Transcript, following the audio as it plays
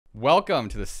Welcome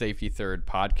to the Safety Third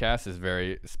podcast. This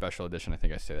very special edition. I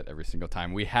think I say that every single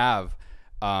time. We have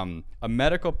a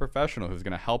medical professional who's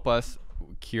going to help us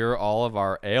cure all of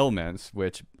our ailments,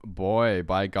 which, boy,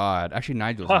 by God. Actually,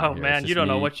 Nigel's not here. Man, you don't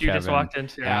know what you Kevin, just walked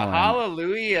into. Alan.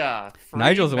 Hallelujah. Free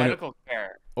Nigel's medical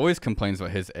care. Always complains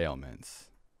about his ailments.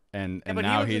 And but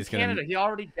now he's going to... Canada. He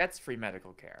already gets free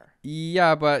medical care.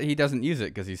 Yeah, but he doesn't use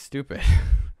it because he's stupid.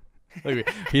 Look,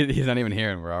 he's not even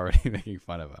here and we're already making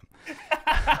fun of him.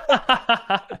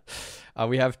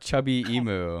 We have Chubby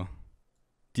Emu.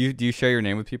 Do you share your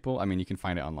name with people? I mean, you can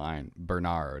find it online.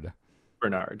 Bernard.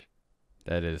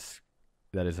 That is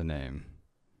a name.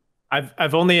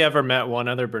 I've only ever met one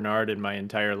other Bernard in my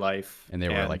entire life, and they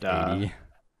were like 80.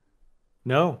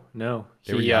 No.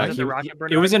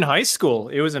 It was in high school.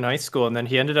 And then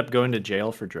he ended up going to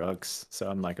jail for drugs. So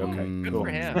I'm like, okay, good cool.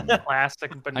 for him.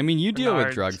 Classic. I mean, you deal with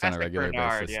Bernard. drugs on a regular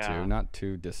Bernard, basis yeah. too. Not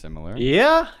too dissimilar.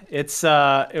 Yeah,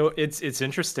 it's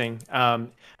interesting.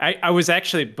 I was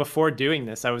actually, before doing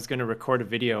this, I was going to record a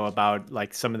video about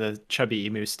like some of the Chubby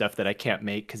Emu stuff that I can't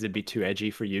make because it'd be too edgy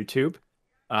for YouTube.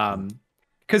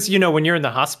 Because when you're in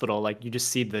the hospital, like you just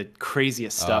see the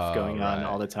craziest stuff going on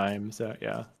all the time. So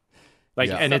yeah.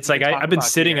 And it's like I've been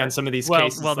sitting on some of these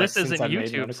cases. Well, this like, isn't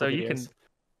YouTube, so you can.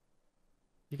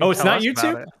 Oh, it's tell not us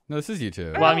about YouTube? it. No, this is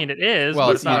YouTube. Well, I mean, it is. Well,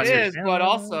 but it's it's not. It is, but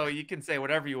also you can say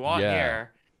whatever you want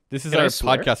here. This is Can I our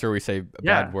swear? podcast where we say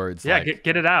bad words. Yeah, like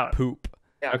get it out. poop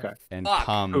Yeah. Okay. and Fuck.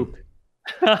 cum, Poop.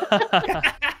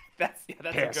 That's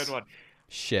Piss. a good one.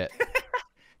 shit,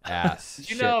 ass. Did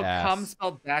you shit, know ass. cum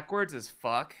spelled backwards is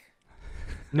fuck?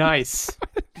 Nice.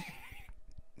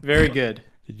 Very good.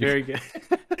 Very good.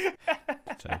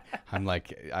 So,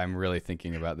 I'm really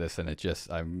thinking about this, and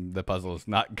the puzzle is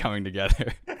not coming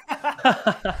together.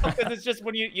 Because it's just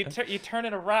when you turn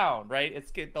it around, right?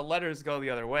 The letters go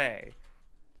the other way.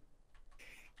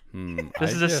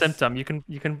 This is a symptom. You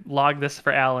can log this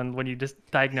for Alan when you just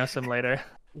diagnose him later.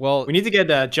 Well, We need to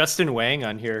get Justin Wang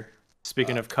on here.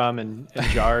 Speaking of cum and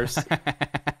jars.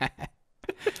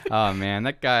 oh man,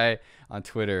 that guy on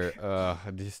Twitter,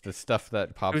 just the stuff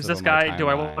that pops Who's up this on my guy? Do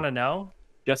I timeline. want to know?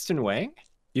 Justin Wang?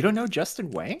 You don't know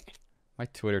Justin Wang? My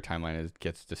Twitter timeline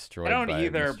gets destroyed. I don't by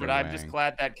either, Mr. but I'm just Wang.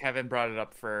 glad that Kevin brought it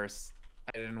up first.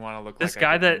 I didn't want to look This like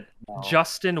guy I that didn't know.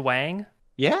 Justin Wang.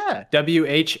 Yeah,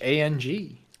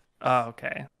 Whang. Oh,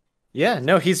 okay. Yeah,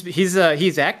 no,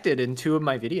 he's acted in 2 of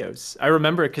my videos. I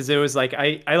remember because it was like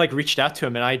I like reached out to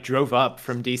him and I drove up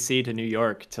from DC to New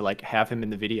York to like have him in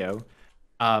the video.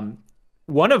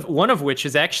 One of which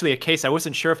is actually a case I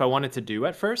wasn't sure if I wanted to do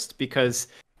at first because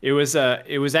it was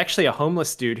actually a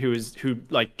homeless dude who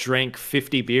like drank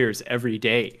 50 beers every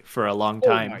day for a long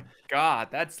time. Oh my god,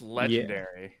 that's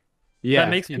legendary. Yeah,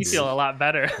 That makes me feel a lot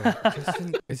better.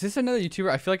 Is this another YouTuber?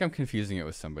 I feel like I'm confusing it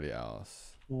with somebody else.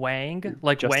 Wang?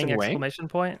 Like Justin Wang Wang? exclamation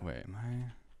point? Wait, am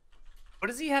I? What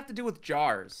does he have to do with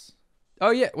jars? Oh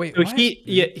yeah, wait. So what? he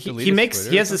Delete his Twitter he or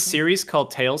has a something? series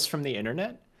called Tales from the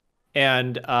Internet,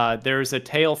 and there's a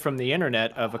tale from the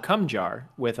internet of a cum jar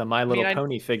with a My Little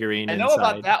Pony figurine I inside. know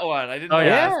about that one. I didn't Oh, know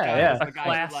yeah. this guy Yeah. was the A guy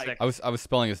who, classic. I was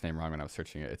spelling his name wrong when I was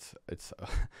searching it. It's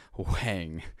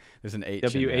Wang. There's an H.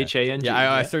 in there. Whang.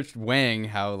 Yeah, I searched Wang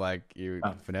how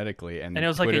phonetically, and And it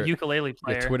was like Twitter, a ukulele yeah,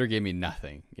 player. Twitter gave me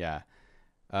nothing. Yeah,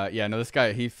 no, this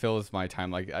guy he fills my time.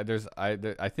 Like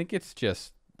I think it's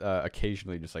just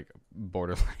occasionally just like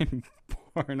borderline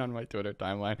porn on my Twitter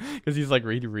timeline because he's like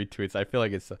retweets. I feel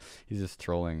like he's just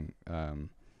trolling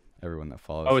everyone that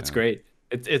follows. Oh, it's him. great.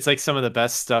 It's like some of the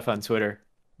best stuff on Twitter.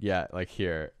 Yeah, like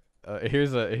here.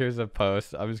 Here's a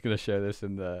post. I'm just gonna share this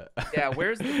in the Yeah,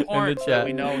 where's the in porn the that chat.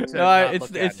 we know to No, not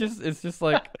it's look at? just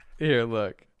like here.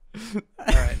 Look. All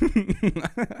right.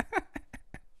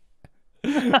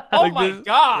 Oh Like my this-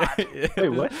 god! Wait,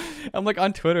 what? I'm like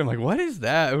on Twitter. I'm like, what is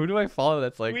that? Who do I follow?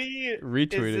 That's like Is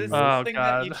retweeting. this me? Oh, thing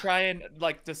that you God. try and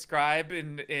like describe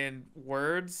in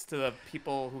words to the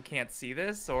people who can't see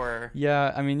this, or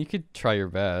Yeah, I mean, you could try your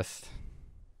best.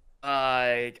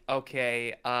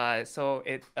 okay, so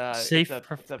Safe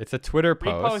it's a It's a Twitter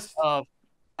repost post. of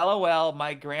LOL,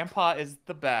 my grandpa is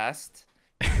the best.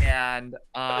 And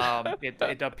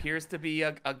it appears to be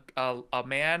a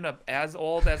man as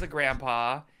old as a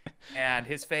grandpa, and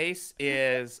his face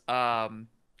is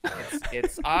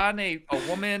it's on a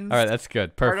woman's. All right, that's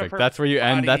good. part of Perfect. her That's where you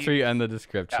end. That's body. where you end the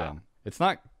description. Yeah. It's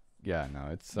not. Yeah, no,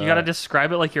 it's. You gotta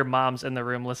describe it like your mom's in the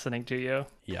room listening to you.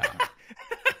 Yeah.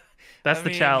 That's I the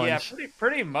mean, challenge. Yeah,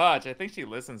 pretty much. I think she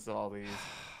listens to all these.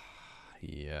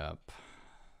 Yep.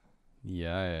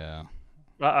 Yeah.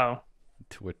 Uh-oh.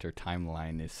 Twitter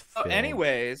timeline is Oh, filled.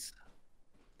 anyways,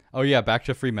 Oh yeah, back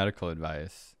to free medical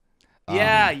advice.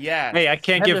 Yes. Hey, I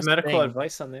can't I have give this medical thing.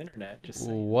 advice on the internet. Just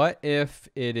saying. What if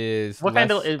it is What kind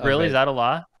less of really is a- that a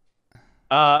law?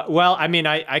 Well, I mean,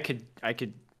 I could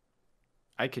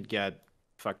get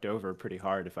fucked over pretty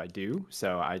hard if I do.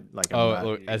 So I'm Oh,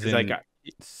 not, as because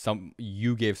in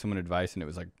you gave someone advice and it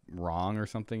was like wrong or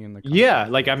something in the yeah,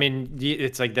 context? I mean,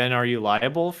 it's like, then are you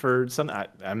liable for some?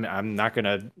 I'm not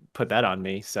gonna put that on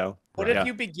me. So What Right. if yeah.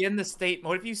 you begin the statement?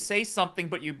 What if you say something,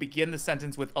 but you begin the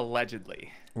sentence with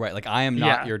allegedly? Right, like I am Yeah,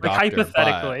 not your like doctor,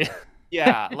 hypothetically.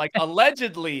 Yeah, like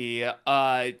allegedly,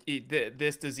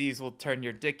 this disease will turn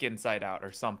your dick inside out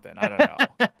or something. I don't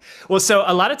know. Well, so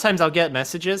a lot of times I'll get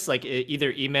messages like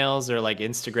either emails or like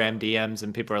Instagram DMs,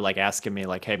 and people are like asking me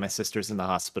like, "Hey, my sister's in the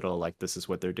hospital. Like, this is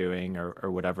what they're doing,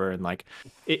 or whatever." And like,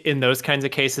 in those kinds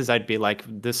of cases, I'd be like,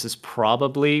 "This is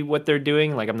probably what they're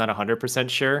doing." Like, I'm not 100%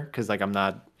 sure because like I'm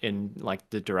not in like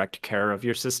the direct care of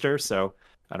your sister, so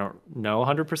I don't know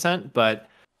 100%. But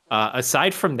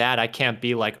aside from that, I can't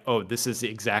be like, "Oh, this is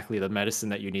exactly the medicine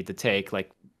that you need to take." Like,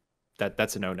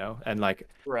 that's a no-no. And like,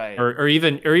 Right. or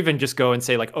even just go and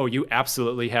say like, "Oh, you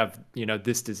absolutely have,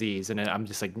 this disease," and then I'm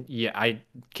just like, "Yeah, I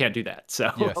can't do that."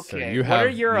 So yes, sir. Okay, You what are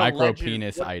have your alleged-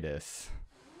 micropenissitis.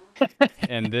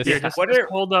 And this Here, just What are-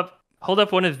 hold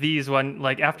up one of these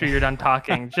like after you're done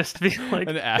talking. Just be like,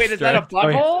 an Wait, is that a asterisk.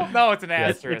 butthole? No, it's an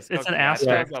Yes. asterisk. It's an Okay, I thought it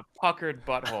asterisk. was a puckered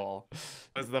butthole.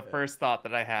 Was the first thought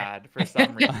that I had for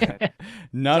some reason.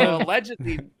 None So of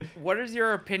allegedly, what is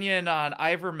your opinion on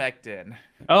ivermectin?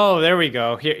 oh, there we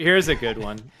go. Here's a good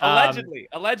one. Allegedly.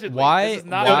 This why is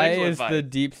not why medical is the advice.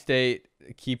 deep state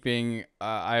keeping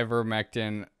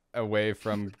ivermectin away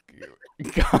from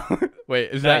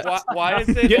wait, is that Why is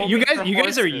it? You only guys, for you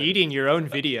guys are horses? yeeting your own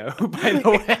video, by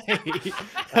the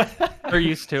way. we're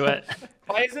used to it.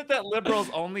 Why is it that liberals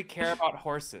only care about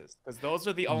horses? Because those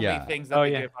are the only Yeah. things that Oh,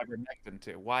 they yeah. give ivermectin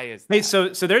to. Why is that? Hey, so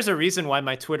there's a reason why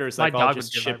my Twitter is My like all dog just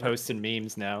would give shit ivermectin. posts and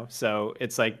memes now. So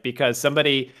it's like, because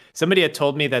somebody had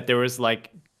told me that there was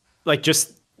like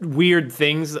just weird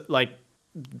things, like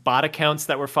bot accounts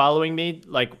that were following me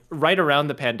like right around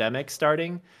the pandemic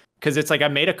starting, because it's like I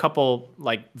made a couple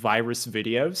like virus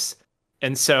videos,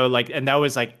 and so like, and that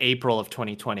was like April of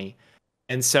 2020.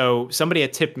 And so somebody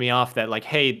had tipped me off that like,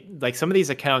 hey, like some of these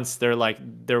accounts,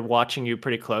 they're watching you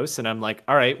pretty close. And I'm like,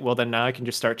 all right, well then now I can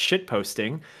just start shit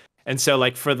posting. And so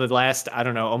like for the last, I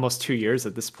don't know, almost 2 years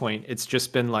at this point, it's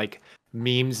just been like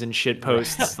memes and shit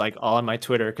posts like all on my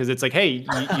Twitter, because it's like, hey,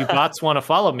 you bots want to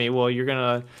follow me, well you're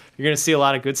gonna see a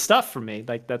lot of good stuff from me.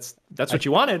 Like that's what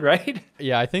you wanted, right?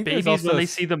 yeah, I think there's Babies also when they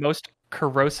see the most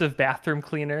corrosive bathroom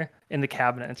cleaner in the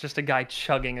cabinet. It's just a guy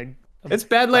chugging a It's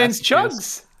Badlands plastic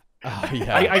Chugs. oh,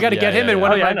 yeah, I got to yeah, get him yeah, in yeah.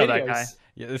 one Oh, of yeah, my I know that videos. guy.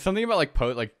 Yeah, there's something about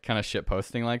like kind of shit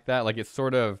posting like that. Like it's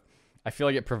sort of, I feel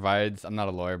like it provides, I'm not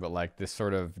a lawyer, but like this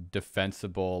sort of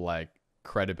defensible like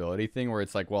credibility thing where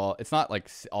it's like, well, it's not like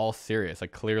all serious.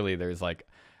 Like clearly there's like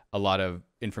a lot of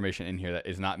information in here that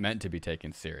is not meant to be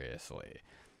taken seriously.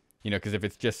 Because if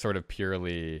it's just sort of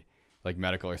purely like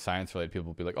medical or science related, people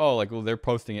will be like, oh, like, well, they're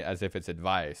posting it as if it's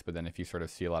advice. But then if you sort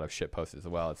of see a lot of shit posts as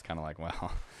well, it's kind of like,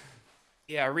 well,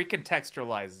 Yeah,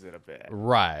 recontextualizes it a bit.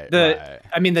 right.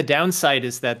 I mean, the downside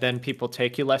is that then people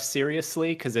take you less seriously,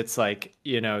 because it's like,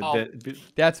 Oh.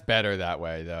 That's better that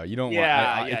way, though. You don't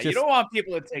Yeah, want, yeah. it's You just, don't want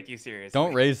people to take you seriously.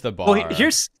 don't raise the bar. well,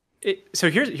 here's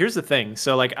the thing.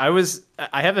 So like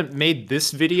I haven't made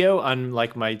this video on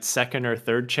like my second or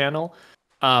third channel.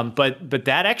 But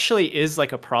that actually is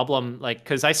like a problem, like,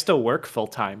 because I still work full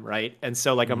time, right? And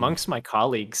so like amongst my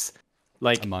colleagues,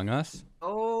 like Among Us.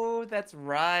 Oh, that's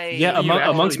right. yeah, You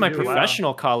actually amongst my do, wow.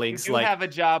 professional You colleagues, do like, have a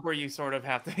job where you sort of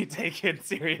have to be taken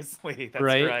seriously. That's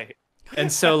Right. right.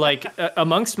 and so like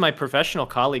amongst my professional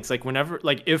colleagues, like whenever,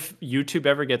 like if YouTube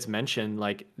ever gets mentioned,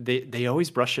 like they always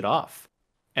brush it off.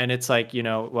 And it's like,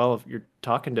 well, if you're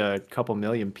talking to a couple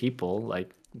million people,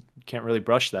 like you can't really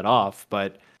brush that off,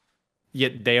 but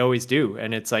yet they always do.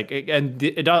 And it's like, and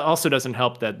it also doesn't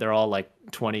help that they're all like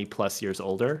 20 plus years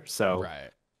older. So Right.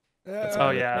 Oh,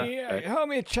 yeah. Help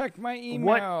me check my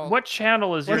email. What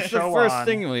channel is your What's the show first on?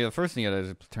 thing? The first thing you gotta do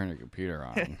is turn your computer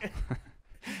on.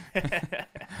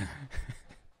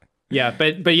 yeah,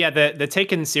 but yeah, the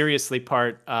taken seriously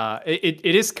part, it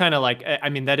is kind of like, I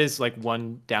mean, that is like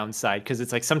one downside, because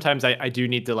it's like sometimes I do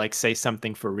need to like say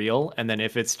something for real, and then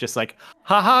if it's just like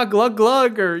haha glug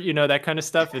glug, or that kind of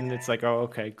stuff, and it's like, oh,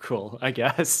 okay, cool, I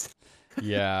guess.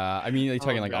 Yeah, I mean, are you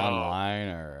talking Oh, like no. online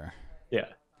or? Yeah.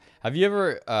 Have you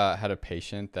ever had a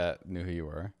patient that knew who you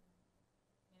were?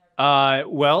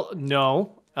 Well,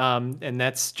 no, and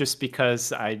that's just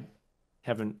because I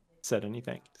haven't said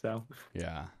anything. So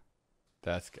Yeah,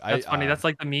 that's That's funny. That's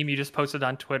like the meme you just posted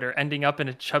on Twitter, ending up in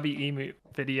a chubby emu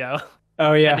video.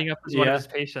 Oh yeah, ending up as one of yeah. his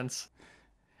patients.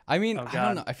 I mean, Oh, I God.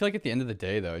 don't know. I feel like at the end of the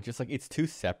day, though, it's just like it's two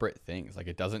separate things. Like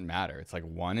it doesn't matter. It's like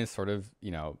one is sort of,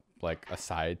 like a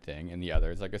side thing, and the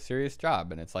other is like a serious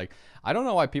job. And it's like I don't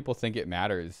know why people think it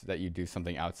matters that you do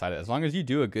something outside. As long as you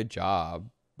do a good job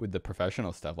with the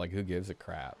professional stuff, like who gives a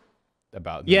crap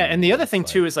about the Yeah, and the other nuance? thing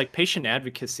too Like, is like patient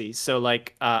advocacy. So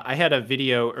like I had a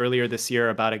video earlier this year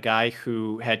about a guy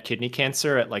who had kidney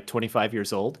cancer at like 25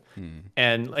 years old.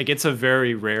 And like it's a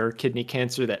very rare kidney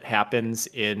cancer that happens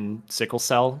in sickle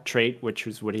cell trait, which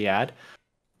was what he had.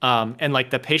 And like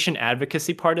the patient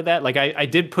advocacy part of that, like I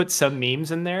did put some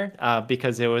memes in there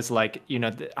because it was like,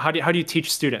 how do you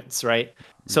teach students, right?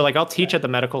 So like I'll teach at the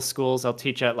medical schools, I'll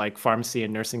teach at like pharmacy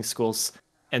and nursing schools.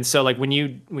 And so like when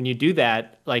you do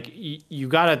that, like you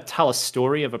got to tell a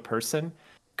story of a person,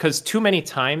 because too many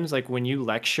times like when you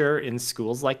lecture in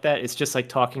schools like that, it's just like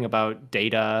talking about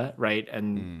data, right?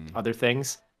 And other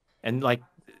things. And like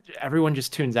everyone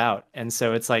just tunes out. And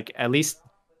so it's like at least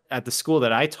at the school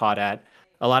that I taught at,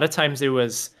 a lot of times it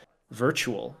was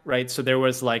virtual, right? So there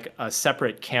was like a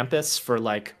separate campus for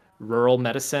like rural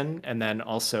medicine and then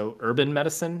also urban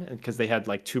medicine, because they had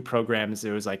like two programs.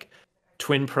 It was like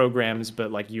twin programs,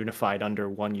 but like unified under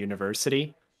one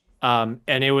university. And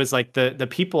it was like the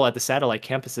people at the satellite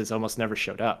campuses almost never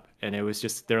showed up. And it was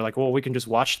just, they're like, well, we can just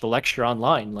watch the lecture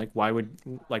online. Like, why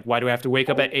do I have to wake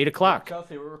up at 8 o'clock?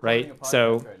 Chelsea, we're recording Right? a podcast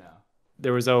So right now.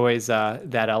 there was always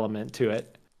that element to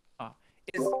it.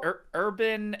 Is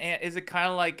urban, and is it kind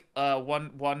of like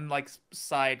one like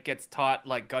side gets taught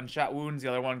like gunshot wounds, the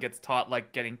other one gets taught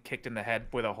like getting kicked in the head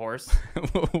with a horse?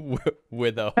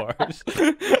 With a horse.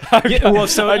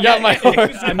 I got my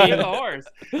horse. I mean, a horse.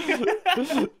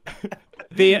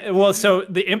 So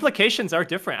the implications are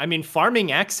different. I mean,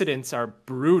 farming accidents are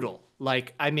brutal.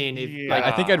 Like, I mean, Yeah.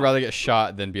 I think I'd rather get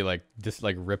shot than be like just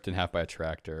like ripped in half by a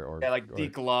tractor or Yeah, like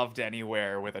degloved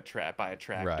anywhere with by a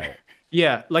tractor. Right.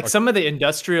 yeah, like some of the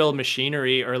industrial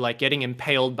machinery or like getting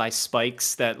impaled by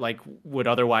spikes that like would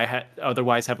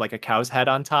otherwise have like a cow's head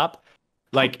on top.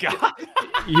 Like, God.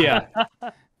 yeah.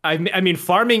 I mean,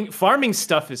 farming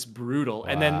stuff is brutal,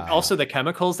 and then Wow. also the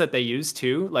chemicals that they use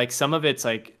too. Like some of it's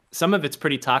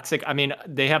pretty toxic. I mean,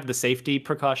 they have the safety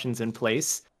precautions in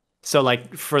place, so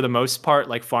like for the most part,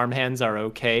 like farmhands are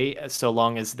okay so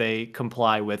long as they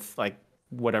comply with like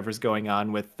whatever's going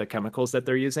on with the chemicals that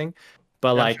they're using.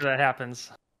 But I'm like, sure that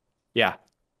happens. yeah,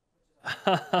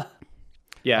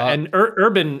 yeah, and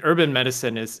urban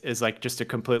medicine is like just a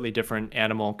completely different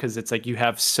animal, because it's like you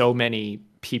have so many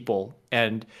people,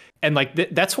 and like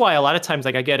that's why a lot of times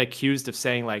like I get accused of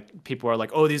saying like people are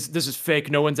like, oh, this is fake,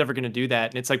 no one's ever going to do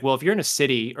that. And it's like, well, if you're in a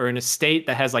city or in a state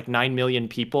that has like 9 million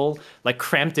people like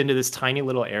cramped into this tiny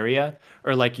little area,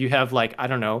 or like you have like, I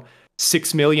don't know,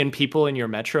 6 million people in your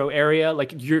metro area,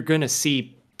 like you're going to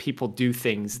see people do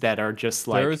things that are just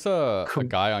like There's a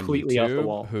guy on completely off the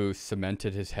wall. YouTube who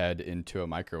cemented his head into a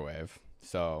microwave.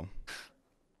 So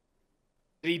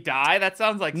Did he die? That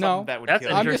sounds like No. something that would That's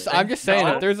kill I'm you. just saying,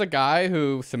 No. if there's a guy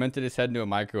who cemented his head into a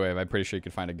microwave, I'm pretty sure you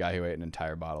could find a guy who ate an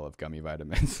entire bottle of gummy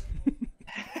vitamins.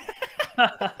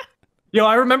 Yo,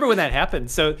 I remember when that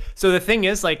happened. So the thing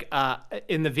is, like,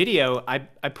 in the video, I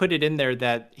put it in there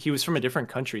that he was from a different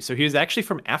country. So he was actually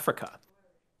from Africa.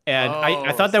 And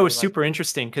I thought that so was like- super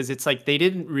interesting, because it's like they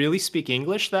didn't really speak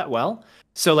English that well.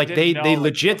 So like they didn't know, like,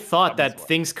 legit what thought gummies that were.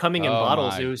 things coming in Oh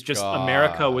bottles, my it was just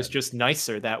America was God. just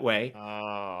nicer that way.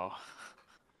 Oh.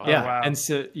 Yeah, wow. and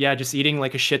so yeah, just eating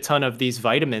like a shit ton of these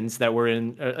vitamins that were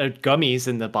in gummies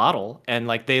in the bottle, and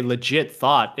like they legit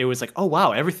thought it was like, oh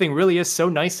wow, everything really is so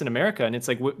nice in America, and it's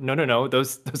like, no,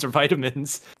 those are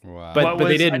vitamins, Wow. but What they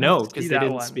was- I didn't didn't know see because they that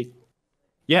didn't one. speak.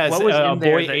 Yeah, What was a in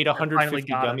there boy that ate finally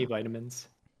 150 got gummy him? vitamins.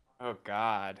 Oh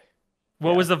God.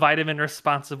 What Yeah. was the vitamin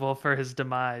responsible for his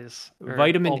demise? Or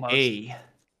Vitamin almost? A.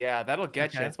 Yeah, that'll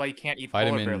get you. Okay. That's why you can't eat polar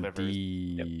bear Vitamin livers.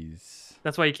 D's.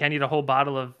 That's why you can't eat a whole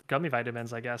bottle of gummy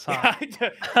vitamins, I guess, huh?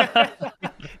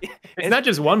 It's not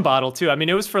just one bottle too. I mean,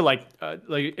 it was for like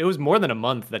it was more than a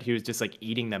month that he was just like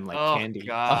eating them like Oh candy.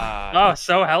 God. Oh,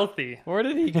 so healthy. Where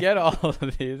did he get all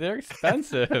of these? They're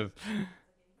expensive.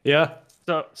 Yeah.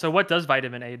 So what does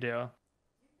vitamin A do?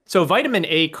 So vitamin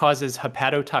A causes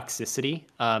hepatotoxicity.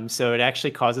 So it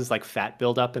actually causes like fat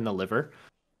buildup in the liver.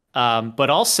 But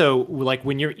also like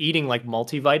when you're eating like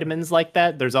multivitamins like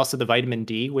that, there's also the vitamin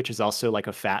D, which is also like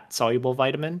a fat soluble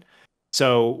vitamin.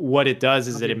 So what it does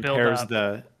is How it do you build impairs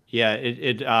up?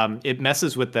 it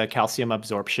messes with the calcium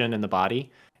absorption in the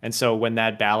body. And so when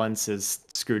that balance is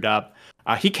screwed up,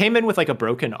 he came in with like a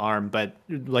broken arm, but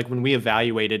like when we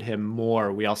evaluated him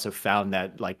more, we also found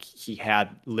that like he had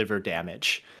liver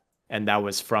damage, and that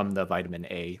was from the vitamin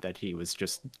A that he was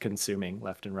just consuming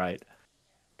left and right.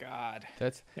 God.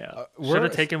 That's Yeah. Should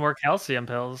have taken more calcium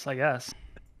pills, I guess.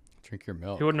 Drink your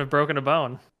milk. He wouldn't have broken a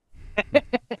bone.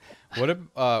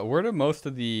 Where do most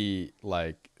of the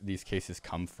these cases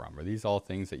come from? Are these all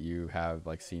things that you have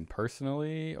seen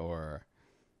personally, or?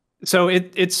 So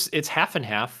it's half and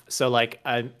half. So like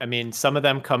I mean, some of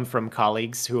them come from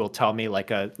colleagues who will tell me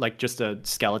just a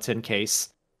skeleton case.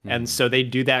 And so they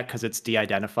do that because it's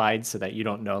de-identified, so that you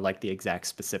don't know the exact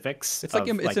specifics. It's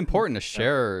it's important to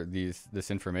share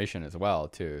this information as well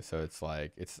too. So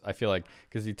I feel like,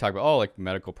 because you talk about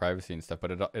medical privacy and stuff, but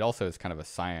it also is kind of a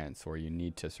science where you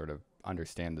need to sort of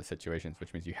understand the situations,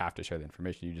 which means you have to share the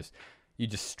information. You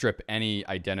just strip any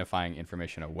identifying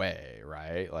information away,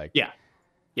 right? Yeah,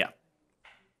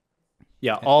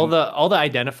 all the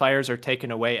identifiers are taken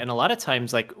away, and a lot of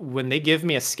times when they give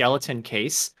me a skeleton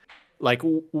case,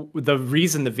 the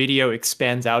reason the video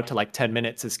expands out to 10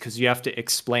 minutes is because you have to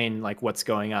explain what's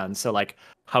going on. So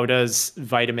how does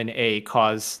vitamin A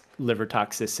cause liver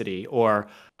toxicity, or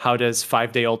how does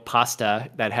 5-day-old pasta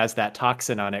that has that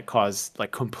toxin on it cause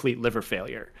complete liver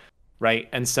failure, right?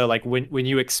 And so when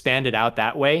you expand it out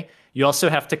that way, you also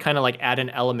have to kind of add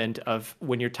an element of,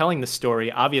 when you're telling the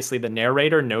story, obviously the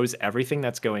narrator knows everything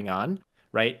that's going on,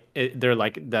 right? They're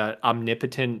the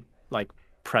omnipotent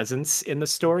presence in the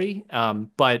story,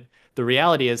 but the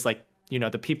reality is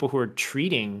the people who are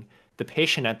treating the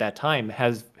patient at that time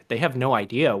they have no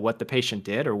idea what the patient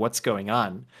did or what's going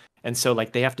on. And so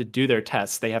they have to do their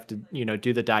tests, they have to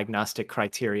do the diagnostic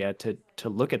criteria to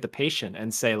look at the patient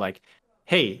and say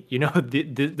hey,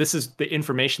 this is the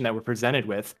information that we're presented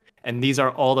with, and these are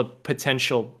all the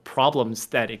potential problems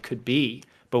that it could be,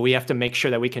 but we have to make sure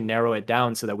that we can narrow it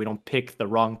down so that we don't pick the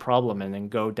wrong problem and then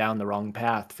go down the wrong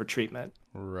path for treatment.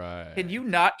 Right. Can you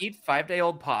not eat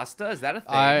 5-day-old pasta? Is that a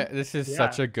thing? This is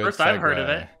such a good First segue. I've heard of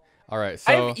it. All right,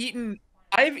 so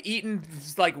I've eaten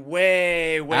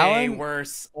way Alan-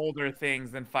 worse older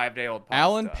things than 5-day-old pasta.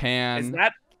 Alan Pan Is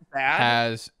that bad?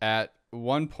 has at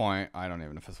one point, I don't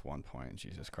even know if it's one point,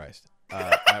 Jesus Christ.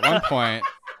 At one point,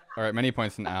 or at many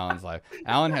points in Alan's life,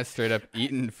 Alan has straight up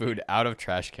eaten food out of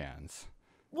trash cans.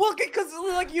 Well, because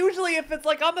usually if it's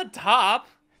on the top.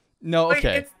 No,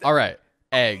 okay, all right.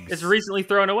 Eggs. It's recently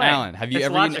thrown away. Alan, have you It's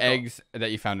ever logical. eaten eggs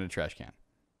that you found in a trash can?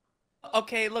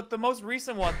 Okay, look, the most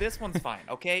recent one, this one's fine,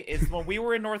 okay? Is when we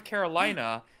were in North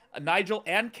Carolina, Nigel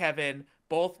and Kevin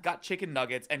both got chicken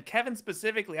nuggets, and Kevin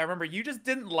specifically, I remember you just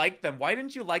didn't like them. Why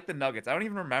didn't you like the nuggets? I don't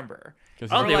even remember. Because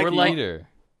they were eater.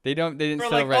 They didn't We're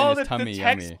settle right oh, in his tummy. the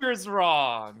Yummy. texture's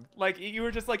wrong. You were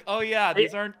just oh yeah,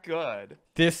 these aren't good.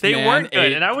 They man weren't good,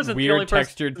 ate and I wasn't the weird only person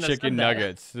textured that chicken said that.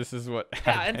 nuggets. This is what Yeah,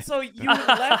 happened. and so you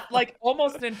left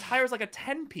almost an entire, it was a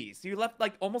 10-piece. You left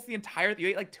almost the entire,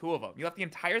 you ate 2 of them. You left the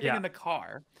entire thing in the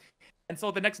car. And so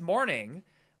the next morning,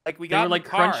 we got They in were the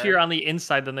car. crunchier on the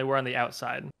inside than they were on the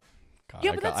outside. God,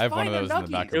 Yeah, but that's I have one fine, of those they're in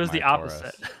the back nuggies. of It was my the Taurus.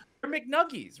 opposite. They're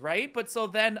McNuggies, right? But so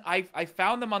then I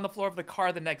found them on the floor of the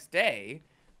car the next day,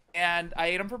 and I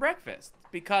ate them for breakfast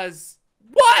because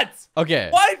what? Okay.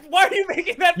 Why are you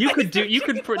making that? You face?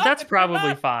 could that's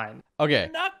probably fine. Okay.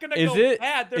 They're not gonna Is go it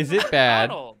bad. They're is from it bad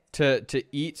McDonald's. to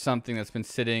eat something that's been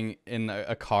sitting in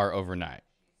a car overnight?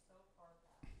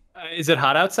 Is it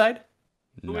hot outside?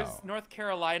 It No. was North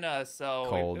Carolina, so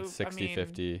Cold, it was, 60,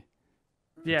 50.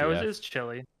 Yeah, it Yeah. was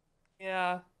chilly.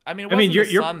 Yeah, I mean,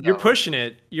 You're pushing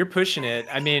it. You're pushing it.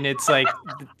 I mean, it's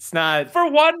it's not.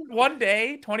 for one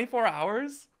day, 24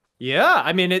 hours. Yeah,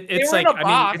 I mean, it's were in a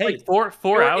box. hey, It's like four They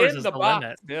were hours in is the the box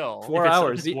limit. Still. 4 If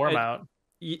hours. it's warm out.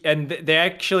 And they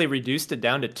actually reduced it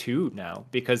down to 2 now,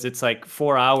 because it's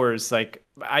 4 hours.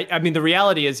 I mean, the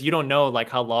reality is you don't know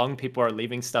how long people are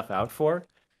leaving stuff out for.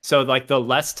 So the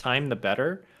less time, the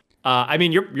better. I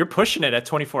mean, you're pushing it at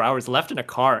 24 hours left in a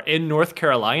car in North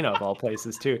Carolina of all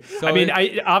places too. So I mean,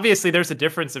 obviously there's a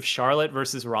difference of Charlotte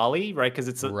versus Raleigh, right?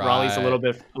 Because Raleigh's a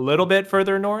little bit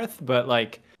further north, but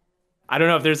I don't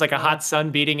know if there's a hot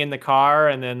sun beating in the car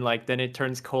and then then it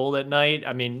turns cold at night.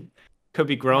 I mean, could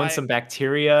be growing some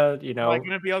bacteria, Am I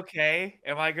gonna be okay?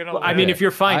 Am I gonna? Well, I mean, if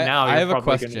you're fine now, I you're have a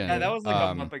probably question. yeah, that was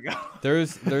a month ago.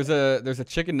 There's a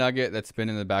chicken nugget that's been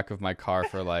in the back of my car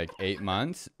for 8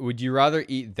 months. Would you rather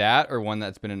eat that or one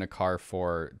that's been in a car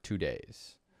for 2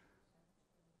 days?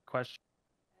 Question.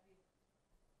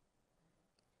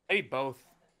 I eat both.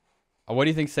 What do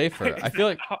you think's safer? I feel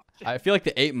like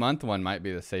the 8-month one might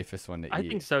be the safest one to eat. I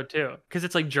think so too, because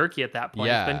it's jerky at that point.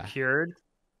 Yeah. It's been cured.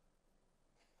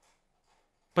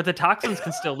 But the toxins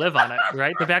can still live on it,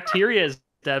 right? The bacteria is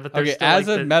dead, but they're Okay, still as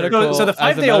like a medical, So the as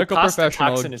 5 a day-old medical pasta professional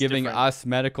toxin is giving different. us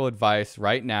medical advice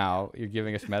right now, you're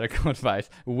giving us medical advice.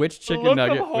 Which The chicken look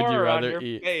nugget of would you horror on rather your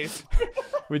eat? face.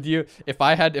 Would you, if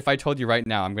I told you right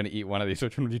now I'm gonna eat one of these,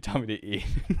 which one would you tell me to eat?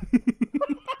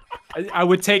 I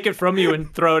would take it from you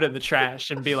and throw it in the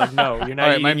trash and be like, no, you're not All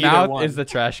right, eating my either mouth one. is the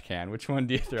trash can. Which one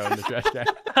do you throw in the trash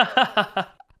can?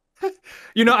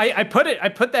 You know, I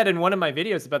put that in one of my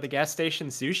videos about the gas station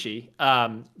sushi.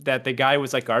 That the guy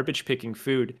was like garbage picking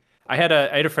food. I had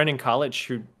a friend in college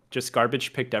who just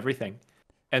garbage picked everything,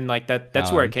 and like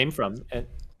that's where it came from. And,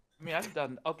 I mean, I've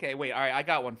done. Okay, wait. All right, I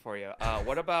got one for you.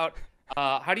 What about?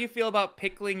 How do you feel about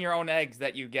pickling your own eggs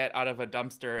that you get out of a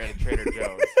dumpster at a Trader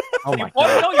Joe's? oh my Boil,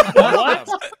 god! no, you boil them.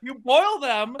 You boil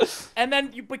them, and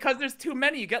then because there's too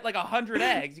many, you get like 100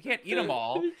 eggs. You can't eat them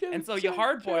all, and so you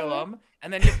hard boil them,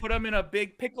 and then you put them in a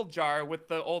big pickle jar with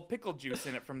the old pickle juice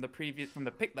in it from the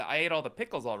I ate all the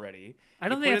pickles already. I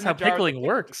don't You think put that's it how in the jar with pickling the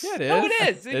works. Yeah, it is. No, it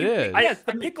is. It is. Yes,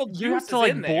 the pickle juice You have to is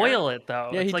like in there. boil it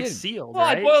though. Yeah, It's he like did. sealed, Well,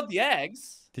 right? I boiled the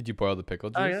eggs. Did you boil the pickle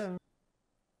juice? Oh yeah.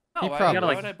 No, He why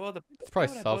probably- would I boil the It's probably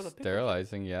why would I boil the pickle juice?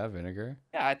 self-sterilizing. Yeah, vinegar.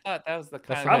 Yeah, I thought that was the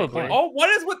kind of probably. Oh, what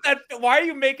is with that? Why are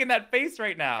you making that face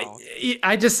right now?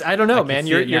 I don't know, I can man. see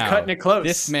You're it now. cutting it close.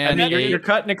 This man I mean, ate you're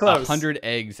cutting it close. 100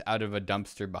 eggs out of a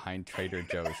dumpster behind Trader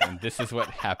Joe's, and this is what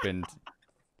happened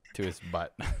to his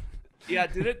butt. Yeah,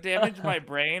 did it damage my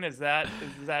brain? Is that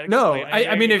No, explain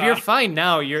I mean, if anything? you're fine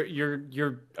now,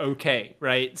 you're okay,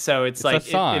 right? So it's, It's like a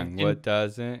song. if- What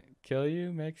doesn't kill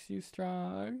you makes you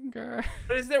stronger.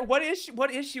 But is there what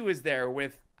issue is there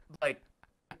with like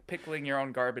pickling your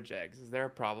own garbage eggs? Is there a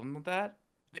problem with that?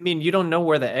 I mean, you don't know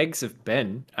where the eggs have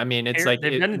been. I mean, it's like,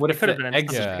 They've been- what they if could the have been in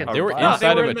eggs some chicken. are They were rotten?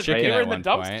 inside of a in the, chicken They were at in the one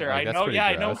dumpster. point. I Like, that's know. pretty Yeah,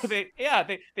 I know.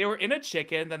 gross. They were in a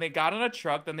chicken. Then they got on a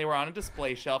truck. Then they were on a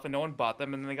display shelf, and no one bought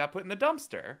them. And then they got put in the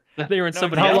dumpster. They were in No,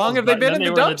 somebody How else's long have they butt, been and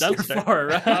in then the they were dumpster for?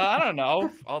 Right? I don't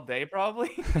know, all day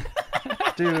probably.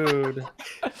 Dude.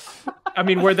 I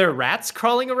mean, were there rats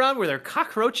crawling around? Were there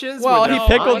cockroaches? Well, Were he there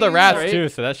pickled the flies, rats right? too,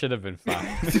 so that should have been fine.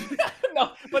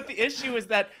 No, but the issue is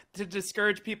that to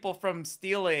discourage people from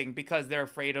stealing because they're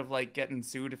afraid of like getting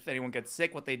sued if anyone gets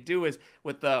sick, what they do is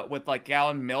with like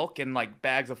gallon milk and like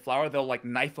bags of flour, they'll like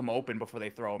knife them open before they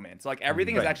throw them in. So like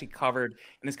everything is Right. actually covered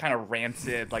in this kind of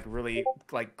rancid, like really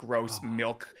like gross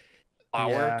milk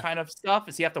flour Yeah. kind of stuff.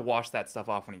 So you have to wash that stuff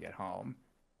off when you get home.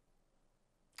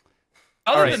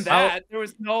 All Other right, than that, there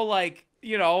was no like,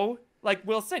 you know, like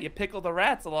Will said, you pickle the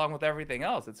rats along with everything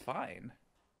else. It's fine.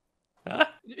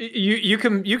 You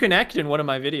can act in one of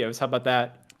my videos. How about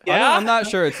that? Yeah. I'm not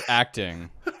sure it's acting.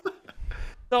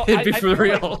 So It'd be I for feel like-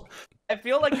 real. I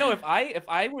feel like no. If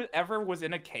I ever was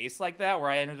in a case like that where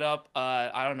I ended up,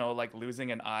 I don't know, like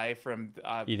losing an eye from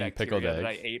Eating bacteria pickled that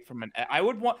I eggs. ate from an. I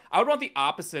would want the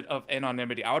opposite of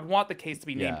anonymity. I would want the case to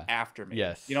be named Yeah. after me.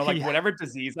 Yes. You know, like Yeah. whatever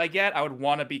disease I get, I would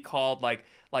want to be called like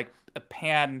a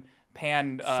pan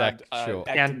Sexual.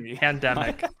 ectomy.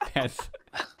 Pandemic. Yes.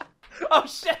 Oh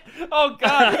shit! Oh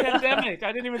god, pandemic!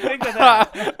 I didn't even think of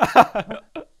that.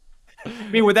 I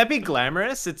mean, would that be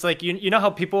glamorous? It's like you know how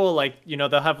people like, you know,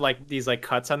 they'll have like these like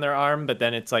cuts on their arm, but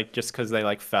then it's like just because they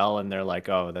like fell and they're like,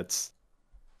 oh, that's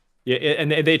yeah,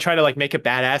 and they try to like make it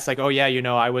badass, like, oh yeah, you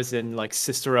know, I was in like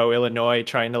Cicero, Illinois,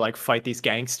 trying to like fight these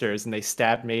gangsters, and they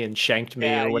stabbed me and shanked me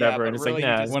Yeah, or yeah, whatever, but and it's really like,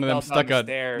 you nah. just One of them fell down the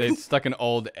they stairs. stuck an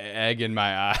old egg in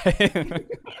my eye.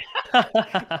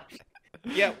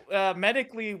 Yeah,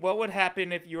 medically, what would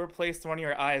happen if you replaced one of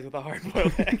your eyes with a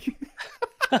hard-boiled egg?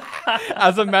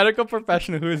 As a medical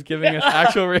professional who is giving us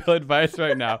actual real advice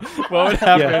right now, what would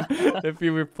happen if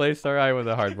you replaced our eye with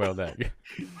a hard-boiled egg?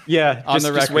 Yeah, On just,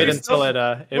 the just wait record. until it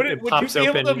Would it you pops be able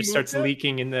open to and it move starts it?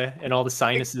 leaking in all the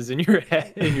sinuses in your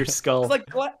head, in your skull. It's like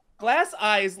glass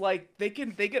eyes, like they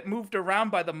get moved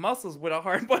around by the muscles. Would a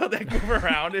hard-boiled egg move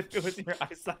around if it was in your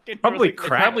eye socket? Probably Or, like,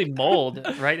 crack. Probably mold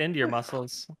right into your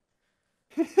muscles.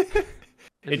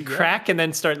 It'd crack and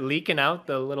then start leaking out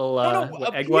the little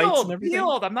egg peeled, whites and everything.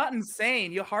 peeled. I'm not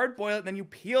insane. You hard boil it, then you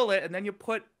peel it, and then you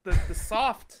put the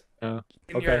soft Oh,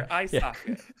 in okay. your eye Yeah.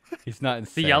 socket. He's not The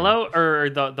insane. yellow or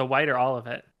the white or all of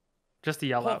it? Just the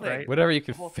yellow, Whole thing. right? Whatever you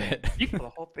could The whole fit. thing. The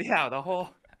whole thing. Yeah, the whole.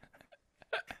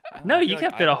 No, I you feel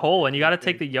can't like fit a I- hole and you got to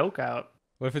take the yolk out.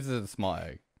 What if it's a small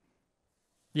egg?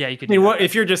 Yeah, you I could. mean, do what that.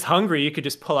 if you're just hungry? You could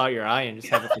just pull out your eye and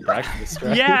just have it for breakfast,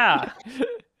 right? Yeah.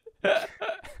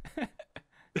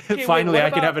 wait, Finally, what I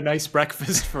could about- have a nice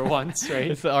breakfast for once, right?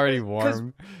 It's already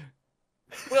warm.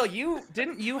 Will,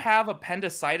 you have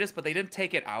appendicitis, but they didn't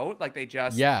take it out, like they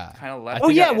just Yeah. kind of I left Oh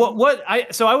think it yeah,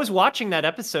 in? so I was watching that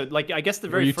episode, like I guess the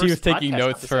very Were you first two taking podcast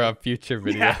notes for episode. a future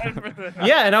video? Yeah.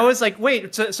 Yeah, and I was like,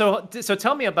 wait, so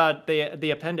tell me about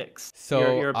the appendix.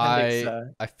 So your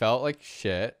appendix. I felt like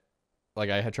shit. Like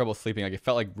I had trouble sleeping. Like it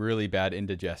felt like really bad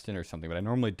indigestion or something. But I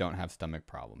normally don't have stomach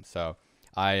problems. So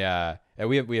and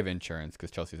we have insurance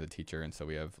because Chelsea's a teacher, and so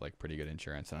we have like pretty good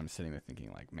insurance. And I'm sitting there thinking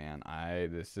like, man,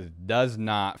 does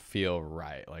not feel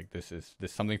right. Like this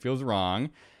something feels wrong.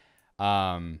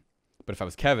 But if I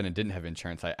was Kevin and didn't have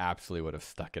insurance, I absolutely would have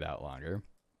stuck it out longer.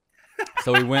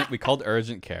 So we called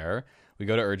urgent care. We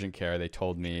go to urgent care. They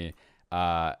told me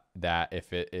that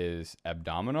if it is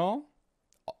abdominal,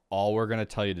 all we're going to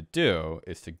tell you to do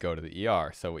is to go to the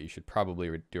ER. So what you should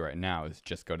probably do right now is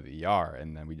just go to the ER,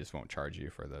 and then we just won't charge you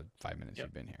for the 5 minutes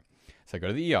you've been here. So I go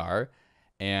to the ER,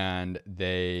 and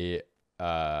they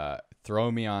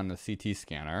throw me on the CT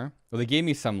scanner. Well, they gave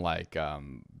me some like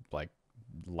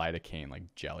lidocaine, like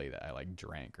jelly that I like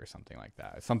drank or something like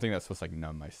that. Something that's supposed to like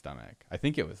numb my stomach. I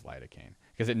think it was lidocaine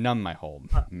because it numbed my whole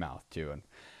mouth too. And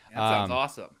That sounds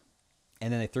awesome.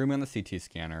 and then they threw me on the CT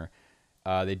scanner.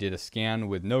 They did a scan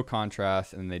with no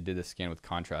contrast, and then they did a scan with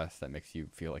contrast that makes you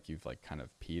feel like you've like kind of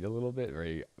peed a little bit,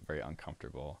 very, very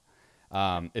uncomfortable.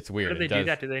 It's weird. How do they do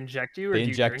that? Do they inject you? Or They do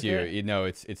inject you. you. Drink it? You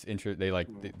know,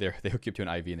 they hook you up to an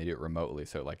IV and they do it remotely,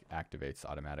 so it like activates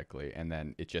automatically, and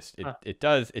then it just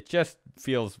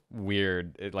feels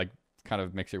weird. It like kind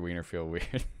of makes your wiener feel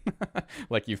weird,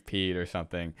 like you've peed or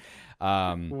something.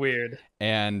 Weird.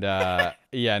 And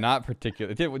yeah, not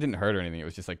particular. It didn't hurt or anything. It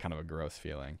was just like kind of a gross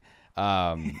feeling.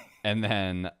 And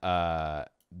then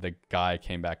the guy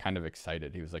came back kind of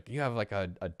excited. He was like, "You have like a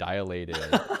dilated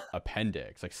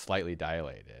appendix, like slightly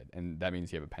dilated, and that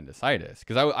means you have appendicitis."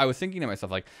 Because I was thinking to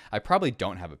myself, like, I probably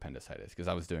don't have appendicitis because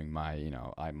I was doing my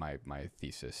my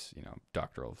thesis,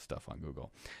 doctoral stuff on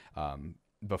Google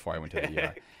before I went to the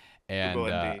ER. And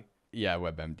Google MD. yeah,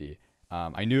 WebMD.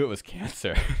 I knew it was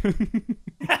cancer.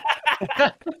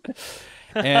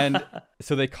 And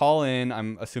so they call in,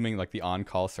 I'm assuming like the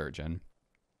on-call surgeon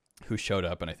who showed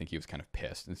up, and I think he was kind of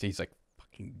pissed. And so he's like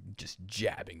fucking just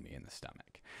jabbing me in the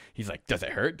stomach. He's like, "Does it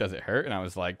hurt? Does it hurt?" And I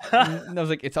was like,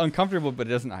 "It's uncomfortable, but it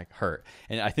doesn't like hurt."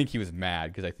 And I think he was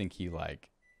mad because I think he like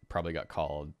probably got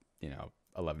called,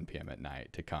 11 p.m. at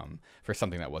night to come for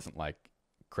something that wasn't like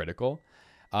critical.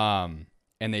 And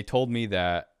they told me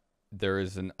that there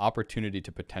is an opportunity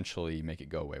to potentially make it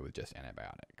go away with just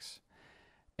antibiotics.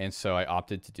 And so I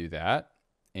opted to do that.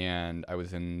 And I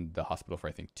was in the hospital for,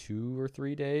 I think, 2 or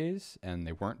 3 days, and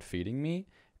they weren't feeding me.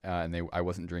 I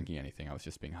wasn't drinking anything. I was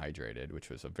just being hydrated, which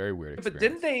was a very weird experience. But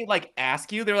didn't they like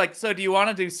ask you? They're like, "So do you want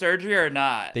to do surgery or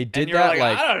not?" They did and you're that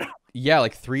like, I don't know. yeah,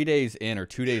 like 3 days in or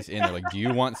 2 days in, they're like, "Do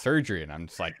you want surgery?" And I'm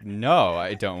just like, "No,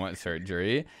 I don't want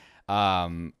surgery.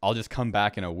 I'll just come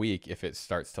back in a week if it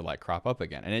starts to like crop up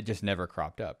again." And it just never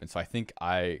cropped up. And so I think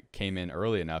I came in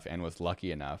early enough and was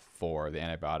lucky enough for the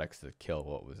antibiotics to kill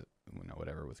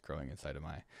whatever was growing inside of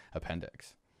my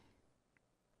appendix.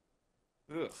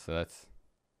 Ugh. So that's.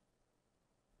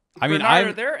 Bernard,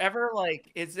 are there ever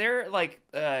like, is there like,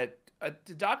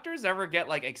 do doctors ever get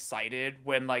like excited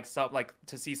when like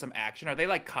to see some action? Are they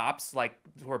like cops like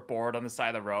who are bored on the side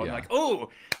of the road, Yeah. like, "Oh,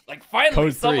 like finally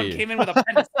Code someone 3. came in with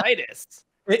appendicitis."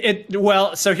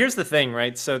 Well, so here's the thing,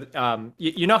 right? So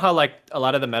you know how like a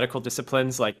lot of the medical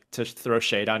disciplines like to throw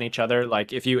shade on each other.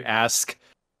 Like if you ask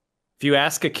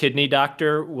a kidney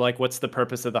doctor like what's the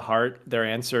purpose of the heart, their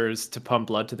answer is to pump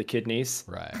blood to the kidneys.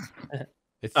 Right.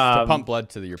 It's to pump blood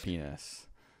to your penis.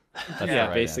 That's Yeah, the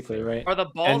right basically, answer. right? Are the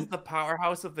balls And- the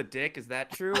powerhouse of the dick? Is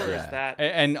that true, or Yeah. is that?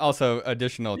 And also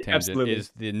additional tangent Absolutely.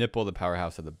 is the nipple the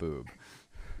powerhouse of the boob.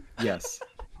 Yes.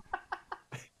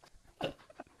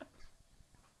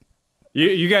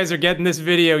 You guys are getting this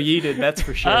video yeeted, that's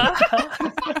for sure.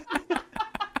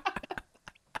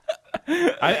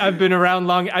 I've been around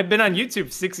long. I've been on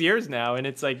YouTube 6 years now, and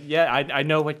it's like, yeah, I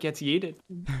know what gets yeeted.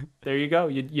 There you go.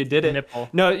 You did it. Nipple.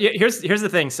 No, here's the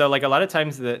thing. So like a lot of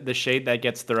times the shade that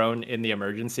gets thrown in the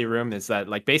emergency room is that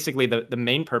like basically the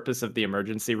main purpose of the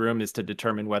emergency room is to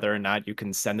determine whether or not you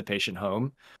can send the patient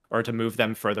home or to move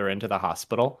them further into the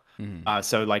hospital.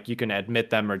 So like you can admit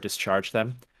them or discharge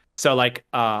them. So like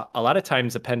a lot of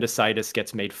times appendicitis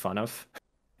gets made fun of.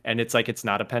 And it's like it's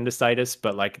not appendicitis,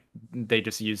 but like they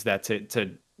just use that to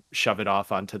shove it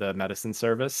off onto the medicine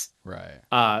service. Right.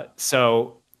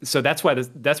 So that's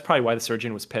probably why the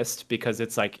surgeon was pissed, because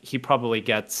it's like he probably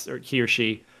gets, or he or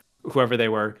she, whoever they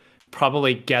were,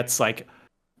 probably gets like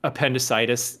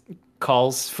appendicitis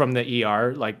calls from the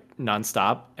ER like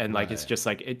nonstop, and like it's Right. just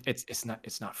like it's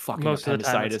not fucking Most of the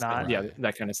time appendicitis, it's not. yeah, Right.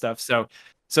 that kind of stuff. So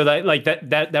So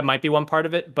that might be one part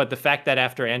of it, but the fact that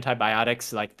after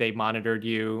antibiotics, like they monitored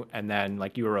you and then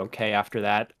like you were okay after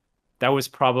that, that was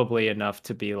probably enough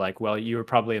to be like, well, you were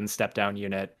probably in the step down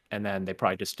unit, and then they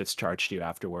probably just discharged you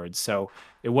afterwards. So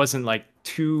it wasn't like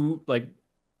too like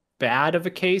bad of a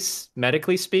case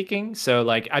medically speaking. So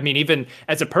like, I mean, even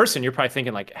as a person, you're probably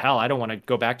thinking like, hell, I don't want to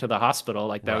go back to the hospital.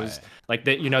 Like that was like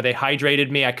that, they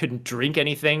hydrated me. I couldn't drink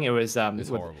anything. It was It's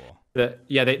horrible.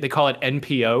 They call it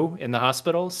NPO in the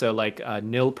hospital. So like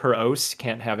nil per os,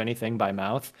 can't have anything by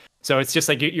mouth. So it's just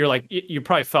like you're like you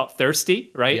probably felt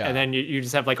thirsty, right? Yeah. And then you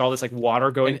just have like all this like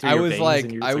water going through your veins.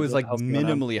 And you're just I was like what the hell's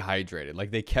going on? minimally hydrated.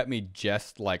 Like they kept me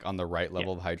just like on the right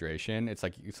level of hydration. It's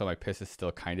like, so my piss is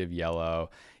still kind of yellow.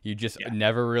 You just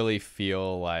never really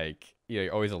feel like,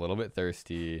 you're always a little bit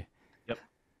thirsty. Yep.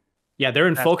 Yeah, they're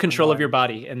in full control of your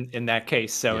body in that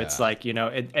case. So it's like,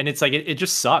 and it's like it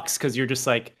just sucks because you're just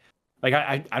like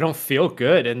I don't feel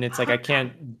good, and it's like I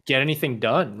can't get anything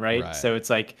done, right? So it's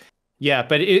like, yeah,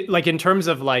 but it like in terms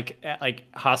of like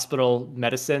hospital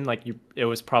medicine, like it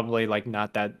was probably like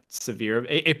not that severe.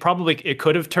 It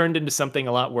could have turned into something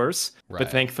a lot worse,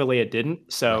 but thankfully it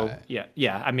didn't. So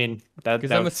yeah. I mean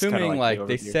because I'm assuming like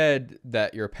they said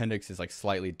that your appendix is like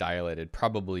slightly dilated,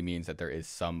 probably means that there is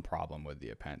some problem with the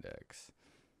appendix.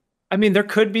 I mean, there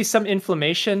could be some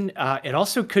inflammation. It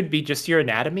also could be just your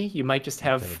anatomy. You might just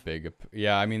have a big.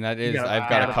 Yeah, I mean that is. I've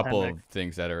got a couple of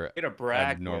things that are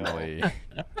abnormally.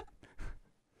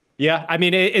 Yeah, I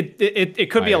mean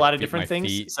it could be a lot of different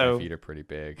things. My feet are pretty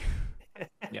big.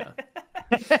 Yeah.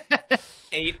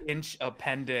 8-inch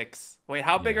appendix. Wait,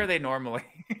 how big are they normally?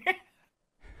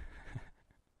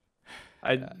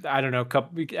 I don't know.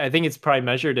 I think it's probably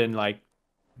measured in like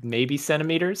maybe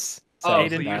centimeters. So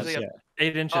 8 inches.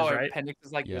 8 inches, right? Appendix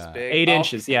is like this big. 8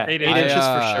 inches, yeah. 8 inches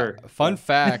for sure. Fun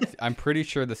fact: I'm pretty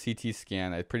sure the CT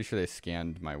scan. I'm pretty sure they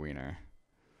scanned my wiener.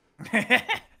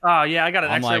 Oh yeah, I got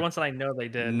an X-ray once, and I know they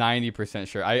did. 90%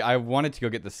 sure. I wanted to go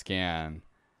get the scan,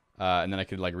 and then I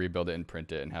could like rebuild it and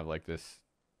print it and have like this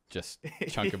just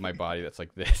chunk of my body that's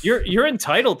like this. You're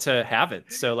entitled to have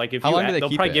it. So like if How long do they'll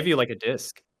probably give you like a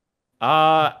disc.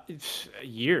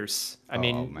 Years. I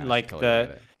mean, man, like totally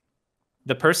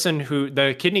the person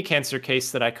the kidney cancer case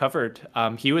that I covered,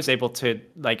 he was able to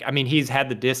like, I mean, he's had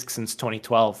the disc since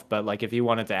 2012, but like if he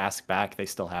wanted to ask back, they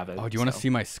still have it. Oh, do you want to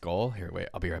see my skull? Here, wait,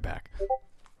 I'll be right back.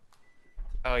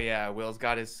 Oh yeah, Will's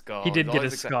got his skull. He did get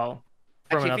his skull.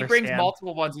 Actually, if he brings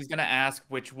multiple ones, he's gonna ask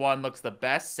which one looks the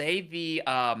best. Say the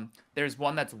there's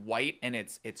one that's white and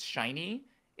it's shiny.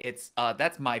 It's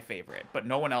that's my favorite, but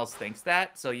no one else thinks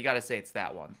that, so you got to say it's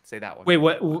that one. Say that one. Wait,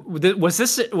 what was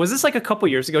this? Was this like a couple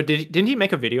years ago? Didn't he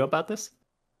make a video about this?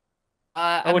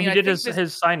 When he did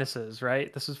his sinuses,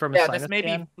 right? This is from his sinus this may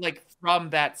be like from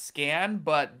that scan,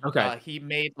 but he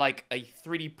made like a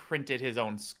 3D printed his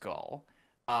own skull.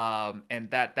 And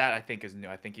that I think is new.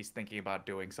 I think he's thinking about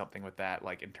doing something with that,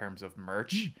 like in terms of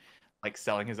merch, like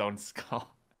selling his own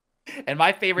skull. And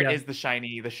my favorite is the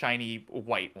shiny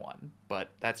white one,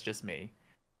 but that's just me.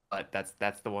 But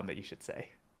that's the one that you should say.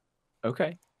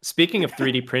 Okay. Speaking of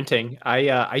 3D printing,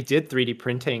 I did 3D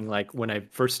printing like when I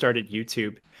first started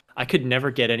YouTube. I could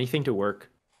never get anything to work.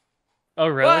 Oh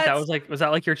really? What? Was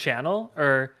that like your channel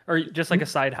or just like a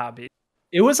side hobby?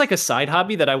 It was like a side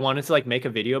hobby that I wanted to like make a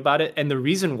video about it. And the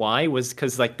reason why was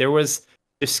because like there was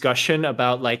discussion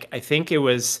about like, I think it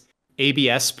was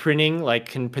ABS printing like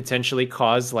can potentially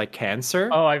cause like cancer.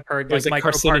 Oh, I've heard it was like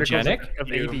carcinogenic of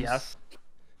ABS.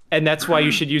 And that's why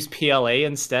you should use PLA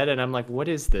instead. And I'm like, what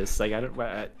is this? Like,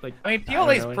 I mean,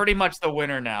 PLA is pretty much the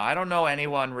winner now. I don't know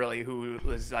anyone really who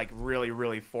is like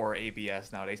really for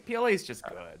ABS nowadays. PLA is just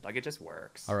good. Like it just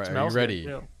works. All right, are you ready?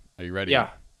 Are you ready? Yeah.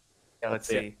 Let's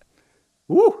see.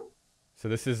 Woo! So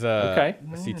this is a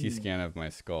CT scan of my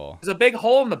skull. There's a big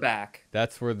hole in the back.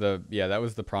 That's where that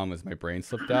was the problem, was my brain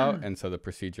slipped out, and so the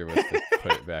procedure was to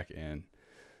put it back in.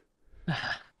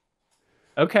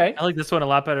 Okay. I like this one a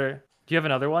lot better. Do you have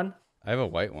another one? I have a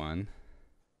white one.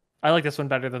 I like this one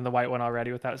better than the white one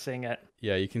already without seeing it.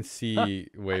 Yeah, you can see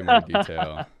way more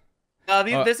detail.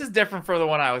 This is different from the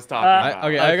one I was talking about.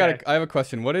 I have a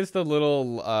question. What is the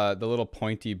little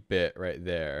pointy bit right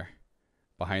there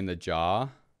behind the jaw?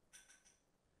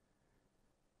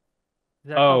 Is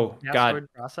that God!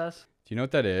 Process? Do you know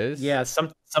what that is? Yeah,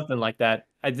 something like that.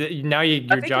 Now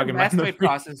you're jogging my memory.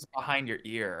 Process behind your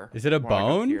ear. Is it a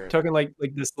bone? Talking like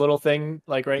this little thing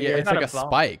like right here. Yeah, it's like a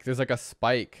spike. There's like a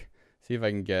spike. See if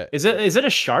I can get. Is it a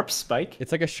sharp spike?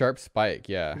 It's like a sharp spike.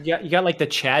 Yeah. Yeah, you got like the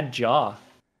Chad jaw.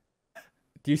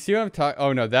 Do you see what I'm talking?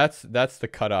 Oh no, that's the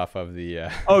cutoff of the.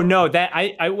 Oh no, that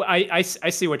I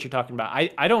see what you're talking about.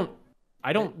 I don't.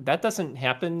 That doesn't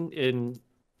happen in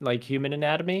like human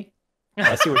anatomy.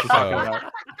 I see what you're talking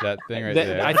about. That thing right That-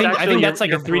 there. I It's think actually that's like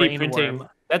your a 3D brain printing. worm.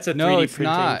 That's a 3D No, it's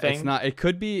printing not. thing. It's not. It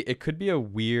could be a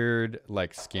weird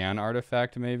like scan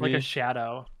artifact maybe. Like a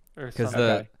shadow or Because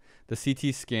something. the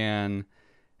CT scan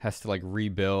has to like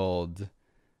rebuild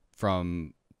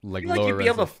from like I feel like lower you'd be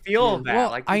able to resolution. feel that. Well,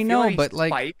 like, I you feel know, any but, like-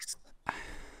 spikes,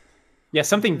 Yeah,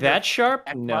 something that sharp?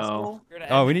 neck No. muscle, your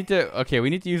Oh, neck. we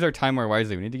need to use our time more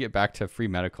wisely. We need to get back to free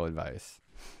medical advice.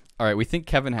 All right, we think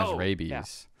Kevin has Oh, rabies. yeah.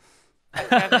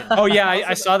 Kevin, Oh yeah, tell us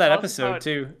I saw that tell us episode about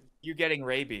too. You getting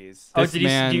rabies? Oh, This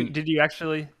man did you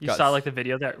actually got saw s- like the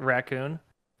video that raccoon?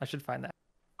 I should find that.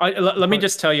 Let me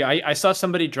just tell you, I saw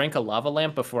somebody drink a lava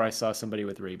lamp before I saw somebody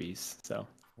with rabies. So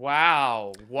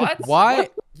Wow. What? Why?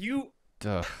 What? You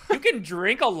Ugh. can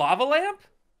drink a lava lamp?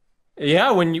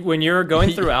 yeah, when you're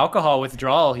going through alcohol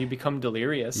withdrawal, you become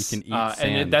delirious. You can eat and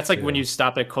sand, that's like when too. you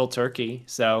stop at cold turkey.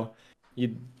 So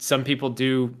some people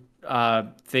do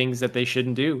things that they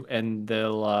shouldn't do, and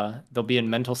they'll be in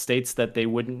mental states that they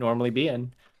wouldn't normally be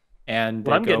in. And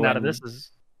What I'm they getting go out of and- this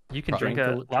is you can Drink drink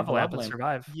a drink lava a lamp lava and lamp.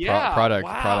 survive. Yeah. product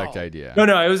wow. idea. No,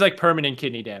 it was like permanent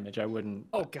kidney damage. I wouldn't.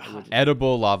 Oh I god. wouldn't-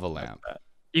 Edible lava lamp.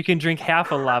 You can drink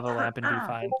half a lava lamp and be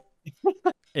fine.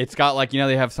 It's got like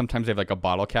sometimes they have like a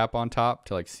bottle cap on top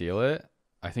to like seal it.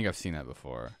 I think I've seen that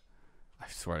before. I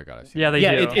swear to God, I've seen Yeah, it. they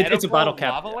Yeah, do. it's a Edible bottle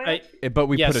cap. lava lamp? But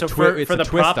we Yeah, put so a for it's the a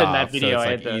twist prop in off, that video, so it's I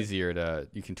like had to- easier to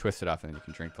you can twist it off and then you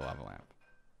can drink the lava lamp.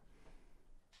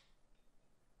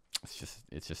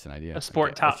 It's just an idea. A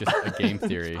sport top. It's just a game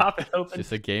theory. Pop it It's open.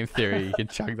 just a game theory. You can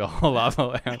chug the whole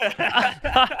lava lamp.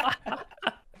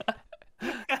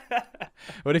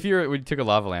 What if we took a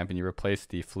lava lamp and you replaced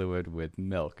the fluid with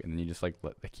milk and then you just like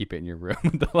keep it in your room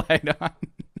with the light on?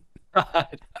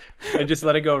 I just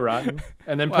let it go rotten,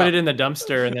 and then Wow. put it in the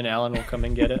dumpster, and then Alan will come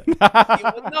and get it.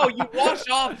 No, you wash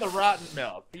off the rotten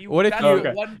milk. What if that's you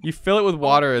Okay. one- you fill it with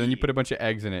water and then you put a bunch of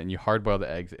eggs in it and you hard boil the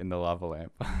eggs in the lava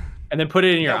lamp? And then put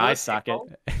it in your Yeah, would eye it socket. pickle?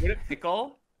 Would it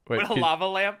pickle? Wait, Would a lava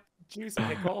lamp juice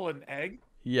pickle an egg?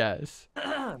 yes.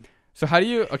 So how do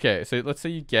you? Okay, so let's say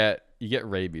you get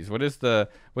rabies. What's the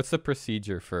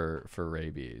procedure for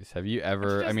rabies? Have you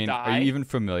ever? I just mean, are die. you even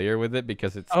familiar with it?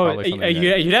 Because it's Oh, probably something.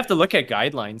 that- you'd have to look at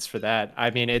guidelines for that. I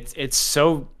mean, it's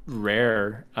so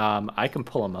rare. I can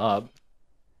pull them up.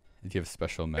 Do you have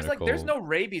special There's medical? there's no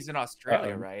rabies in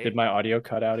Australia, right? Did my audio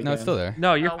cut out again? No, it's still there.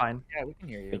 No, you're No. fine. Yeah, we can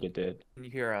hear I you. think it did. Can you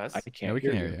hear us? I can't. Yeah, we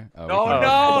can hear you. Oh, we Oh can- no,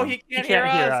 Oh, he can't, he can't hear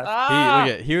hear us. us. Ah!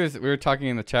 Look at we were talking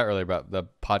in the chat earlier about the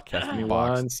podcast Give me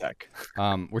box. one sec.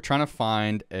 We're trying to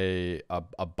find a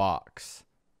box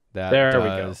that There we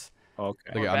go. does.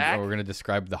 Okay. Look, We're back. we're gonna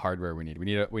describe the hardware we need. We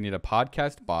need a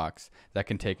podcast box that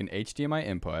can take an HDMI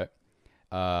input,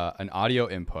 an audio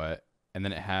input, and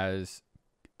then it has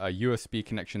a USB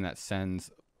connection that sends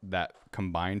that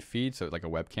combined feed, so like a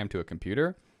webcam to a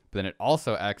computer. But then it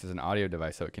also acts as an audio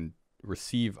device, so it can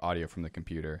receive audio from the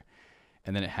computer.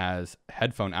 And then it has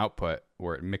headphone output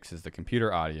where it mixes the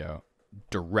computer audio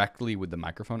directly with the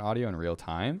microphone audio in real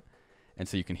time, and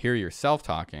so you can hear yourself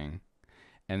talking.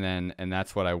 And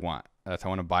that's what I want. I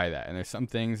want to buy that. And there's some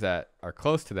things that are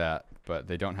close to that, but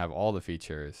they don't have all the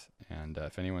features. And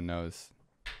if anyone knows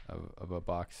of a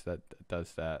box that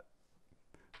does that,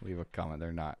 leave a comment.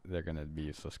 They're gonna be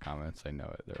useless comments. I know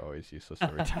it. They're always useless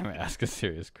every time I ask a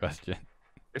serious question.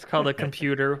 It's called a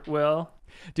computer, Will.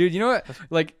 Dude, you know what?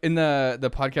 Like in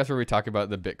the podcast where we talk about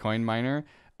the Bitcoin miner,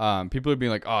 people are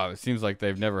being like, "Oh, it seems like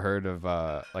they've never heard of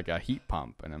like a heat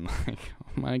pump," and I'm like,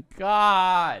 "Oh my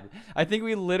god!" I think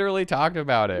we literally talked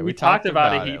about it. We talked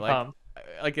about a it, heat like, pump.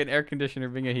 like an air conditioner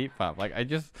being a heat pump. Like I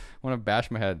just want to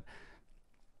bash my head.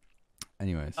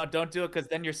 Anyways, No, don't do it because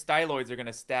then your styloids are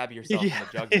gonna stab yourself in the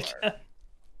jugular.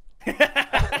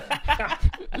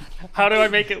 How do I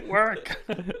make it work?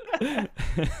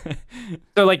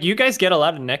 So, like, you guys get a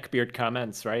lot of neckbeard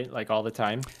comments, right? Like all the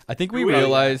time. I think we Really?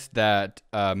 realized that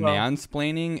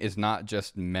mansplaining is not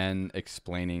just men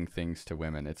explaining things to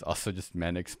women. It's also just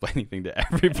men explaining things to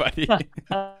everybody.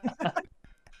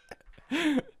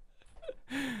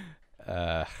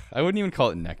 I wouldn't even call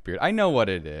it neckbeard. I know what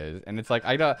it is, and it's like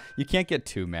you can't get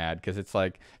too mad because it's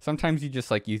like sometimes you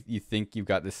just like you think you've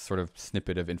got this sort of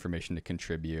snippet of information to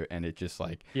contribute, and it just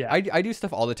like Yeah. I do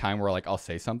stuff all the time where like I'll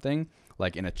say something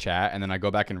like in a chat, and then I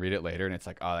go back and read it later, and it's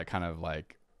like, oh, that kind of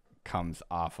like comes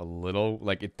off a little,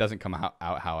 like it doesn't come out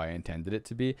how I intended it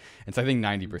to be. And so I think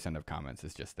 90% of comments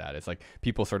is just that. It's like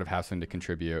people sort of have something to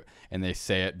contribute and they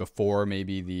say it before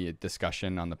maybe the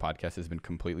discussion on the podcast has been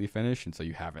completely finished, and so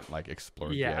you haven't like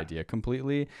explored the idea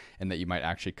completely, and that you might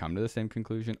actually come to the same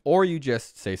conclusion, or you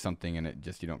just say something and it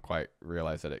just you don't quite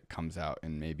realize that it comes out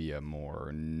in maybe a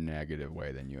more negative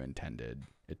way than you intended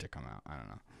it to come out. I don't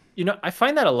know. I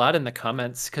find that a lot in the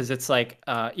comments because it's like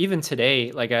even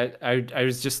today, like I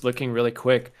was just looking really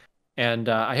quick, and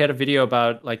I had a video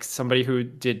about like somebody who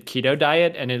did keto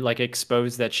diet, and it like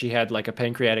exposed that she had like a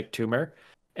pancreatic tumor,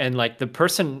 and like the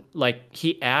person like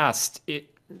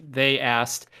they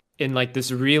asked in like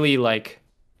this really like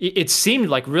it seemed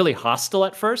like really hostile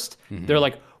at first. They're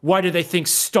like, why do they think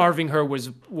starving her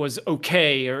was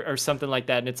okay or something like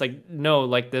that? And it's like, no,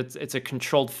 like it's a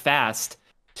controlled fast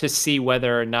to see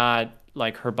whether or not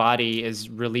like her body is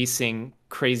releasing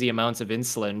crazy amounts of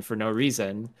insulin for no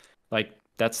reason. Like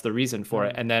that's the reason for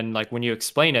it. And then like when you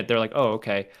explain it, they're like, oh,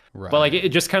 okay. Right. But like it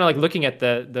just kind of like looking at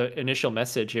the initial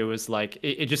message, it was like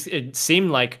it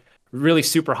seemed like really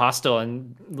super hostile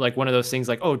and like one of those things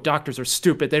like, oh, doctors are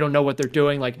stupid, they don't know what they're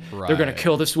doing, like they're gonna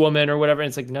kill this woman or whatever. And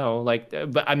it's like, no, like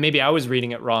but maybe I was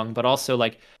reading it wrong, but also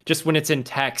like just when it's in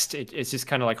text, it's just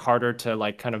kind of like harder to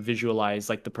like kind of visualize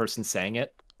like the person saying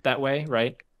it that way,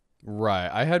 right? Right.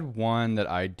 I had one that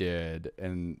I did,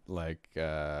 and like,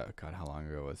 God, how long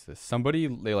ago was this?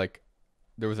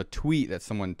 There was a tweet that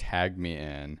someone tagged me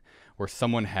in, where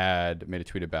someone had made a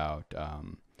tweet about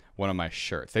one of my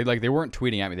shirts. They weren't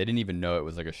tweeting at me. They didn't even know it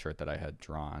was like a shirt that I had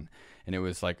drawn, and it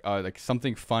was like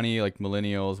something funny, like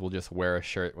millennials will just wear a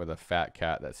shirt with a fat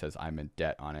cat that says "I'm in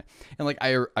debt" on it, and like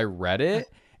I read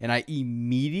it, and I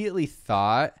immediately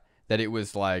thought that it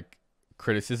was like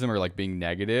criticism or like being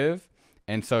negative.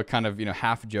 And so kind of,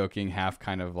 half joking, half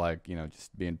kind of like,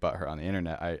 just being butthurt on the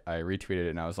internet, I retweeted it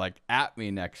and I was like, at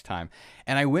me next time.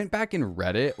 And I went back and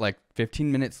read it like 15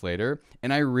 minutes later,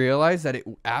 and I realized that it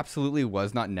absolutely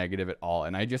was not negative at all.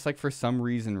 And I just like for some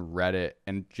reason read it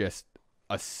and just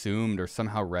assumed or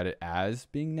somehow read it as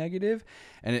being negative.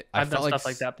 And I've done stuff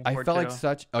like that before, I felt too. like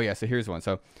such, oh yeah, so here's one.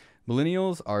 So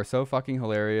millennials are so fucking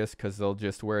hilarious because they'll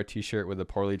just wear a t-shirt with a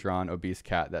poorly drawn obese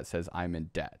cat that says "I'm in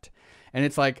debt." And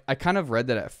it's like, I kind of read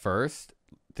that at first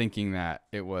thinking that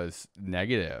it was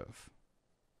negative.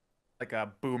 Like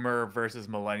a boomer versus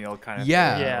millennial kind of thing.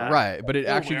 Yeah, right. But it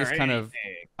Don't actually wear just kind of,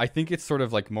 anything. I think it's sort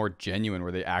of like more genuine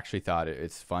where they actually thought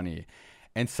it's funny.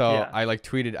 And so I like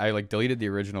tweeted, I like deleted the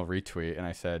original retweet and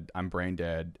I said, I'm brain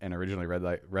dead, and originally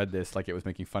read this like it was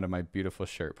making fun of my beautiful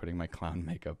shirt, putting my clown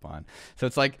makeup on. So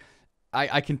it's like,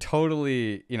 I can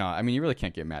totally, I mean, you really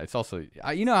can't get mad. It's also,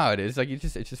 you know how it is. Like,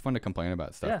 it's just fun to complain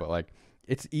about stuff, but like,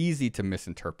 it's easy to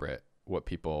misinterpret what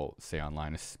people say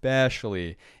online,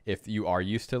 especially if you are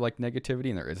used to like negativity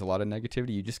and there is a lot of negativity.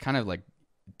 You just kind of like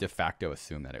de facto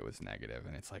assume that it was negative,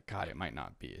 and it's like, God, it might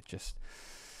not be. It just,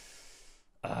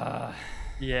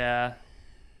 yeah.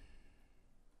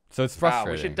 So it's frustrating.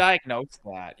 Wow, we should diagnose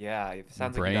that. Yeah, it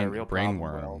sounds like you got a real brain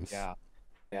problem, Will. worms.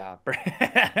 Yeah.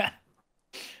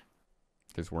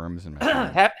 There's worms in my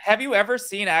brain. Have you ever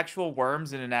seen actual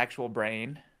worms in an actual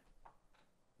brain?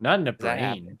 Not in a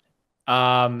brain.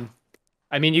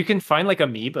 I mean, you can find like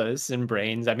amoebas in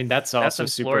brains. I mean, that's also in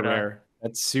super Florida. rare.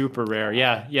 That's super rare.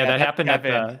 Yeah, that happened at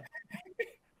the.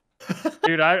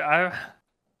 Dude, I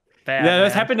bad, Yeah,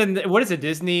 that's man. happened in what is it?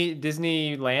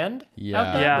 Disneyland?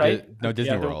 Yeah. Yeah. Right? No,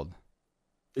 Disney Yeah, World.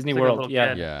 Disney It's like a World. little Yeah.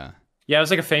 kid. Yeah. Yeah, it was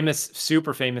like a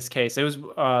super famous case. It was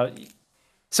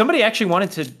somebody actually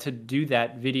wanted to do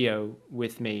that video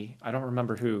with me. I don't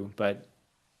remember who, but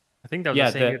I think that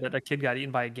was the same year that a kid got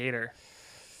eaten by a gator.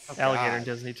 Alligator in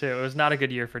Disney too. It was not a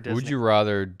good year for Disney. What would you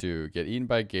rather do? Get eaten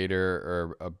by a gator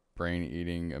or a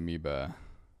brain-eating amoeba?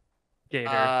 Gator. You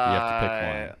have to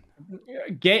pick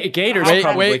one. Gators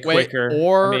probably quicker.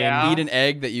 Or I mean, eat an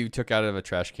egg that you took out of a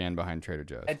trash can behind Trader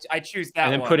Joe's. I choose that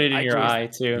And then one. put it in I your choose- eye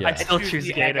too. Yeah. I still choose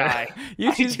the egg gator. eye. You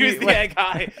I choose choose the egg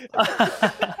eye.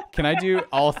 Can I do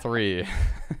all three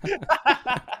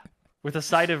With a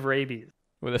side of rabies.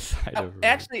 with a side of?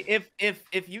 Actually, if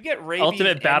you get rabies,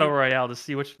 Ultimate battle and royale to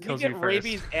see which you kills get you first.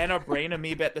 rabies and a brain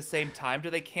amoeba at the same time,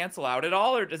 do they cancel out at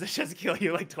all, or does it just kill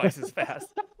you like twice as fast?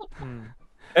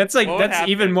 That's like What would that's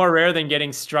even happen? more rare than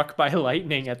getting struck by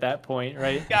lightning at that point,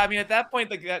 right? Yeah, I mean, at that point,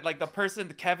 the person,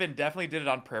 Kevin, definitely did it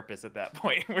on purpose. At that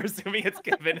point, we're assuming it's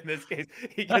Kevin in this case.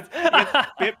 He gets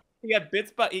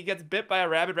bit by a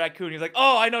rabid raccoon. He's like,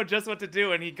 "Oh, I know just what to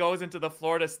do," and he goes into the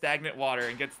Florida stagnant water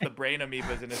and gets the brain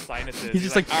amoebas in his sinuses. He's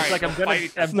just like, "All right, It's like we'll I'm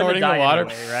fight. gonna snorting the die water.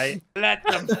 anyway, right? Let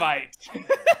them fight."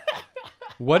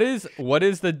 What is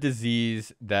the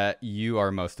disease that you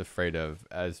are most afraid of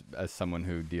as someone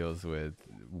who deals with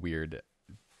weird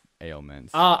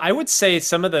ailments? I would say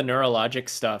some of the neurologic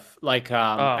stuff. Like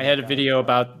I had a video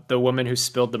about the woman who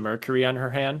spilled the mercury on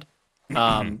her hand.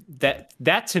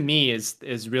 That to me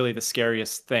is really the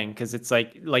scariest thing, because it's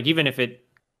like even if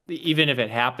it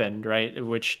happened, right,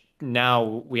 which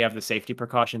now we have the safety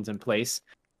precautions in place.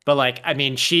 But like, I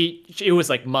mean, it was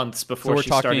like months So before we're she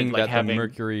started talking like that the having.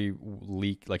 mercury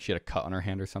leak, like she had a cut on her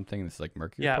hand or something, and it's like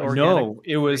mercury Yeah, poisoning? organic. No,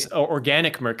 it was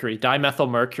organic mercury, dimethyl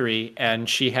mercury, and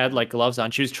she had like gloves on.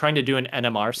 She was trying to do an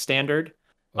NMR standard,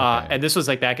 Okay. and this was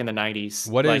like back in the 90s.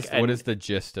 What Like, is and the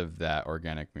gist of that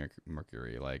organic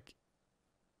mercury? Like,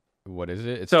 what is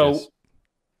it? It's so just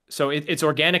it's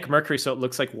organic mercury, so it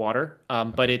looks like water,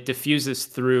 but okay. it diffuses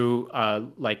through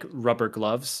like rubber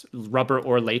gloves, rubber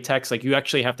or latex. Like you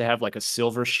actually have to have like a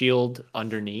silver shield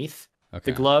underneath the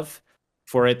Okay. glove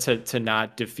for it to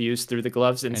not diffuse through the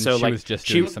gloves. And And so she like was just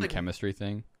she doing was some like chemistry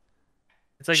thing.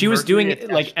 It's like she was doing mercury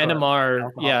it like attached to a NMR,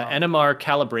 alcohol yeah, pump. NMR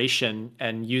calibration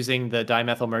and using the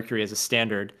dimethyl mercury as a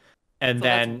standard. And So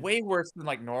that's then way worse than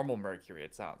like normal mercury.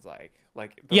 It sounds like the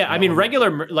yeah, I mean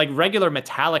normal regular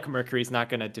metallic mercury is not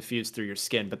going to diffuse through your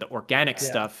skin, but the organic Yeah.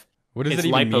 stuff, What does it's it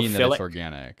even mean that it's lipophilic.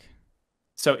 organic?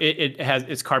 So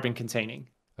it's carbon containing.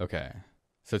 Okay.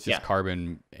 So it's just Yeah.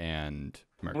 carbon and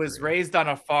mercury. was raised on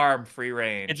a farm, free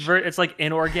range. It's like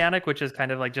inorganic, which is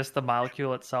kind of like just the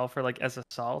molecule itself, or like as a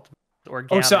salt. It's Oh,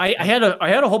 organic. so I had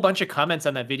a whole bunch of comments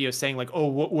on that video saying like, oh,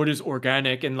 what is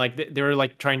organic? And like they were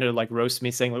like trying to like roast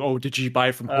me saying like, oh, did you buy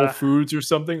it from Whole Foods or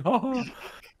something? I mean,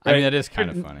 Right. that is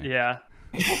kind of funny. Yeah.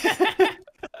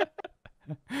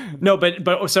 No,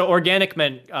 but so organic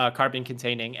meant carbon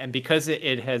containing, and because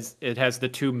it has the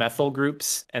two methyl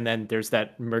groups, and then there's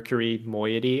that mercury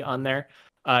moiety on there,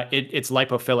 it's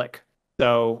lipophilic.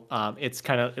 So it's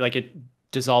kind of like it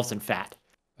dissolves in fat.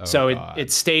 Oh, So God.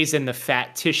 it stays in the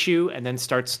fat tissue and then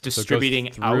starts So it goes distributing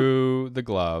out. through the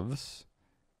gloves.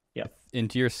 Yep.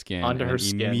 Into your skin, Onto and her then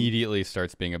skin. immediately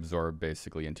starts being absorbed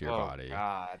basically into your Oh, body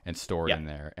God. and stored Yeah. in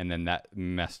there, and then that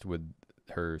messed with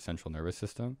her central nervous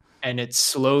system. And it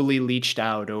slowly leached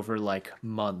out over like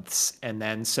months. And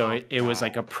then so Oh, it was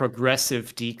like a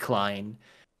progressive decline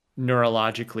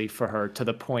neurologically for her to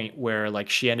the point where like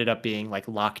she ended up being like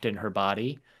locked in her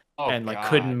body Oh, and like God.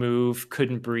 couldn't move,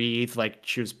 couldn't breathe. Like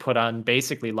she was put on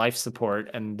basically life support,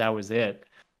 and that was it.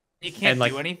 You can't and,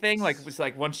 like- do anything. Like it was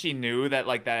like once she knew that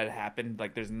like that had happened,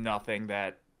 like there's nothing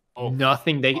that. Oh,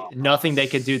 Nothing they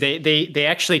could do. They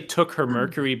actually took her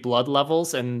mercury blood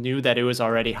levels and knew that it was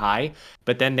already high,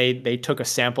 but then they took a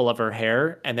sample of her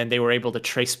hair, and then they were able to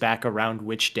trace back around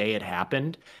which day it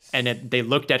happened. And they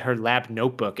looked at her lab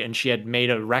notebook, and she had made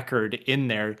a record in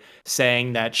there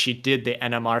saying that she did the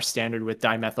NMR standard with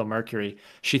dimethyl mercury.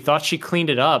 She thought she cleaned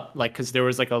it up, like because there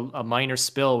was like a minor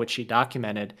spill which she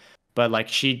documented, but like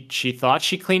she thought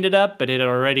she cleaned it up, but it had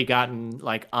already gotten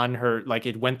like on her, like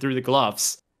it went through the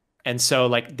gloves. And so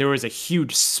like there was a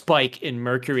huge spike in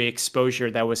mercury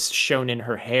exposure that was shown in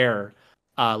her hair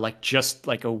like just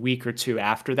like a week or two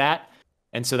after that.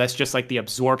 And so that's just like the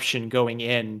absorption going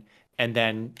in and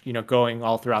then, going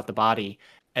all throughout the body.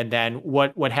 And then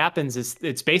what happens is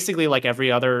it's basically like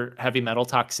every other heavy metal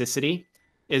toxicity,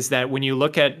 is that when you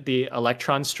look at the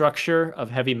electron structure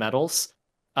of heavy metals,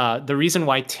 the reason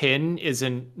why tin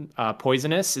isn't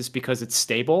poisonous is because it's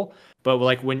stable. But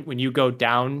like when you go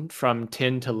down from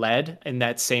tin to lead in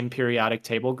that same periodic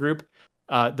table group,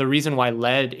 the reason why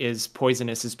lead is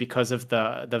poisonous is because of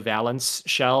the valence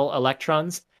shell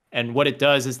electrons. And what it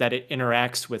does is that it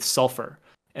interacts with sulfur.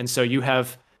 And so you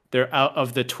have there out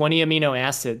of the 20 amino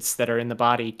acids that are in the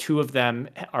body, 2 of them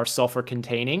are sulfur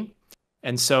containing.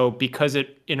 And so because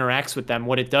it interacts with them,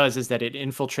 what it does is that it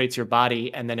infiltrates your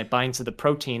body, and then it binds to the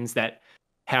proteins that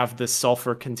have the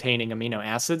sulfur containing amino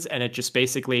acids, and it just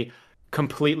basically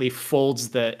completely folds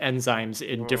the enzymes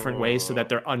in different ways so that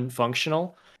they're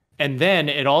unfunctional. And then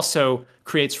it also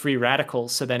creates free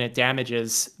radicals, so then it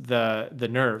damages the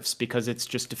nerves because it's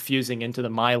just diffusing into the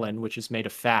myelin, which is made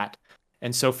of fat.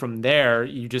 And so from there,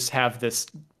 you just have this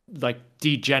like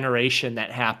degeneration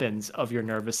that happens of your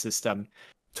nervous system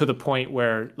to the point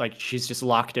where like she's just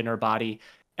locked in her body,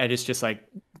 and it's just like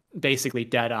basically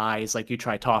dead eyes. Like you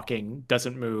try talking,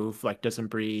 doesn't move, like doesn't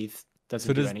breathe,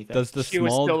 doesn't do anything. Does the she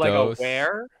was small still like dose?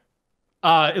 aware.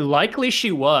 Likely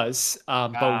she was,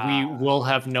 but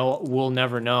we'll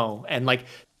never know. And like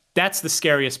that's the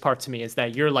scariest part to me, is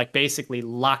that you're like basically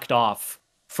locked off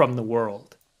from the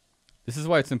world. This is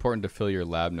why it's important to fill your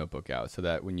lab notebook out, so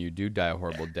that when you do die a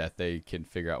horrible death, they can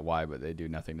figure out why, but they do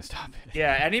nothing to stop it.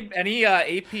 Yeah, any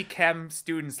AP Chem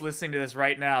students listening to this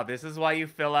right now, this is why you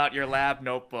fill out your lab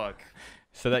notebook.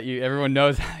 So that everyone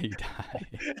knows how you die.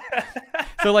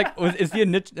 So like, is the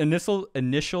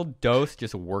initial dose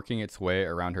just working its way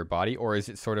around her body, or is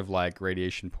it sort of like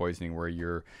radiation poisoning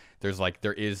where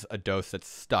there is a dose that's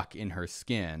stuck in her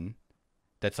skin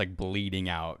that's like bleeding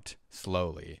out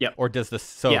slowly? Yep. Or does this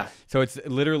so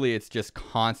it's just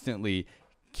constantly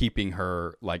keeping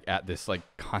her like at this like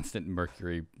constant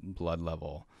mercury blood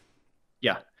level?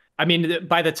 Yeah. I mean,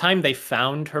 by the time they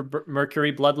found her mercury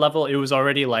blood level, it was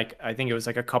already like, I think it was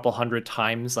like a couple hundred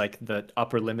times like the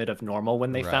upper limit of normal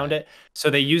when they found Right. it. So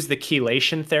they used the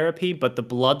chelation therapy, but the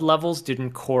blood levels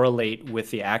didn't correlate with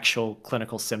the actual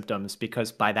clinical symptoms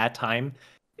because by that time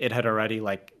it had already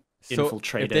like So if they had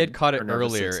infiltrated caught it her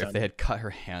nervous earlier, if system. they had cut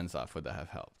her hands off, would that have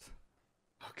helped?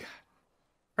 Oh god.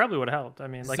 Probably would have helped. I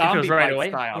mean, like if it Zombie was right bite away.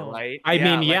 style, right? I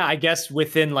mean, yeah, like, I guess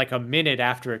within like a minute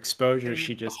after exposure,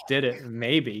 she just did it.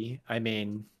 Maybe. I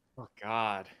mean, oh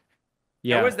god.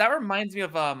 yeah. That reminds me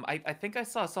of I think I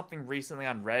saw something recently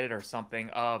on Reddit or something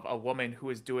of a woman who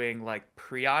was doing like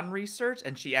prion research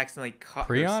and she accidentally cut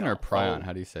Prion or herself. prion?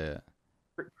 How do you say it?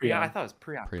 Prion. I thought it was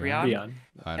prion. Prion? Prion.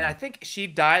 I And don't I think she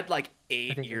died like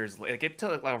 8 think- years later. Like it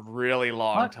took like a really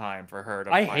long What? time for her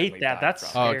to I finally hate that. die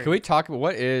That's from. Oh, scary. can we talk about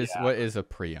what is Yeah. a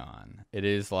prion? It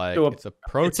is like So it's a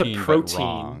protein, but protein.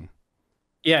 wrong.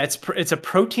 Yeah, it's a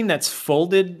protein that's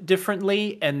folded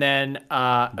differently, and then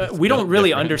It's we don't built really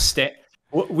different. understand.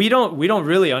 We don't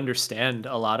really understand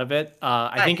a lot of it.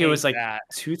 I think it was hate like that.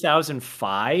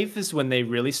 2005 is when they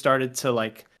really started to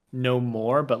like know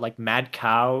more. But like mad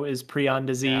cow is prion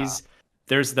disease.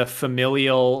 There's the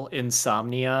familial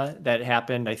insomnia that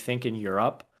happened, I think, in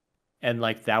Europe, and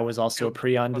like that was also a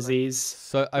prion disease.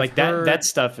 So I've Like heard, that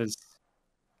stuff is.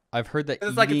 I've heard that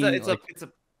It's like eating it's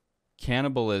a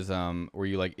cannibalism, where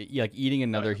you like eating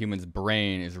another human's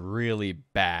brain, is really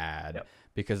bad. Yep.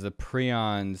 Because the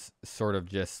prions sort of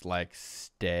just like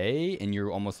stay, and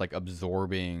you're almost like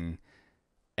absorbing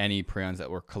any prions that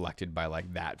were collected by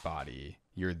like that body.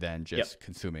 You're then just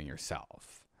consuming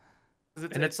yourself. And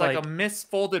it's it's like a like-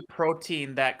 misfolded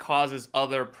protein that causes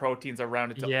other proteins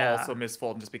around it to Yeah. also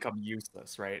misfold and just become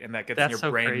useless, right? And that gets That's in so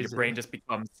your brain. And crazy. your brain just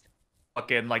becomes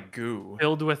fucking like goo.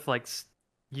 Filled with like It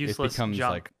useless becomes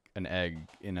junk. like an egg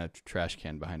in a trash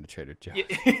can behind a Trader Joe's.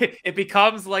 It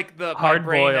becomes like my Hard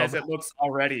brain as boiled. it looks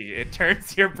already. It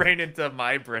turns your brain into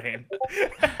my brain.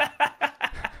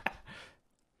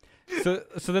 So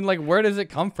then like where does it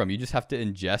come from? You just have to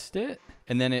ingest it,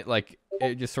 and then it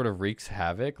just sort of wreaks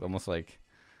havoc, almost like.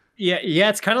 Yeah,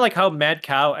 it's kind of like how mad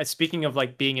cow. Speaking of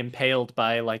like being impaled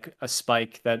by like a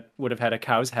spike that would have had a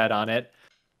cow's head on it.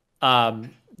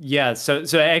 Yeah, so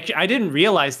actually, I didn't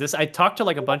realize this. I talked to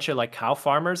like a bunch of like cow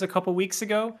farmers a couple weeks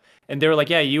ago, and they were like,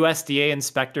 "Yeah, USDA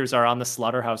inspectors are on the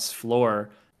slaughterhouse floor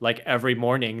like every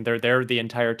morning. They're there the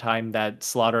entire time that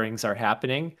slaughterings are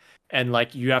happening, and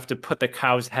like you have to put the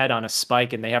cow's head on a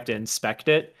spike, and they have to inspect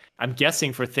it." I'm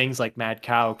guessing for things like mad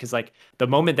cow, because like the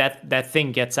moment that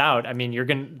thing gets out, I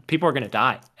mean, people are gonna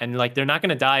die, and like they're not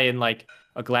gonna die in like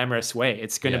a glamorous way.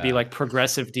 It's gonna be Yeah. like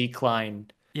progressive decline.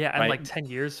 Yeah, and right? like 10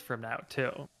 years from now too.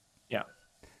 Yeah.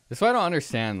 That's why I don't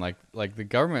understand. Like the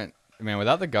government. Man,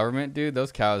 without the government, dude,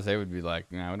 those cows, they would be like,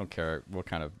 nah, we don't care what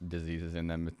kind of disease is in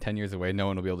them. 10 years away, no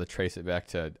one will be able to trace it back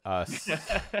to us,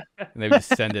 and they would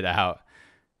just send it out.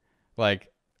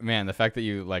 Like, man, the fact that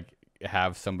you like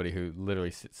have somebody who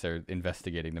literally sits there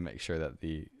investigating to make sure that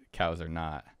the cows are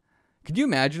not. Could you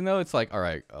imagine though? It's like, all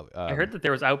right. I heard that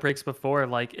there was outbreaks before,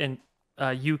 like in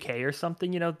UK or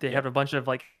something. You know, they have a bunch of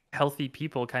like healthy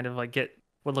people kind of like get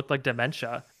what looked like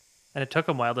dementia, and it took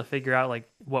them a while to figure out like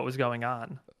what was going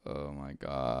on. Oh my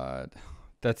god,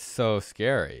 that's so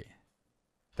scary.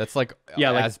 That's like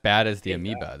Yeah, like- as bad as the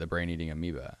amoeba, the brain-eating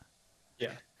amoeba.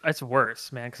 It's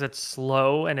worse, man, because it's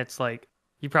slow and it's like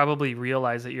you probably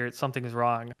realize that something's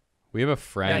wrong. We have a I you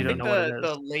friend. don't think know what it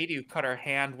the is. lady who cut her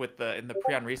hand in the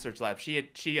Prion research lab, she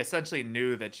essentially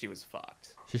knew that she was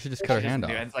fucked. She should just cut her She just hand knew,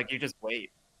 off. and it's like you just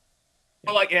wait.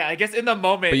 Well, like I guess in the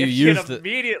moment, But you if she used had the-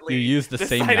 immediately you used the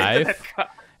same decided to knife? cut-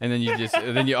 And then you just,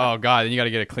 oh god, then you got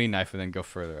to get a clean knife and then go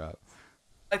further up.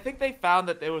 I think they found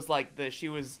that it was like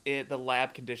the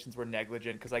lab conditions were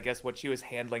negligent because I guess what she was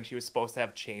handling, she was supposed to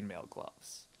have chainmail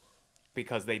gloves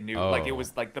because they knew like it Oh.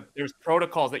 was like there's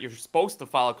protocols that you're supposed to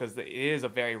follow because it is a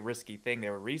very risky thing they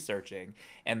were researching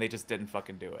and they just didn't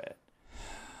fucking do it.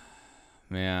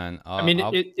 Man, I mean,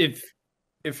 I'll-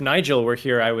 if Nigel were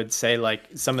here, I would say like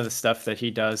some of the stuff that he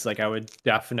does, like I would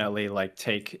definitely like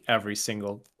take every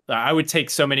single. I would take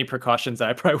so many precautions that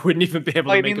I probably wouldn't even be able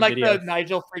Well, to I make mean, a like video. the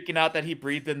Nigel freaking out that he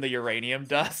breathed in the uranium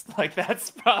dust, like that's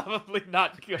probably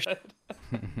not good.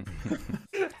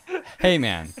 hey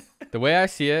man, the way I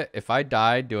see it, if I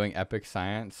died doing epic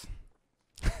science,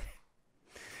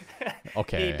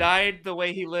 okay. He died the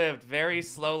way he lived, very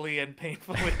slowly and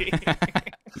painfully.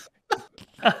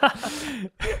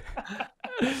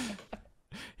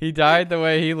 He died the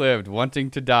way he lived, wanting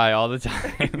to die all the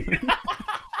time.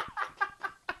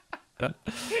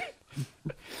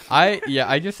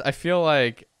 I feel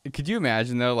like, Could you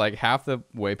imagine though, like half the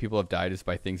way people have died is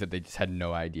by things that they just had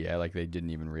no idea, like they didn't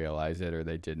even realize it, or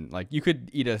they didn't like. You could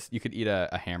eat a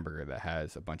hamburger that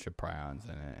has a bunch of prions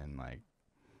in it, and like,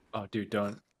 Oh, dude,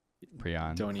 don't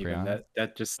prion, even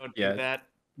that just Don't yeah. do that.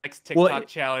 Next TikTok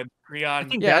challenge. I Prion.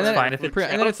 think Yeah, that's fine if it's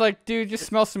and then it's like, dude, just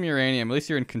smell some uranium. At least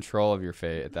you're in control of your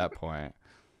fate at that point.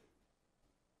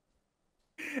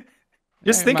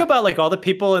 Just Yeah, think about like all the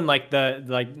people in like the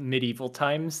like medieval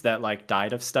times that like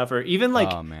died of stuff, or even like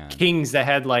Oh, man. kings that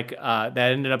had like that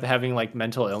ended up having like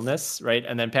mental illness, right?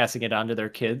 And then passing it on to their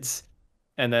kids.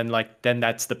 And then like then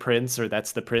that's the prince or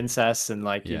that's the princess, and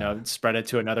like, you Yeah. know, spread it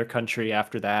to another country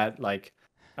after that. Like,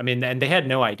 I mean, and they had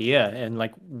no idea. And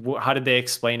like, how did they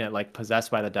explain it? Like possessed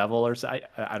by the devil or something?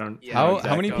 I don't. Yeah, know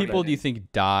How many exactly. people do you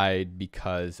think died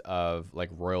because of like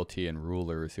royalty and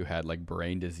rulers who had like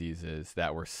brain diseases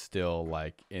that were still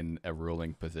like in a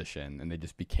ruling position, and they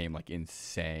just became like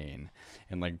insane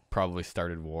and like probably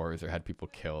started wars or had people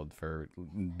killed for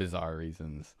bizarre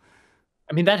reasons?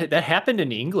 I mean, that happened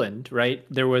in England, right?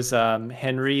 There was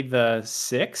Henry the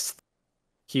Sixth.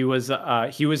 He was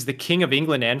the king of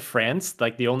England and France,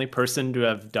 like the only person to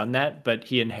have done that, but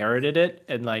he inherited it,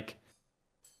 and like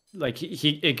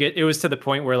it was to the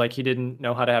point where like he didn't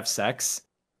know how to have sex.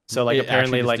 So like It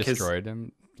apparently actually just like his destroyed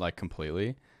him like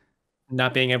completely.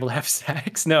 not being able to have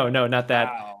sex. No, not that.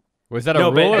 Wow. Was that a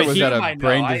No, but rule or was he that a might know.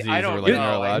 brain I disease don't or like know.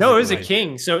 neurological? No, it was a like-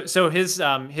 king. So his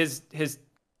How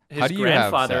do you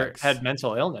have grandfather sex? had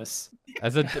mental illness.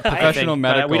 As a I think, professional but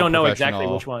medical we don't know exactly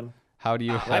professional, which one. How do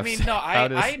you have I mean, no, how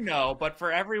does, I know, but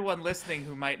for everyone listening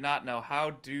who might not know,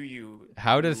 how do you?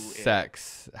 how does do it?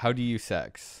 sex? How do you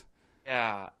sex?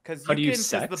 Yeah, because How you do you can 'cause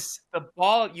sex? the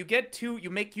ball you get two you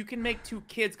can make two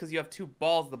kids because you have two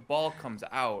balls. The ball comes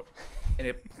out and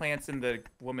it plants in the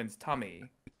woman's tummy.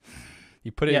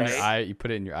 You put it in Yes. your eye. You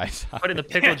put it in your eye socket. Put it in the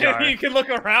pickle jar. You can look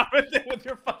around with it with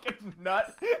your fucking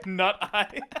nut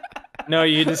eye. No,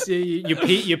 you just you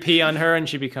pee on her and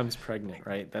she becomes pregnant,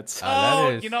 right? That's that Oh,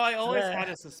 is- you know, I always Yeah. had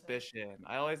a suspicion.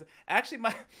 I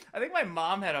think my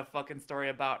mom had a fucking story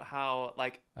about how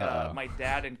like Uh-oh. my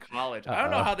dad in college. I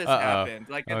don't know Uh-oh. how this Uh-oh. happened.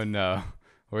 Like Oh it's no,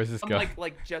 where's this some, going?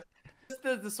 like just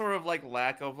the sort of like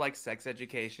lack of like sex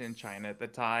education in China at the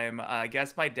time. I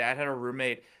guess my dad had a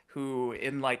roommate who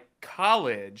in like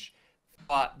college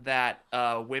thought that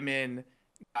women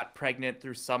got pregnant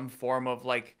through some form of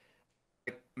like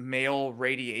male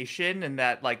radiation, and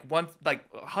that like once like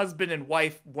husband and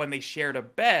wife when they shared a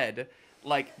bed,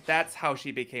 like that's how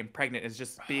she became pregnant, is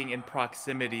just being in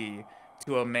proximity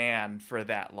to a man for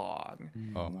that long.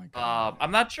 Oh my god.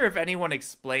 I'm not sure if anyone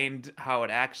explained how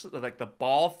it actually like the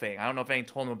ball thing. I don't know if anyone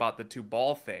told him about the two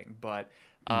ball thing, but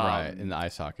Right in the eye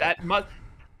socket. that must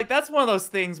like that's one of those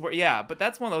things where but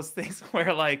that's one of those things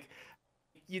where like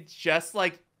you just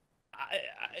like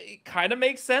it kind of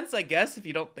makes sense, I guess, if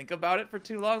you don't think about it for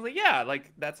too long. Like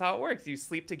like that's how it works. You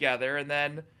sleep together and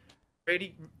then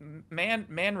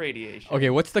man radiation. Okay,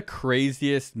 what's the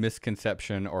craziest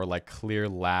misconception or like clear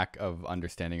lack of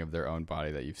understanding of their own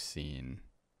body that you've seen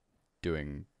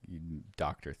doing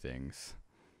doctor things?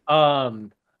 oh,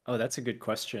 that's a good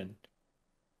question.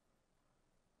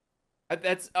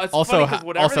 It's Also, funny 'cause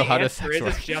whatever also, the how does answer sex is,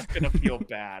 work? it's just gonna feel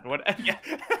bad. What? Yeah.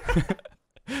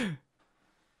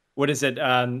 What is it?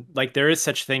 Like there is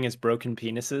such thing as broken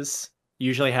penises.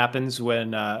 Usually happens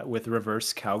when with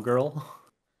reverse cowgirl.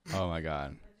 Oh my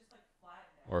god.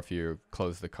 Or if you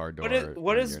close the car door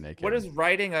What and is you're naked. what does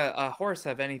riding a horse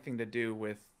have anything to do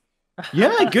with?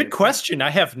 Yeah, good question.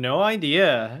 I have no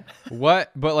idea.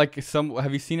 What? But like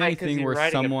have you seen Right, 'cause anything you're where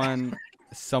riding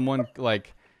a- someone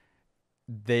like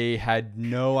they had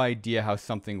no idea how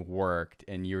something worked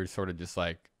and you were sort of just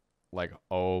like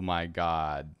oh my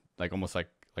god, like almost like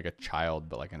a child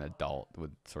but like an adult with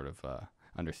sort of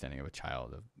understanding of a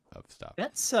child of stuff.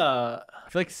 That's I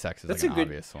feel like sex is that's like a an good-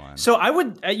 obvious one. So I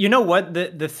would, you know what,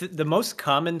 the most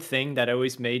common thing that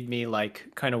always made me like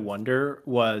kind of wonder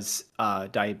was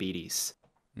diabetes.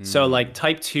 So Mm. like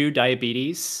type 2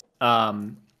 diabetes,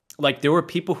 like there were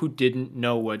people who didn't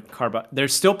know what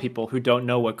there's still people who don't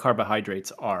know what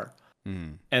carbohydrates are.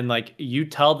 Mm. And like you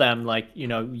tell them like, you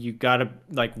know, you gotta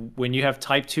like when you have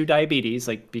type 2 diabetes,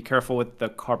 like be careful with the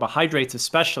carbohydrates,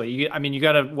 especially. You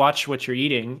gotta watch what you're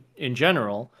eating in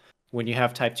general when you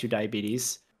have type 2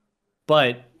 diabetes,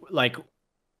 but like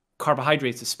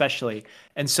carbohydrates especially.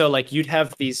 And so like you'd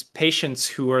have these patients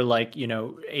who are like, you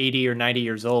know, 80 or 90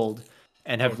 years old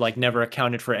and have like never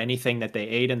accounted for anything that they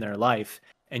ate in their life.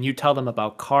 And you tell them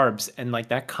about carbs and like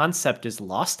that concept is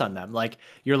lost on them. Like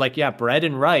you're like, yeah, bread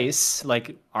and rice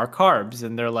like are carbs.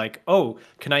 And they're like, oh,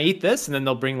 can I eat this? And then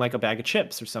they'll bring like a bag of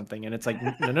chips or something. And it's like,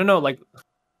 no, like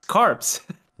carbs.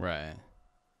 Right.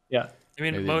 Yeah. I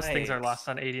mean, Maybe. most things are Nice. lost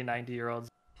on 80, 90-year-olds.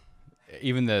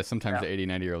 Even sometimes Yeah. the 80,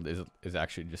 90-year-old is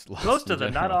actually just lost. Most in of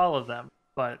them, not general. all of them,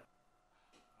 but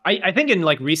I think in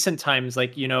like recent times,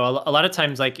 like, you know, a lot of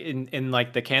times, like in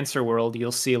like the cancer world,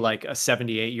 you'll see like a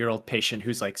 78-year-old patient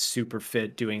who's like super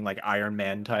fit doing like Iron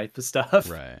Man type of stuff.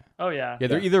 Right. oh yeah. Yeah,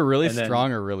 they're Yeah. either really And then-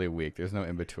 strong or really weak. There's no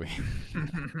in between.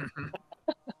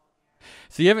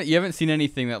 So you haven't seen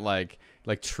anything that like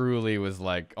truly was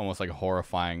like almost like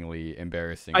horrifyingly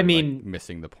embarrassing. I or, like, mean-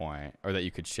 missing the point, or that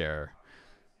you could share.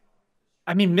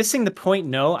 I mean, missing the point,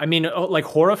 no. I mean, like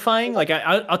horrifying. Like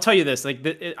I'll tell you this. Like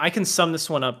I can sum this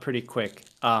one up pretty quick.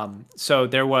 So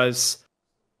there was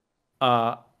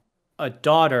a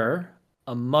daughter,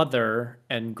 a mother,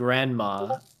 and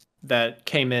grandma that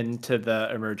came into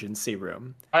the emergency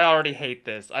room. I already hate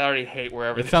this. I already hate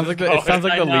wherever It this sounds is like going. it sounds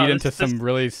like I the know, lead it's into some just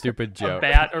really stupid A joke.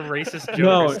 racist joke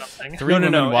No, or something. Three No,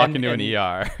 women walk and- into an and-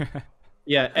 ER.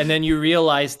 Yeah, and then you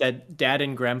realize that dad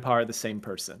and grandpa are the same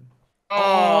person.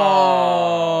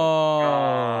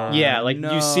 Oh. Yeah, like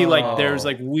you see, like there's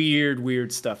no. like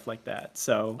weird stuff like that.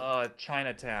 So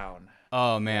Chinatown.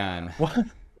 Oh man.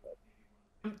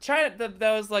 That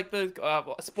was like the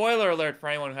spoiler alert for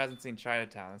anyone who hasn't seen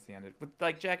Chinatown. That's the end. With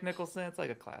like Jack Nicholson, it's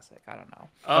like a classic. I don't know.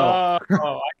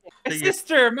 Oh, My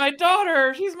sister, my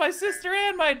daughter. She's my sister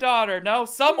and my daughter. No,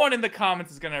 someone in the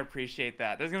comments is gonna appreciate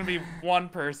that. There's gonna be one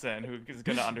person who is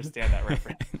gonna understand that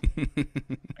reference. I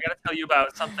gotta tell you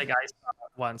about something I saw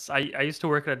once. I used to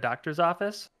work at a doctor's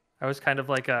office. I was kind of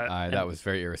like That was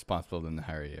very irresponsible of them to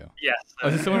hire you. yes. Oh,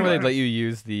 is this someone where they let you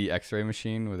use the X-ray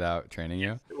machine without training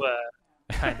you?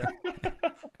 Kind of.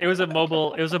 It was a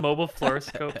mobile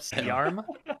fluoroscope C-arm,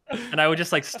 and I would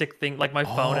just like stick like my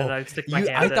phone, and I'd stick my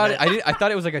hand. I thought in it. I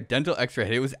thought it was like a dental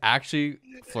X-ray. It was actually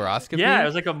fluoroscopy. Yeah, it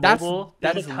was like a That's- mobile,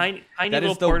 that it was is- a tiny That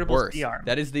little is the portable worst. C-arm.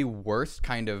 That is the worst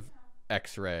kind of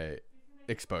X-ray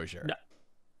exposure. No,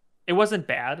 It wasn't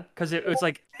bad because it was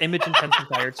like image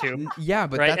intensifier too. Yeah,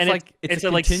 but Right, that's and like it's a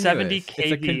a like 70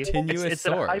 continuous- kV. It's a continuous it's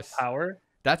a high source. power.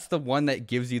 That's the one that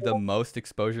gives you the most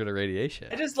exposure to radiation.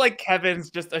 I just like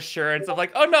Kevin's just assurance of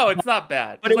like, oh no, it's not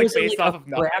bad. But Just, it like was based like off a of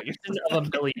nothing. fraction of a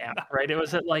milliamp, right? It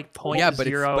was at like point Yeah, but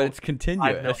zero. it's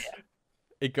continuous. milliamp.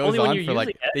 It goes Only when on you're for like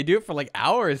using it. they do it for like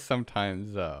hours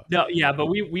sometimes though. No, yeah, but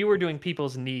we were doing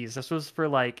people's knees. This was for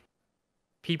like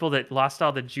people that lost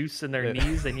all the juice in their Yeah.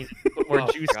 knees. They needed to put more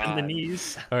Oh, juice in the God.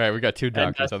 knees. All right, we got two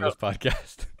doctors on so- this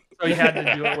podcast. So you had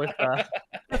to do it with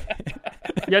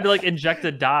you had to like inject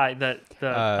a dye that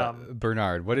the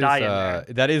Bernard, what is dye in there.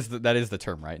 that is the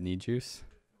term, right? Knee juice.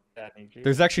 There's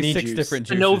There's actually Knee 6 juice. different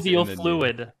juices. synovial in the knee.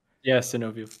 fluid, yeah,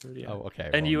 synovial fluid. Yeah. Oh,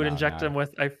 okay. and well, you would now- inject now them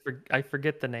with I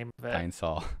forget the name of it. Pine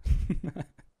Sol.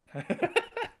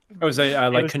 Oh, was I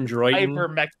like was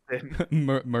chondroitin?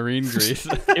 ivermectin. Marine grease.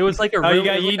 It was like a Oh, you really,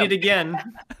 got it was like yeeted again.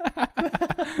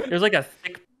 it was like a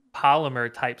thick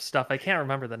polymer type stuff. I can't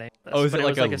remember the name of this. Oh, is but it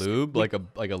like was a lube, like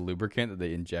a lubricant that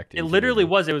they inject? It into literally your-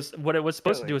 was. It was what it was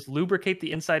supposed to Really? do was lubricate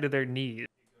the inside of their knees,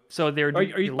 so there would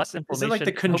Are be you- less Is inflammation. it like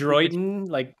the Hopefully- chondroitin?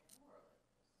 Like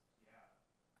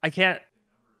I can't.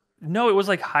 No, it was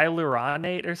like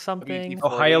hyaluronate or something. WD-40. oh,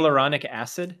 hyaluronic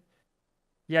acid?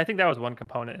 Yeah, I think that was one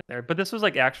component in there. But this was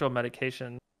like actual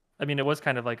medication. I mean, it was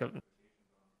kind of like a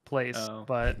place, Oh.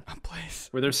 but a place.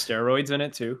 Were there steroids in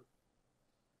it too?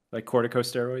 Like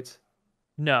corticosteroids?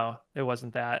 no, it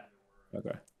wasn't that.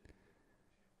 Okay.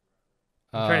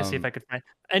 I'm trying to see if I could find.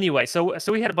 Anyway, so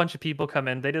we had a bunch of people come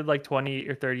in. They did like 20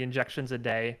 or 30 injections a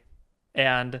day,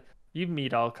 and you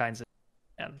meet all kinds of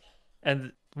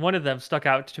and one of them stuck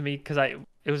out to me because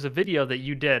it was a video that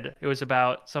you did. It was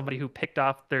about somebody who picked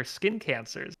off their skin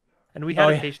cancers, and we had Oh,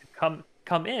 a yeah. patient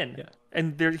come in, Yeah.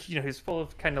 and there he's full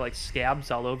of kind of like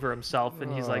scabs all over himself,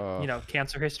 and he's like Oh.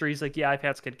 cancer history. He's like, yeah, I've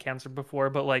had skin cancer before,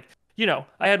 but like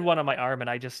I had one on my arm, and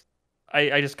I just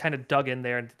kind of dug in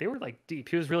there, and they were like deep.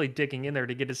 He was really digging in there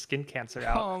to get his skin cancer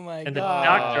out. Oh my And the god.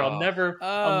 doctor, I'll never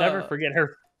Oh. forget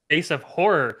her face of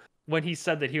horror when he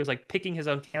said that he was like picking his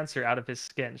own cancer out of his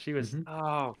skin. She was Mhm.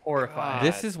 Oh, horrified.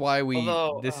 This is why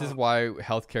Although, this is why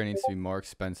healthcare needs to be more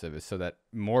expensive, is so that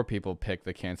more people pick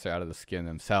the cancer out of the skin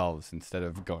themselves instead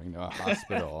of going to a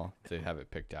hospital to have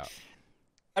it picked out.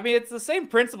 I mean, it's the same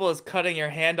principle as cutting your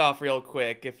hand off real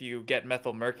quick if you get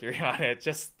methyl mercury on it,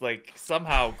 just like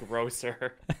somehow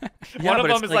grosser. Yeah, One of but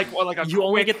them it's is like well, like a you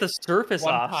only quick- get the surface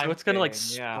off, so one-time it's gonna like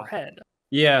thing, yeah. spread.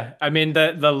 Yeah, I mean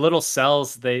the little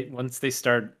cells once they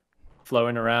start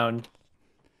flowing around.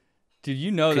 Dude,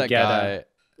 you know Could that get guy?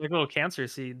 Like little cancer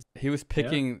seeds. He was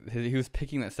picking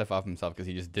that stuff off himself because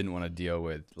he just didn't want to deal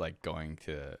with like going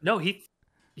to. No, he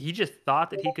just thought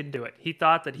that he could do it. He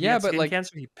thought that he Yeah, had but, skin like-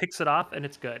 cancer. He picks it off, and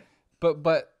it's good.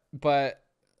 But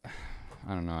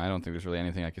I don't know. I don't think there's really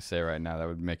anything I could say right now that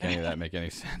would make any of that make any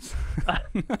sense.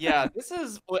 Yeah, this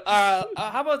is. How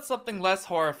about something less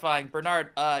horrifying, Bernard?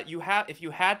 If you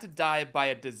had to die by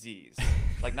a disease,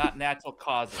 like not natural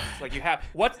causes, like you have.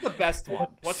 What's the best one?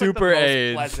 What's Super like, the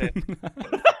AIDS. most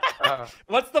pleasant?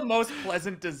 What's the most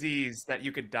pleasant disease that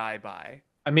you could die by?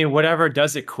 I mean, whatever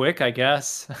does it quick, I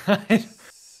guess. Is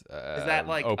that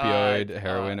like opioid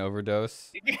heroin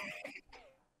overdose?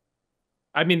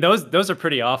 I mean, those are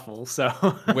pretty awful. So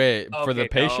Wait, for the Okay,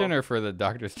 patient no. or for the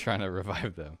doctors trying to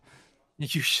revive them?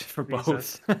 you should for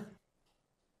Jesus. both.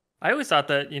 I always thought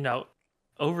that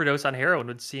overdose on heroin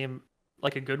would seem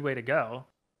like a good way to go,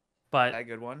 but a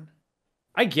good one?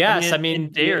 I guess. I mean,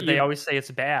 in Dare, they you- always say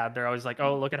it's bad. They're always like,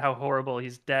 "Oh, look at how horrible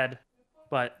he's dead."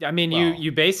 But I mean, Well-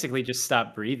 you basically just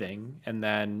stop breathing, and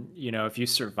then if you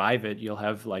survive it, you'll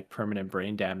have like permanent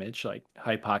brain damage, like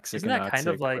hypoxic Isn't and that kind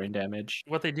of anoxic like- brain damage.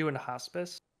 what they do in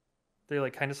hospice, they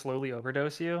like kind of slowly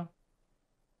overdose you.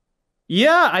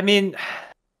 Yeah, I mean,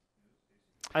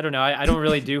 I don't know. I don't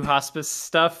really do hospice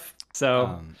stuff, so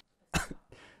Um,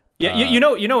 yeah. You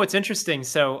know what's interesting.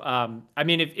 So, I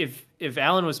mean, if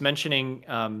Alan was mentioning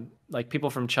like people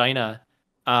from China.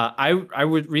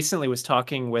 Recently was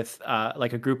talking with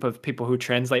like a group of people who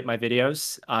translate my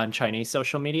videos on Chinese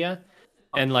social media,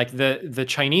 and like the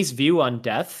Chinese view on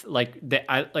death, like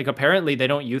apparently they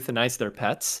don't euthanize their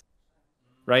pets,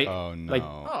 right? oh no! Like,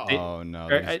 oh no!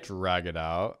 or- They just drag it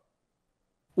out.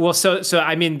 Well, so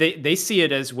I mean they see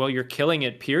it as, well, you're killing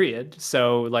it, period.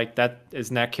 So like that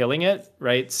isn't that killing it,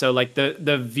 right? So like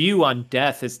the view on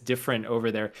death is different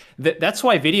over there. That's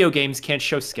why video games can't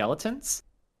show skeletons.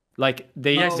 Like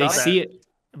they see it.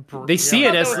 They see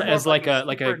it as like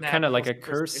a kind of like a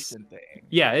curse. Thing.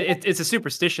 Yeah, it's a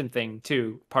superstition thing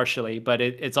too, partially, but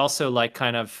it's also like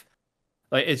kind of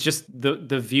like it's just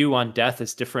the view on death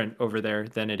is different over there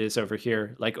than it is over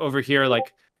here. Like over here,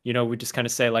 like we just kind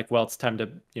of say like, well, it's time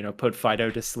to put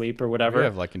Fido to sleep or whatever. We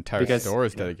have like entire Because-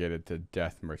 stores dedicated to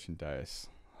death merchandise.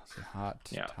 It's a hot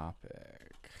Yeah.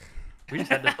 topic. We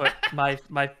just had to put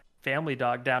my family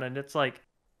dog down, and it's like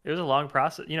it was a long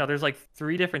process. There's like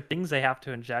 3 different things they have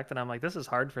to inject, and I'm like, this is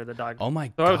hard for the dog. Oh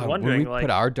my So I was god! wondering, when we like, put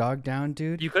our dog down,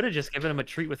 dude, You could have just given him a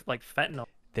treat with like fentanyl.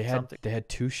 they something. had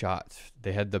 2 shots.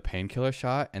 They had the painkiller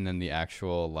shot and then the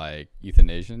actual like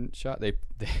euthanasia shot. They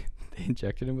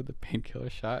injected him with the painkiller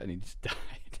shot and he just died.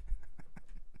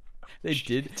 They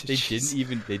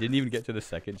didn't even get to the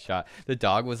second shot. The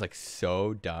dog was like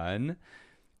so done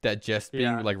that just being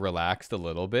Yeah. like relaxed a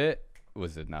little bit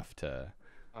was enough to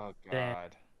Oh Damn.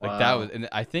 God. like that Wow. was. And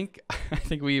I think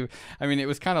I mean it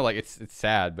was kind of like it's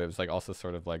sad, but it was like also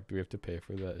sort of like, do we have to pay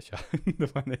for the shot? The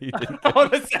one that you didn't Oh,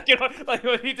 the second one, like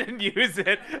when he didn't use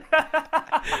it.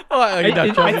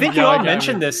 I think you all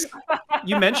mentioned this.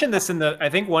 You mentioned this in I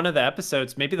think one of the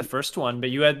episodes, maybe the first one, but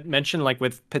you had mentioned like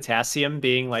with potassium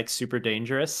being like super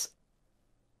dangerous.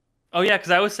 Oh yeah,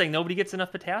 because I was saying nobody gets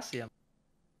enough potassium.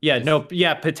 Yeah, no,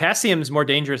 yeah, potassium's more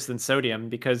dangerous than sodium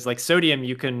because like sodium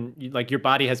like your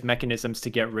body has mechanisms to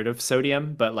get rid of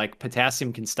sodium, but like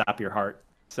potassium can stop your heart.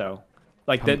 So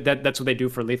like that's what they do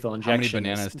for lethal How injection.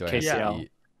 many bananas do I have KCl. to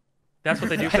eat? That's what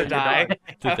they do To for your die. dog.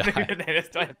 How To many die. bananas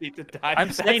do I need to die?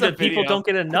 I'm saying that people don't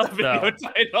get enough That's a though. video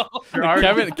title. There are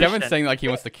Kevin's deficient. saying like he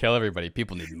wants to kill everybody.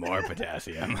 People need more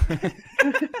potassium.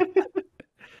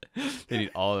 They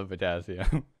need all the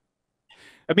potassium.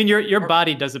 I mean, your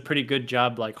body does a pretty good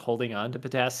job like holding on to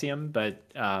potassium, but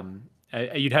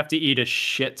you'd have to eat a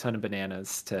shit ton of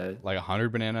bananas to. Like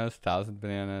 100 bananas, 1,000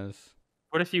 bananas.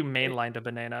 What if you mainlined a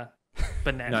banana?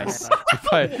 Banana. Nice.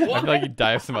 I feel like you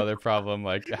die of some other problem,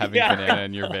 like having Yeah. banana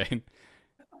in your vein.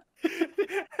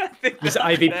 Just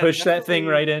IV push that thing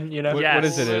right in, What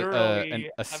is it? Literally,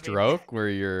 A stroke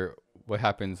where what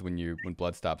happens when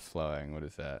blood stops flowing? What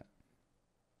is that?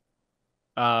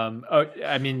 Oh,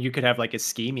 I mean, you could have like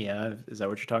ischemia. Is that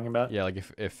what you're talking about? Yeah, like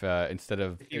if instead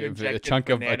of If you a injected chunk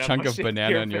of banana pushing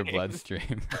banana your in your vein.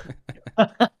 bloodstream.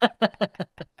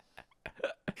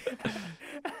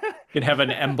 You could have an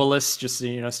embolus, just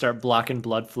start blocking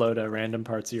blood flow to random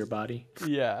parts of your body.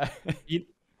 Yeah. You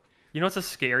know what's a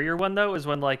scarier one though is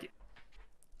when like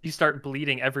you start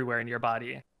bleeding everywhere in your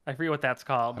body. I forget what that's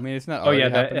called. I mean, it's not. Oh yeah,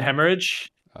 already the happening. hemorrhage.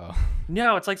 Oh.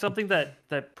 No, it's like something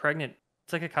that pregnant.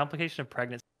 It's like a complication of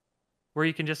pregnancy, where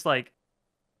you can just like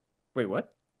Wait,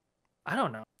 what? I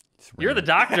don't know. It's You're the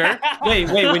random. doctor. Wait,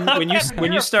 when you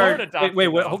You're a start. Florida doctor, Wait,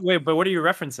 though. but what are you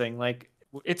referencing? Like,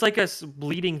 It's like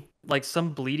bleeding, like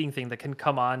some bleeding thing that can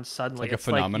come on suddenly. Like a It's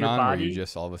like your phenomenon where body, you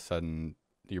just all of a sudden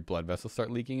your blood vessels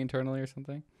start leaking internally or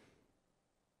something.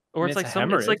 or I mean, it's like it's a some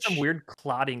hemorrhage. weird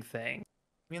clotting thing.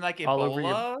 I mean, like all over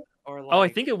Ebola. Or Oh, I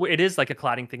like think it is like a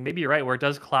clotting thing. Maybe you're right, where it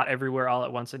does clot everywhere all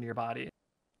at once in your body.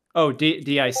 Oh, DIC.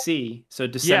 So Yeah,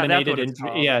 that's disseminated, what it's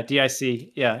called. yeah,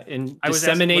 DIC. Yeah, in I was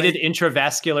asking disseminated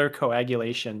intravascular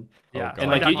coagulation. Yeah, God. And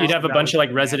my like doctor you'd said have a that bunch was of like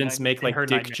man, residents I- make in like her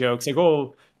dick nightmare. jokes, like,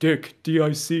 "Oh, dick,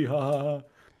 DIC, ha ha ha."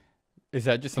 Is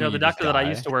that just You know, something the you just doctor that I die?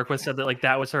 used to work with said that like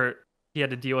that was her. He had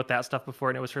to deal with that stuff before,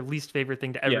 and it was her least favorite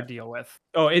thing to ever Yeah. deal with.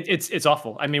 Oh, it's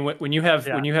awful. I mean, when you have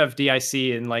Yeah.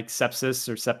 DIC and like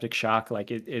sepsis or septic shock, like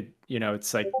it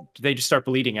it's like they just start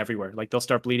bleeding everywhere. Like they'll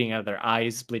start bleeding out of their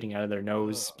eyes, bleeding out of their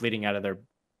nose, bleeding out of their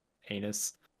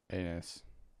anus. Anus.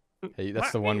 Hey, that's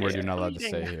What? the one word you're not allowed to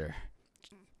Bleeding. say here.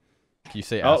 Can you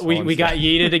say Oh, asshole we got instead?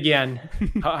 yeeted again.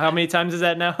 How many times is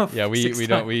that now? Yeah, we 6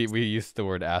 don't times. we use the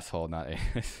word asshole, not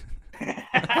anus.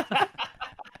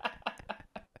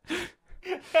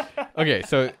 Okay,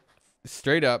 so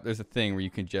straight up, there's a thing where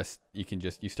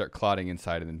you start clotting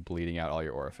inside and then bleeding out all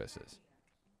your orifices.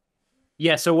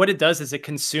 Yeah, so what it does is it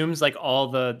consumes like all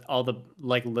the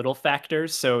like little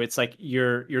factors. So it's like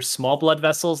your small blood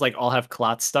vessels like all have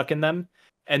clots stuck in them,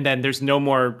 and then there's no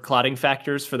more clotting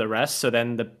factors for the rest. So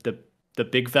then the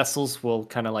big vessels will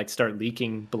kind of like start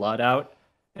leaking blood out,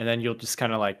 and then you'll just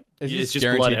kind of like It's it's just just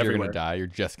blood guaranteed you're everywhere. gonna die. You're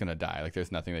just gonna die. Like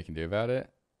there's nothing they can do about it.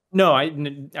 No, I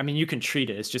mean you can treat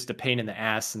it. It's just a pain in the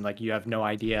ass, and like you have no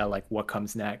idea like what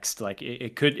comes next. Like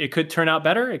it could turn out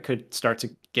better. It could start to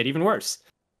get even worse.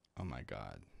 Oh my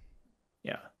god.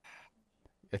 Yeah.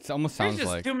 It almost There's sounds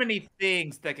just like too many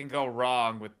things that can go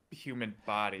wrong with human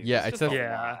bodies. Yeah, It's it's just a- a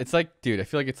Yeah. lot. it's like, dude, I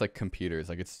feel like it's like computers.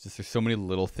 Like it's just there's so many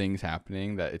little things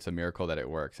happening that it's a miracle that it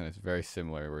works, and it's very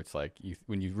similar. Where it's like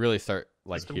when you really start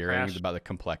like System hearing crash. about the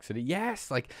complexity. Yes,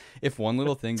 like if one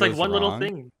little thing It's goes like one little wrong,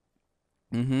 thing.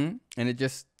 Mm-hmm. And it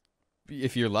just,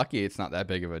 if you're lucky, it's not that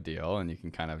big of a deal, and you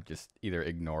can kind of just either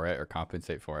ignore it or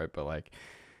compensate for it. But like,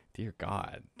 dear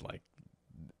God, like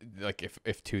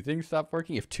if two things stop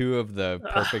working, if two of the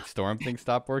perfect storm things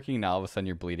stop working, now all of a sudden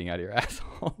you're bleeding out of your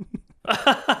asshole.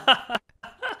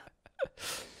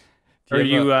 Do Or have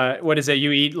you a- what is it?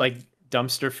 You eat like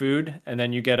dumpster food, and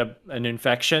then you get an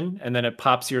infection, and then it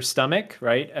pops your stomach,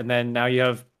 right? And then now you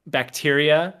have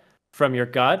bacteria from your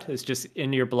gut. It's just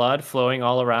in your blood, flowing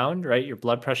all around, right? Your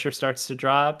blood pressure starts to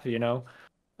drop. You know,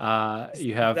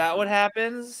 you Is have that what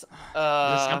happens?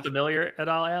 Does this sound familiar at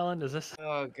all, Alan? Is this?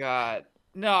 Oh God.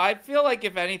 No, I feel like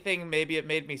if anything, maybe it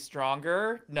made me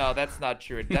stronger. No, that's not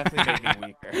true. It definitely made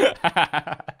me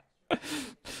weaker.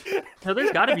 No,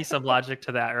 there's got to be some logic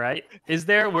to that, right? Is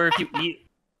there where if you eat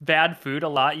bad food a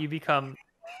lot, you become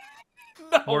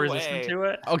No more resistant way. to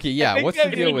it? Okay, yeah. think What's that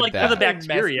the deal means, with like, that? the Definitely messed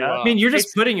bacteria. you up. I mean, you're just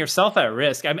It's- putting yourself at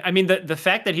risk. I mean, the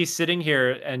fact that he's sitting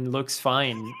here and looks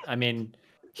fine. I mean,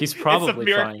 he's probably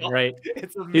fine, miracle. right?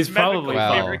 It's a He's medical probably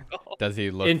Well, miracle. does he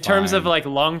look In terms of fine? like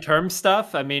long-term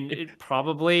stuff, I mean,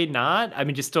 probably not. I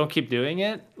mean, just don't keep doing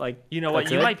it. Like, You know what?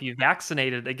 that's You it. might be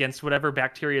vaccinated against whatever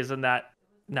bacteria is in that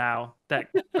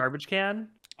garbage can.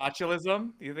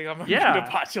 Botulism? You think I'm Yeah, immune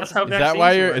to that's botulism? how Is that why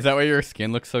vaccines work. is that why your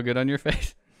skin looks so good on your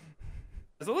face?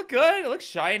 Does it look good? It looks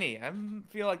shiny. I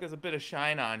feel like there's a bit of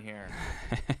shine on here.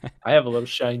 I have a little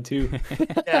shine too.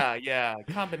 Yeah.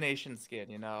 Combination skin,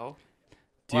 you know?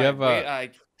 Do you have a I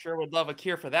sure would love a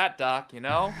cure for that, Doc, you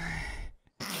know?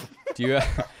 do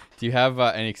you have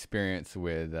any experience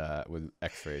with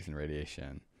X-rays and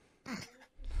radiation?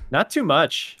 Not too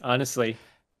much, honestly.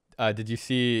 Did you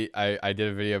see? I did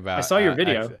a video about. I saw your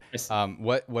video.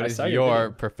 What I is saw your your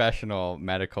video. professional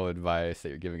medical advice that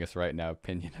you're giving us right now?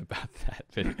 Opinion about that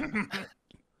video?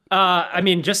 I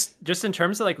mean, just in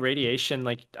terms of like radiation,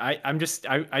 like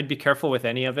I'd be careful with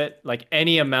any of it, like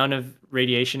any amount of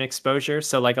radiation exposure.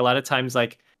 So like a lot of times,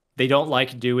 like they don't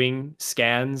like doing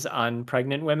scans on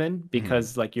pregnant women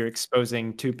because like you're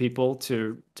exposing two people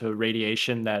to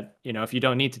radiation that, you know, if you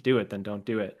don't need to do it, then don't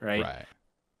do it, right? Right.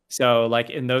 So like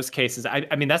in those cases, I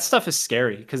mean, that stuff is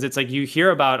scary because it's like you hear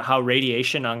about how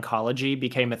radiation oncology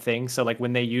became a thing. So like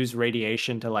when they use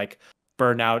radiation to like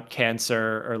burn out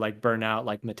cancer or like burn out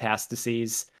like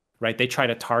metastases, right? They try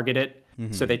to target it.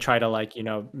 So they try to like, you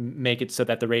know, make it so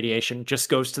that the radiation just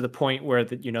goes to the point where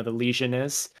the, you know, the lesion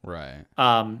is. Right.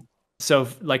 So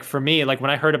like for me, like when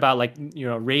I heard about like, you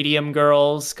know, radium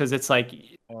girls, because it's like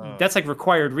that's like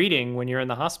required reading when you're in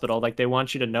the hospital. Like they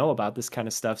want you to know about this kind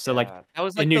of stuff. So like that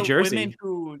was in like New the Jersey- women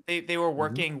who they were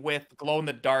working with glow in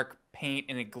the dark paint,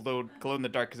 and it glowed in the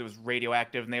dark because it was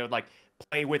radioactive, and they would like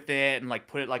play with it and like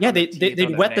put it like yeah, on their they teeth, they'd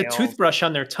on their wet the nails. toothbrush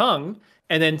on their tongue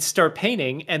and then start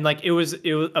painting, and like it was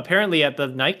apparently at the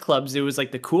nightclubs it was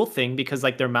like the cool thing because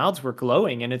like their mouths were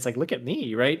glowing, and it's like, look at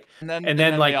me, right? and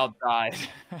then like they all died.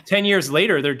 10 years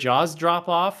later their jaws drop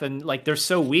off and like they're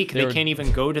so weak they They're- can't even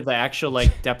go to the actual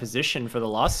like deposition for the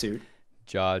lawsuit.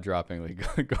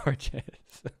 jaw-droppingly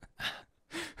gorgeous.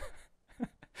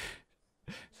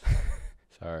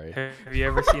 Sorry. Have you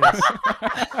ever seen us?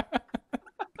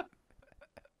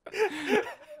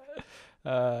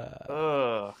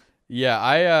 Ugh.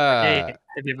 Yeah, Hey,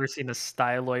 have you ever seen a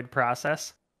styloid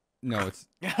process? no, it's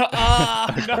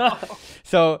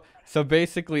No. so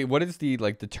basically, what is the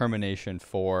determination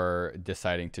for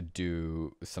deciding to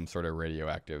do some sort of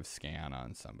radioactive scan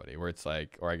on somebody, where it's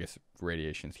like, or I guess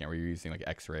radiation scan, where you're using like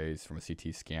X-rays from a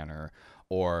CT scanner,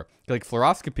 or like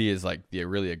fluoroscopy is like the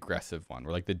really aggressive one,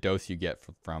 where like the dose you get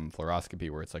from fluoroscopy,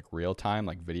 where it's like real time,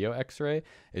 like video X-ray,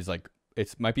 is like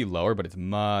it might be lower, but it's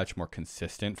much more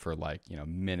consistent for like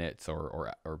minutes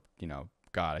or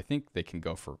God, I think they can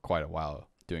go for quite a while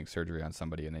doing surgery on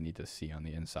somebody, and they need to see on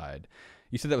the inside.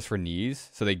 You said that was for knees,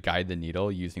 so they guide the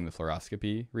needle using the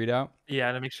fluoroscopy readout.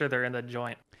 Yeah, to make sure they're in the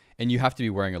joint. And you have to be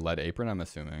wearing a lead apron, I'm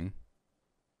assuming.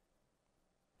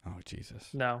 Oh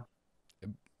Jesus. No.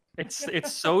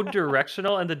 It's so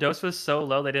directional, and the dose was so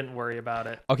low they didn't worry about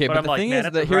it. Okay, but I'm the like, thing man, is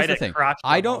that's that here's right the at thing. crotch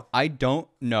I level. don't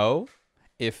know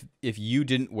if you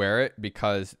didn't wear it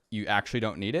because you actually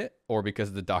don't need it, or because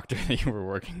of the doctor that you were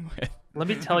working with. Let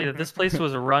me tell you that this place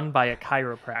was run by a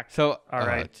chiropractor. So, All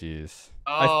right. Jeez.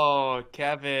 Oh,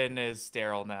 Kevin is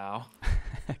sterile now.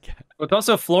 Well, it's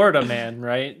also Florida, man,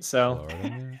 right? So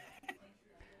Florida?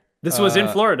 this was in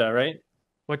Florida, right?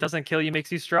 What doesn't kill you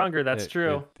makes you stronger. That's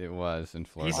true. It was in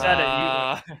Florida. He said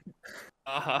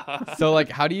it. So like,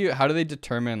 how do they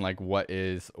determine like what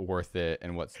is worth it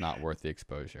and what's not worth the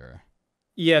exposure?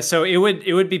 Yeah, so it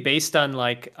would be based on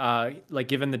like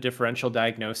given the differential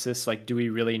diagnosis, like do we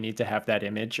really need to have that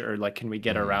image, or like can we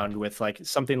get around with like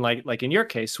something like in your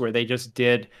case where they just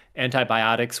did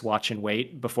antibiotics, watch and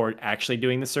wait before actually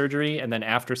doing the surgery, and then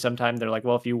after some time they're like,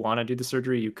 well, if you want to do the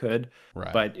surgery, you could,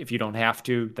 Right. but if you don't have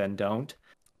to, then don't.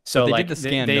 So but they like did the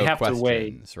scan, they no have questions, to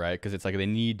wait, right? Because it's like they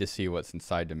need to see what's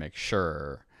inside to make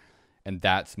sure, and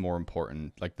that's more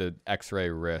important. Like the X-ray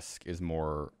risk is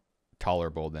more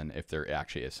tolerable than if there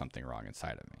actually is something wrong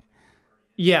inside of me.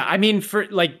 Yeah, I mean,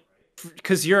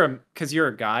 because you're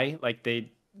a guy, like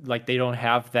they don't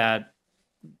have that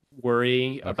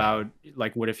worry about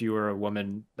like what if you were a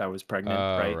woman that was pregnant,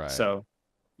 right? Right. So,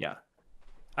 yeah.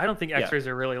 I don't think X-rays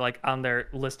are really like on their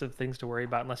list of things to worry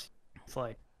about unless it's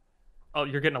like, oh,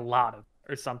 you're getting a lot of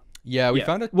or something. Yeah, we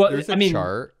found there's a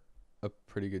chart, a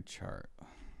pretty good chart.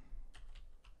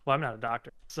 Well, I'm not a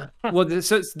doctor. So. Well,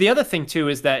 so the other thing too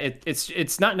is that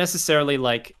it's not necessarily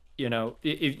like,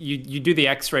 if you do the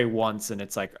X-ray once and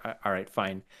it's like, all right,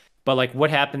 fine. But like, what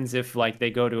happens if like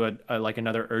they go to a like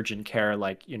another urgent care,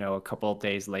 like, a couple of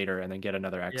days later, and then get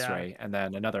another X-ray and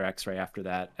then another X-ray after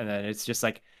that. And then it's just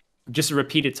like, just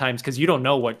repeated times, because you don't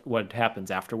know what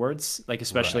happens afterwards. Like,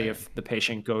 especially if the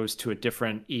patient goes to a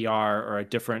different ER or a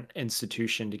different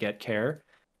institution to get care,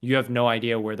 you have no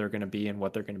idea where they're going to be and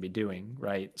what they're going to be doing.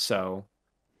 Right. So,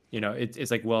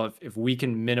 it's like, well, if we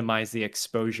can minimize the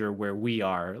exposure where we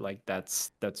are, like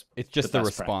it's just the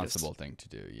best responsible practice. thing to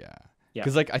do. Yeah. Yeah.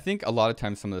 Because like I think a lot of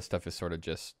times some of the stuff is sort of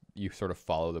just you sort of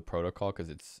follow the protocol, because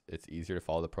it's easier to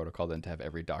follow the protocol than to have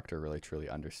every doctor really truly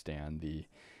understand the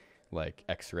like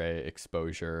X-ray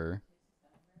exposure,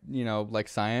 like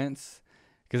science.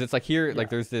 Because it's like here, like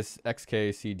there's this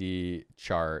XKCD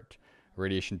chart,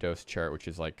 radiation dose chart, which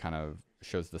is like kind of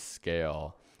shows the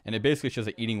scale, and it basically shows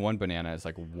that eating one banana is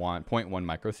like 1.1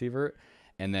 microsievert,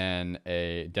 and then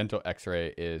a dental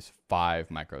X-ray is 5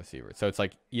 microsievert. So it's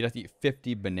like you'd have to eat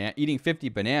 50 eating 50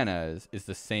 bananas is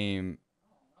the same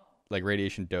like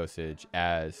radiation dosage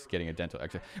as getting a dental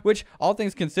X-ray, which all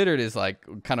things considered is like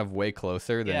kind of way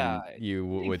closer than you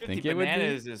would think it would be.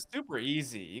 Bananas is super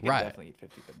easy. You can definitely eat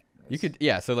 50 bananas. You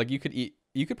could, so like you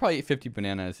could probably eat 50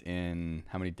 bananas in,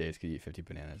 how many days could you eat 50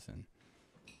 bananas in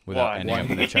without ending up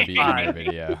in a chubby eater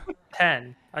video?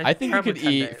 10. I think you could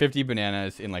eat days. 50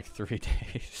 bananas in like 3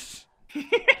 days.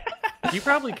 You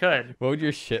probably could. What would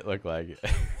your shit look like?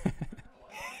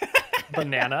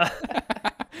 Banana.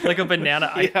 Like a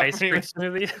banana ice cream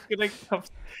smoothie.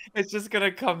 It's just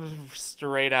gonna come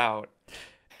straight out.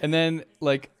 And then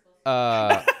like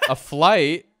a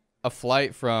flight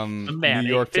from New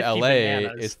York to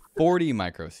LA is 40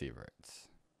 microsieverts.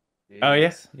 Oh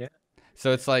yes, yeah.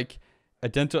 So it's like a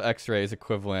dental X-ray is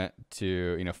equivalent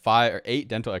to 5 or 8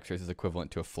 dental X-rays is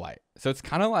equivalent to a flight. So it's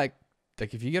kind of like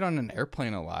if you get on an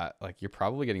airplane a lot, like you're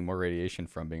probably getting more radiation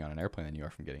from being on an airplane than you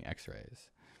are from getting X-rays.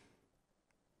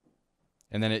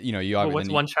 And then what's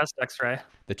one chest X-ray?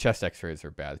 The chest X-rays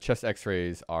are bad. The chest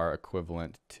X-rays are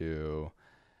equivalent to,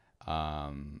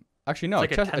 actually no,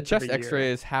 like a chest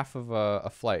X-ray is half of a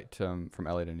flight from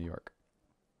LA to New York.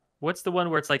 What's the one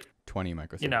where it's like 20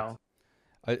 microsieverts?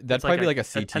 That'd It's probably like be like a a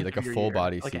CT, tenth like a of your full year,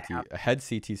 body like a CT. half. A head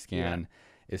CT scan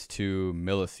is 2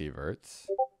 millisieverts.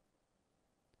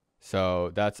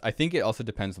 So that's, I think it also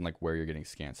depends on like where you're getting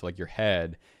scanned. So like your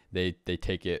head, they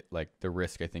take it, like the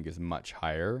risk I think is much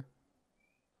higher.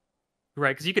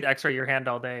 Right, because you could X-ray your hand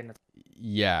all day, and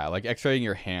Yeah, like X-raying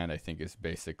your hand I think is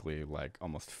basically like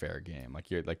almost fair game. Like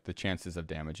you're like the chances of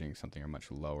damaging something are much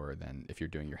lower than if you're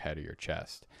doing your head or your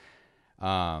chest.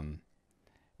 And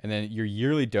then your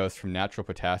yearly dose from natural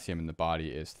potassium in the body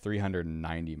is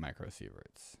 390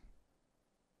 microsieverts.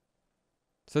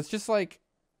 So it's just like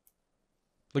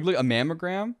look, a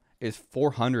mammogram is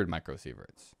 400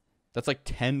 microsieverts. That's like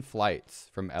 10 flights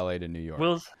from LA to New York.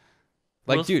 Will's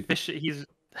dude, he's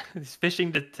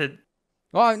fishing to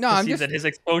well, no, I'm see just that his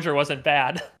exposure wasn't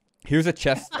bad. here's a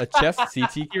chest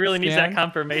CT. He really needs that scan.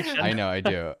 confirmation. I know, I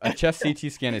do. A chest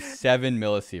CT scan is 7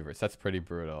 millisieverts. That's pretty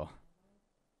brutal.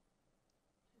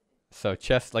 So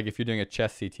chest, like if you're doing a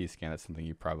chest CT scan, that's something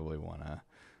you probably want to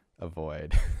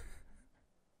avoid.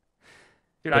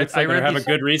 Dude, But it's like I they read have a these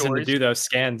good reason to stories do those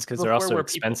scans because they're before also where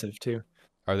people- expensive too.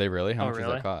 Are they really? How Oh, much does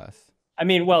really? that cost? I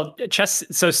mean, well,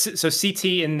 chest. So CT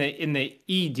in the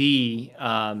ED.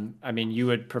 I mean, you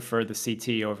would prefer the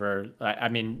CT over. I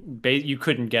mean, you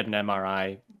couldn't get an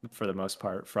MRI for the most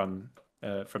part from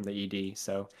the ED.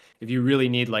 So if you really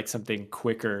need like something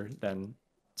quicker, then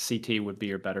CT would be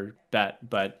your better bet.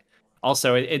 But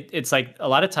also, it's like a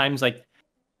lot of times, like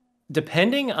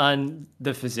depending on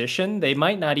the physician, they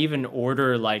might not even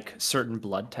order like certain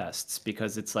blood tests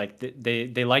because it's like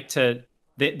they like to.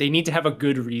 They need to have a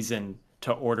good reason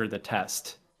to order the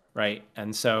test, right?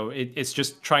 And so it's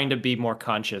just trying to be more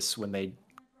conscious when they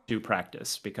do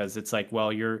practice because it's like,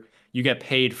 well, you get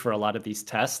paid for a lot of these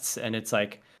tests, and it's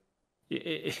like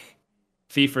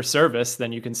fee for service.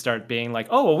 Then you can start being like,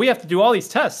 oh, well, we have to do all these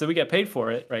tests, so we get paid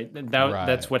for it, right?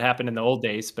 That's what happened in the old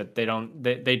days, but they don't.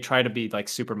 They try to be like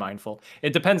super mindful.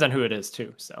 It depends on who it is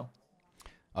too. So,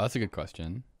 Oh, that's a good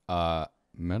question.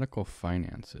 Medical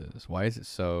finances. Why is it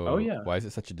so? Oh, yeah. Why is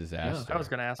it such a disaster? I was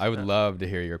gonna ask I would that. love to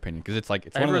hear your opinion because it's like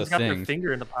it's one of Everyone's those got their things.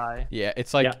 finger in the pie. Yeah,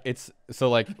 it's like Yeah. it's so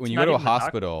like when It's you go not to a even the doctor.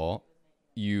 hospital,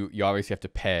 you obviously have to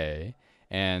pay,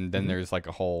 and then Mhm. there's like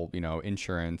a whole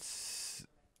insurance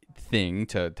thing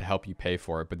to help you pay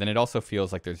for it. But then it also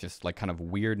feels like there's just like kind of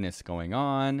weirdness going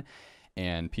on,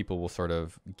 and people will sort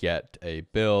of get a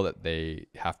bill that they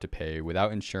have to pay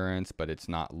without insurance, but it's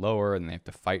not lower, and they have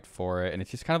to fight for it, and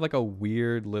it's just kind of like a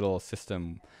weird little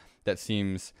system that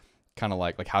seems kind of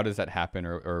like how does that happen,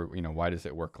 or why does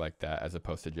it work like that, as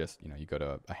opposed to just you go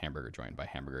to a hamburger joint, buy a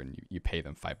hamburger, and you pay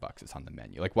them $5, it's on the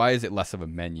menu. Like, why is it less of a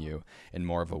menu and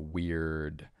more of a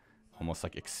weird almost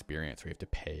like experience where you have to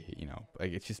pay?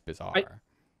 Like, it's just bizarre.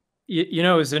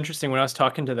 It was interesting when I was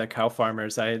talking to the cow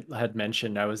farmers. I had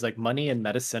mentioned, I was like, money and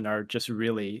medicine are just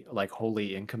really like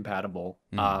wholly incompatible.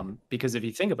 Because if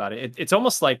you think about it, it's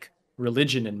almost like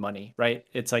religion and money, right?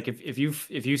 It's like if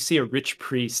you see a rich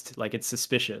priest, like it's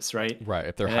suspicious, right? Right,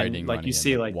 if they're And, hiding like, money you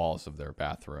see, in the like- walls of their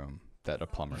bathroom that a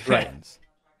plumber Right. finds.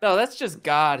 No, that's just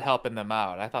God helping them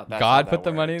out. I thought that's how God that put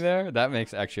the money worked. there? That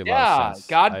makes actually a lot of Yeah, sense.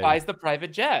 God buys the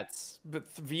private jets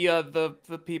via the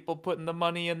people putting the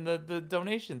money in the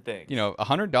donation thing.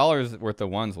 $100 worth of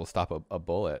ones will stop a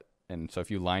bullet. And so if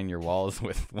you line your walls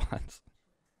with ones.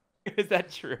 Is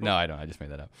that true? No, I don't. I just made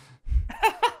that up.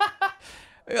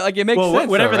 Like, it makes Well, sense.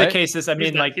 whatever though, the right? case is, I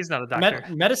mean, like he's not a doctor.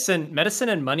 medicine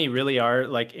and money really are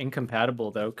like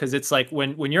incompatible though, because it's like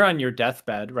when you're on your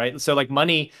deathbed, right? So like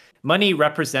money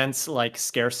represents like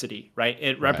scarcity, right?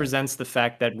 It represents the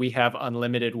fact that we have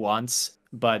unlimited wants,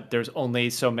 but there's only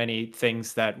so many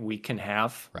things that we can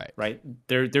have, right?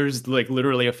 There's like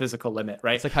literally a physical limit,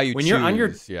 right? It's like how you when choose. you're on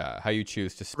your how you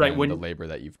choose to spend when- the labor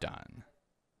that you've done.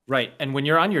 Right. And when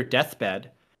you're on your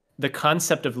deathbed, the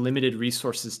concept of limited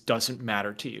resources doesn't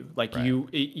matter to you. Like you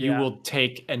will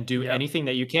take and do anything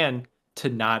that you can to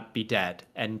not be dead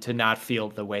and to not feel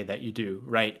the way that you do.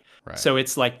 Right. So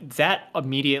it's like that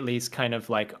immediately is kind of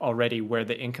like already where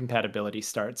the incompatibility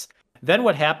starts. Then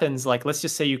what happens, like, let's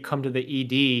just say you come to the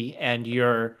ED and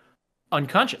you're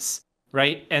unconscious.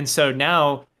 Right. And so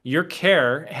now your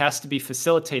care has to be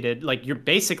facilitated. Like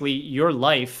your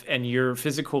life and your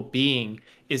physical being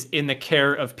is in the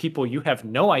care of people you have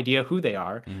no idea who they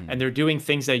are, and they're doing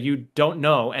things that you don't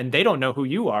know, and they don't know who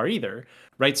you are either,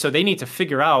 right? So they need to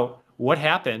figure out what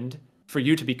happened for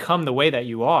you to become the way that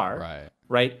you are,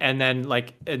 right? And then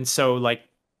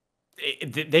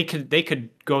they could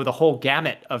go the whole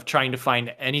gamut of trying to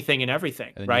find anything and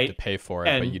everything, And then right? you have to pay for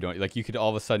it, but you don't. Like, you could all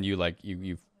of a sudden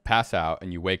you pass out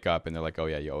and you wake up and they're like, oh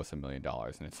yeah, you owe us $1 million,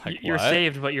 and it's like, You're what?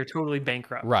 saved, but you're totally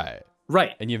bankrupt. Right.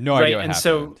 Right. And you have no idea what and happened.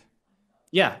 so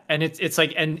Yeah, and it's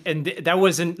like that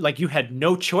wasn't like you had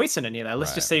no choice in any of that.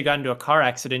 Let's just say you got into a car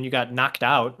accident, you got knocked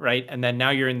out, right? And then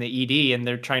now you're in the ED and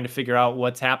they're trying to figure out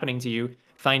what's happening to you,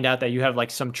 find out that you have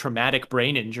like some traumatic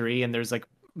brain injury and there's like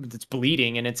it's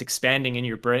bleeding and it's expanding in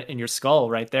your brain in your skull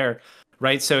right there.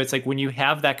 Right? So it's like when you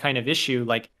have that kind of issue,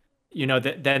 like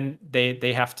then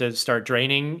they have to start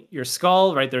draining your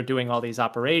skull, right? They're doing all these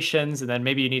operations and then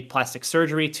maybe you need plastic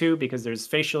surgery too because there's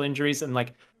facial injuries and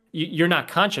like you're not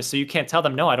conscious, so you can't tell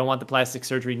them, no, I don't want the plastic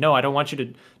surgery. No, I don't want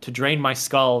you to drain my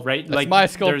skull, right? That's like my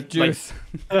skull juice.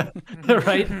 Like,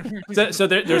 right? So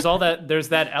there's all that, there's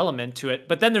that element to it.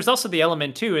 But then there's also the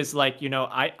element too, is like,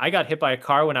 I got hit by a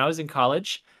car when I was in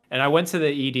college and I went to the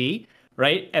ED,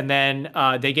 right? And then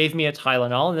they gave me a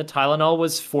Tylenol and the Tylenol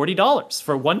was $40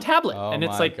 for one tablet. Oh and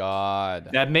it's my like, God.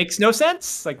 that makes no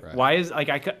sense. Like, why is like,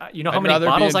 how many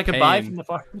bottles I could buy from the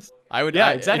pharmacy? I would,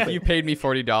 exactly. If you paid me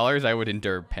 $40, I would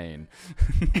endure pain.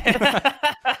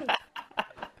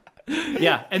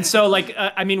 Yeah, and so like,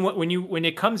 I mean, when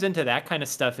it comes into that kind of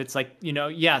stuff, it's like,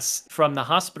 yes, from the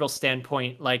hospital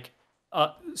standpoint, like,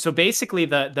 so basically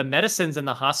the medicines in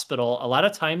the hospital, a lot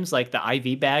of times, like the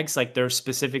IV bags, like they're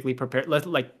specifically prepared.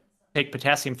 Like take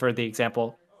potassium for the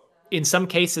example. In some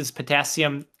cases,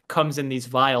 potassium comes in these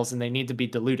vials and they need to be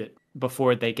diluted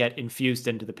before they get infused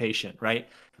into the patient, right?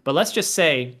 But let's just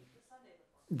say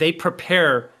they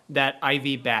prepare that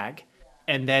IV bag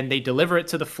and then they deliver it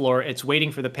to the floor. It's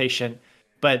waiting for the patient,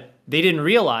 but they didn't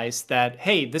realize that,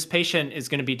 hey, this patient is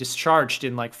going to be discharged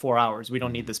in like 4 hours. We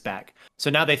don't need this bag. So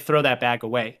now they throw that bag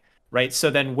away, right? So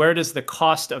then where does the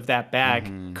cost of that bag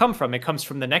come from? It comes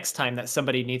from the next time that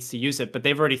somebody needs to use it, but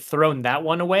they've already thrown that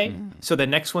one away. So the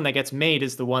next one that gets made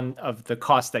is the one of the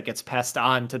cost that gets passed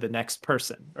on to the next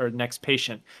person or next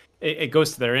patient. It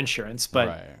goes to their insurance,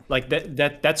 but like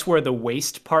that's where the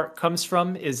waste part comes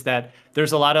from, is that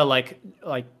there's a lot of like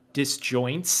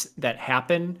disjoints that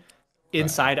happen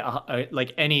inside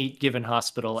like any given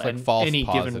hospital it's and like false any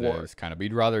positives, given ward. kind of.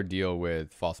 We'd rather deal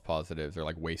with false positives or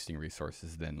like wasting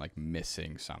resources than like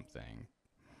missing something.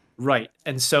 Right.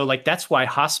 And so like that's why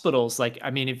hospitals, like,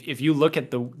 I mean, if you look at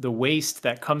the waste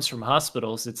that comes from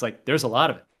hospitals, it's like there's a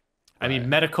lot of it. I mean,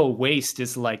 medical waste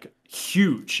is like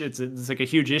huge. It's like a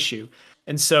huge issue.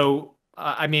 And so,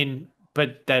 I mean,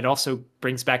 but that also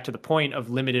brings back to the point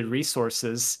of limited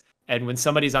resources. And when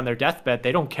somebody's on their deathbed,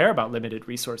 they don't care about limited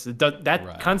resources.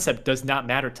 That concept does not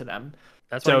matter to them.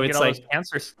 That's why you get all those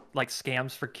cancer like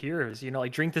scams for cures.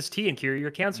 Like drink this tea and cure your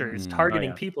cancer. It's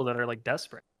targeting people that are like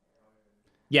desperate.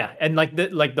 Yeah, and like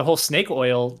the whole snake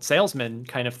oil salesman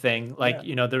kind of thing. Like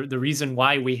the reason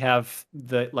why we have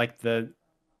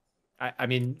I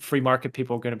mean, free market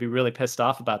people are going to be really pissed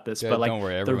off about this, but like don't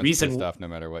worry, everyone's pissed off no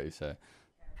matter what you say.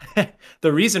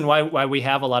 The reason why we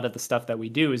have a lot of the stuff that we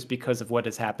do is because of what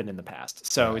has happened in the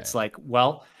past. So it's like,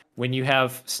 well, when you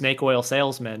have snake oil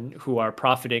salesmen who are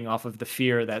profiting off of the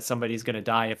fear that somebody's going to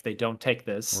die if they don't take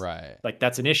this, like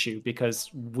that's an issue because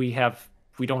we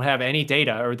don't have any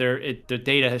data, or the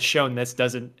data has shown this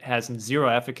has zero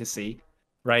efficacy,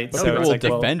 right? But so people it's will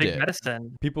like, defend it.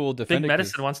 Medicine. People will defend big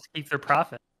medicine wants to keep their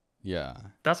profit. Yeah.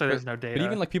 That's why there's no data. But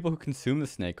even like people who consume the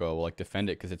snake oil will like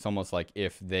defend it because it's almost like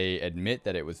if they admit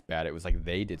that it was bad, it was like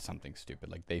they did something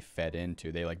stupid. Like they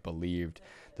they like believed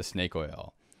the snake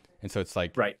oil. And so it's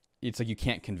like, it's like you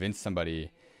can't convince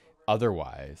somebody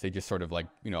otherwise. They just sort of like,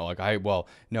 like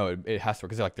no, it has to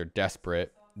work because they're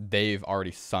desperate. They've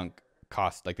already sunk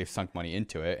they've sunk money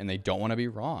into it and they don't want to be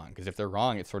wrong, because if they're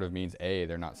wrong, it sort of means A,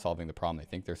 they're not solving the problem they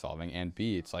think they're solving, and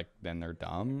B, it's like then they're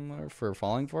dumb for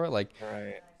falling for it. Like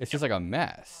it's just like a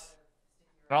mess.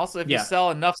 And also, if you sell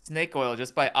enough snake oil,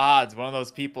 just by odds, one of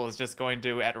those people is just going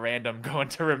to at random go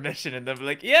into remission and they'll be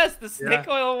like, yes, the snake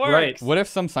oil works. What if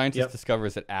some scientist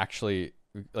discovers that actually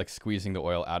like squeezing the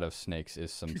oil out of snakes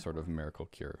is some sort of miracle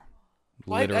cure?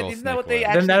 Isn't that what they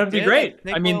then that would be great.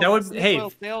 I mean, that would. Hey,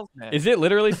 is it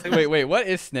literally? wait. What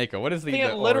is snake oil? What is the?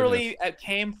 It literally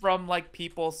came from like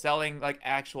people selling like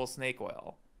actual snake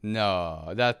oil.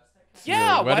 No, that's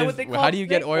why would they call how do you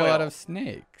get oil out of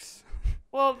snakes?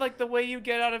 Well, like the way you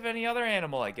get out of any other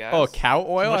animal, I guess. Oh, cow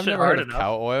oil? I've never heard of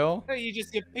cow oil. You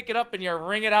just pick it up and you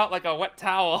wring it out like a wet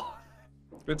towel.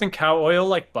 Isn't cow oil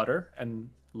like butter and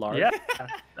lard? Yeah,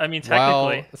 I mean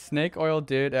technically. While snake oil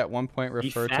did at one point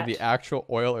refer to the actual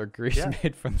oil or grease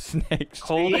made from snakes.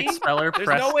 Cold expeller pressed.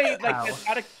 There's no way it's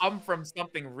got to come from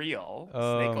something real.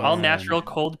 Oh, all natural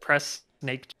cold pressed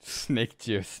snake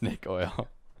juice, snake oil.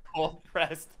 Cold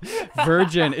pressed.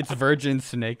 Virgin, it's virgin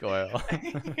snake oil.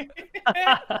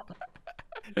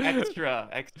 extra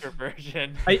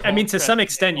version. I mean, to Cold some pressed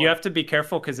extent, snake you oil. have to be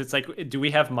careful because it's like, do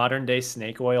we have modern day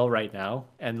snake oil right now?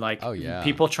 And like, Oh, yeah.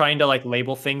 people trying to like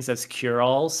label things as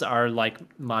cure-alls are like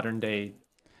modern day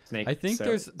snake. I think so,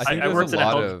 there's I a worked at a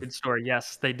lot health of food store.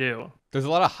 Yes, they do. there's a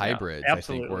lot of Yeah, hybrids, I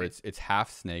think, where absolutely. it's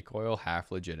half snake oil,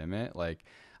 half legitimate. Like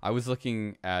I was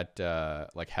looking at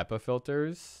like HEPA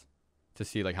filters to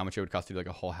see like how much it would cost to do like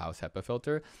a whole house HEPA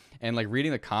filter, and like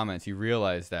reading the comments, you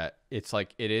realize that it's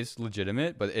like it is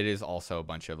legitimate, but it is also a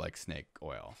bunch of like snake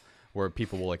oil, where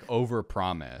people will like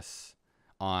overpromise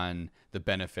on the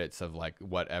benefits of like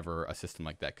whatever a system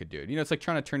like that could do. You know, it's like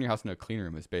trying to turn your house into a clean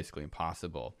room is basically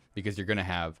impossible because you're gonna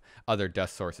have other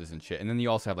dust sources and shit, and then you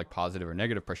also have like positive or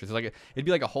negative pressure. So like it'd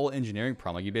be like a whole engineering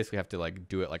problem. Like you basically have to like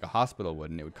do it like a hospital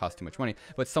would, and it would cost too much money.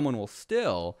 But someone will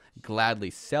still gladly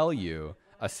sell you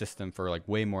a system for like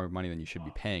way more money than you should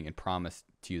be paying and promise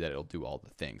to you that it'll do all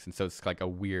the things. And so it's like a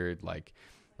weird like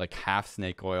half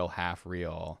snake oil, half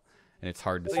real, and it's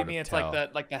hard to So you sort mean of it's tell.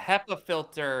 like the HEPA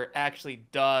filter actually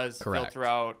does Correct. filter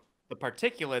out the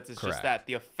particulates. It's Correct. just that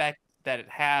the effect that it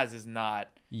has is not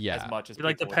Yeah. as much as It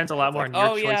like people would depends a think. lot It's more like, on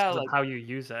your oh choices yeah, of like, how you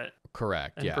use it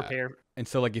Correct. and Yeah. prepare. And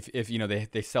so like if you know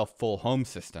they sell full home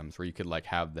systems where you could like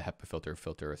have the HEPA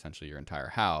filter essentially your entire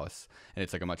house, and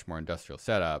it's like a much more industrial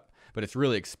setup, but it's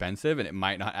really expensive and it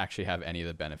might not actually have any of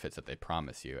the benefits that they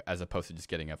promise you, as opposed to just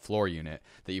getting a floor unit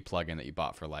that you plug in that you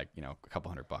bought for like, you know, a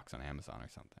couple $100 on Amazon or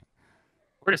something.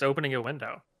 We're just opening a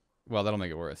window. Well, that'll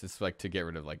make it worse. It's like to get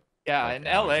rid of like yeah, like in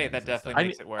LA allergens that and definitely stuff. I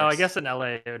makes mean, it worse. oh, I guess in LA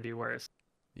it would be worse.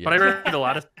 Yeah. But I read a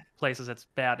lot of places it's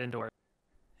bad indoors.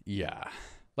 Yeah.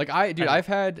 Like I've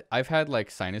had like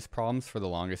sinus problems for the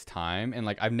longest time, and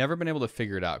like I've never been able to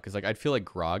figure it out because like I'd feel like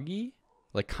groggy,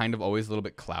 like kind of always a little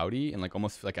bit cloudy, and like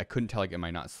almost like I couldn't tell like am I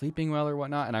not sleeping well or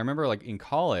whatnot. And I remember like in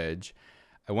college,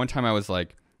 at one time I was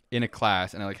like in a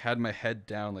class and I like had my head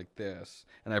down like this,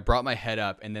 and I brought my head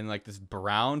up, and then like this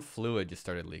brown fluid just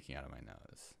started leaking out of my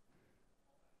nose.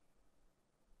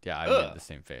 Yeah, I made the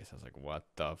same face. I was like, "What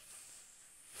the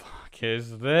fuck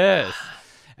is this?"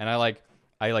 And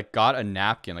I got a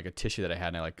napkin, like a tissue that I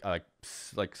had, and I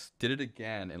did it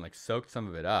again and like soaked some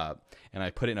of it up, and I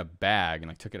put it in a bag and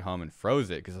like took it home and froze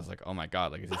it because I was like, oh my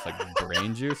god, like is this like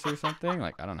brain juice or something?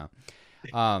 Like I don't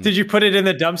know. Did you put it in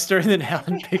the dumpster and then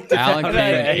Alan picked it Alan out?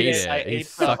 came and I ate ate it. I He ate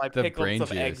some. I sucked the pickled brain some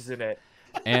juice. eggs in it.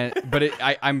 But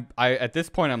I at this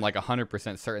point I'm like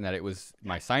 100% certain that it was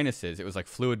my sinuses. It was like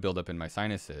fluid buildup in my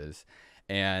sinuses,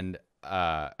 and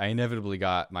I inevitably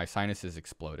got my sinuses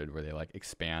exploded where they like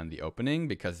expand the opening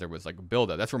because there was like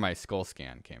buildup. That's where my skull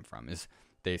scan came from. Is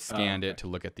they scanned it to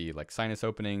look at the like sinus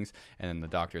openings, and then the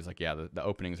doctor's like, yeah, the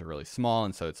openings are really small,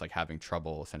 and so it's like having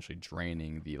trouble essentially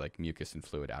draining the like mucus and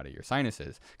fluid out of your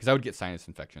sinuses. Because I would get sinus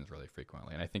infections really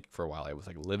frequently, and I think for a while I was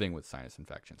like living with sinus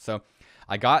infections. So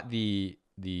I got the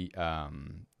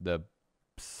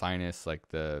sinus, like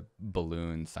the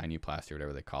balloon sinuplasty or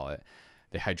whatever they call it.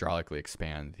 They hydraulically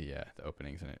expand the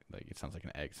openings, and it sounds like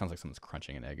an egg. It sounds like someone's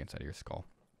crunching an egg inside of your skull.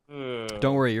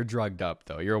 Don't worry, you're drugged up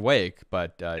though. You're awake,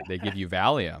 but they give you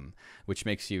Valium, which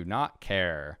makes you not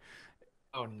care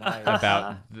Oh, nice.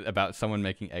 about someone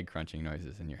making egg crunching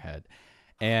noises in your head.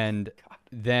 And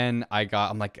then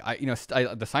I'm like,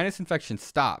 the sinus infection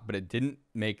stopped, but it didn't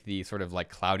make the sort of like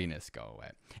cloudiness go away.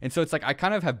 And so it's like I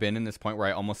kind of have been in this point where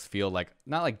I almost feel like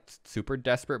not like super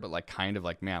desperate, but like kind of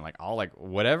like, man, like I'll like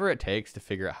whatever it takes to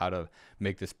figure out how to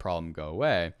make this problem go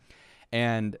away.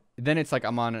 And then it's like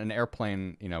I'm on an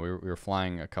airplane. You know, we were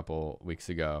flying a couple weeks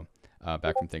ago,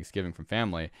 back from Thanksgiving from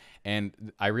family,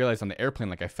 and I realized on the airplane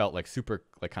like I felt like super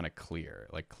like kind of clear,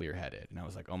 like clear headed, and I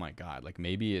was like, oh my god, like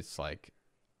maybe it's like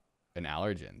an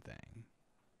allergen thing,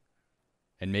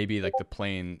 and maybe like the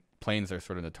planes are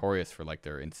sort of notorious for like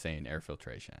their insane air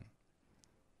filtration.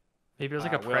 Maybe it was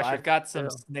like a Well, pressure. I've got some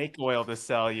too. snake oil to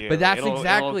sell you. But that's It'll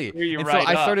exactly. clear you And right so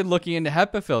I up. started looking into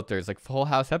HEPA filters, like full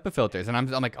house HEPA filters, and I'm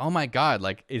like, oh my god,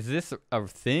 like is this a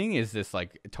thing? Is this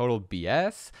like total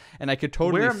BS? And I could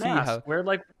totally Wear a see mask. how,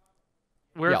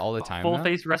 Wear all the time full now?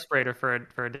 face respirator for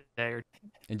a day or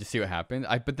and just see what happened.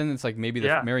 But then it's like maybe the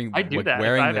Yeah, wearing I do like that. If I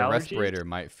wearing have the allergies, respirator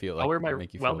might feel like I'll wear my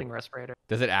make you welding feel. respirator.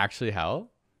 Does it actually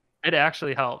help? It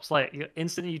actually helps. Like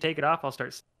instantly you take it off, I'll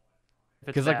start.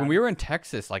 Because like when we were in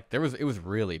Texas, like it was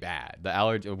really bad. The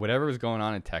allergy, whatever was going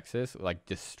on in Texas, like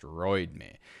destroyed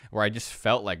me. Where I just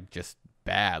felt like just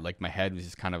bad. Like my head was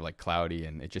just kind of like cloudy,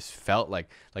 and it just felt like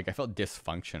I felt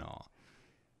dysfunctional.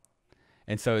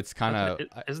 And so it's kind of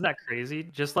isn't that crazy?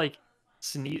 Just like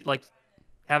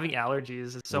having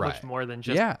allergies is so much Right. more than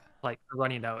just yeah. like a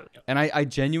runny nose. And I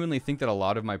genuinely think that a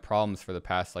lot of my problems for the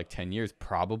past like 10 years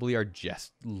probably are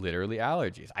just literally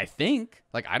allergies. I think,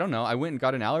 like, I don't know. I went and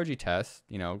got an allergy test,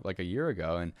 you know, like a year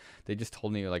ago, and they just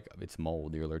told me like it's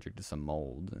mold. You're allergic to some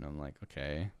mold. And I'm like,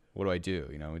 okay, what do I do?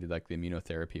 You know, we did like the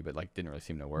immunotherapy, but like didn't really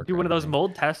seem to work. Do one of those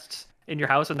mold tests in your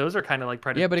house, and those are kind of like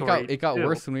predatory. Yeah, but it got too.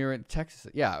 worse when we were in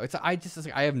Texas. Yeah, it's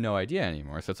like, I have no idea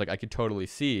anymore. So it's like I could totally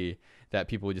see that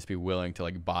people would just be willing to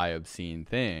like buy obscene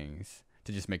things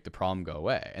to just make the problem go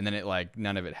away, and then it like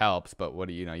none of it helps. But what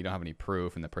do you know? You don't have any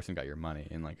proof, and the person got your money,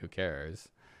 and like who cares?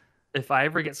 If I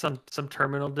ever get some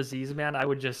terminal disease, man, I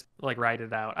would just like ride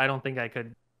it out. I don't think I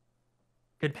could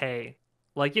pay,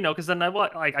 like, you know, because then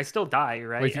I still die,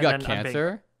 right? Wait, if you got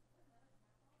cancer?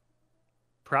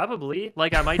 Probably.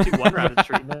 Like I might do one round of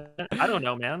treatment. I don't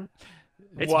know, man.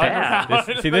 It's bad.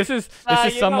 This is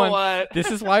someone.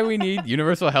 This is why we need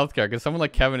universal healthcare, because someone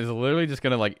like Kevin is literally just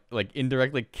gonna like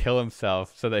indirectly kill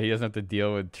himself so that he doesn't have to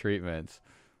deal with treatments.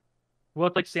 Well,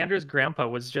 it's like Sandra's grandpa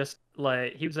was just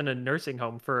like, he was in a nursing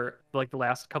home for like the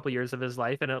last couple years of his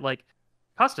life, and it like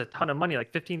cost a ton of money,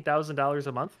 like $15,000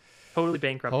 a month. Totally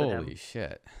bankrupted him. Holy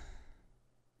shit!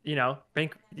 You know,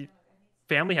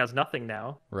 family has nothing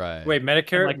now. Right. Wait,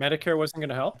 Medicare wasn't going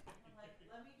to help?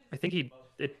 I think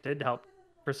it did help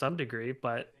for some degree,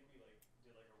 but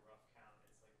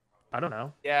I don't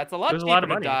know. Yeah, it's a lot There's cheaper a lot of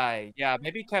to money. die. Yeah,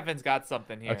 maybe Kevin's got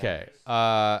something here. Okay.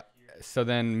 So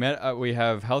then we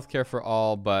have healthcare for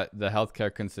all, but the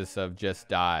healthcare consists of just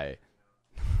die.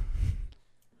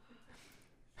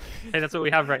 Hey, that's what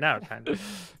we have right now, kind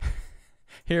of.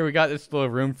 Here, we got this little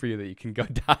room for you that you can go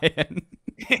die in.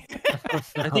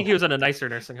 I think he was in a nicer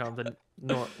nursing home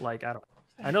than like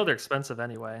I know they're expensive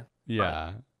anyway.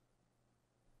 Yeah.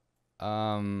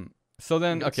 So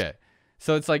then, okay.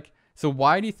 So it's like, so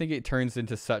why do you think it turns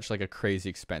into such like a crazy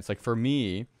expense? Like for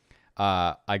me,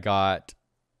 I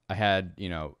had, you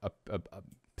know, a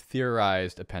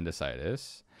theorized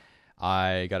appendicitis.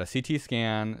 I got a CT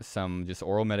scan, some just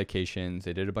oral medications.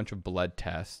 They did a bunch of blood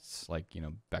tests, like, you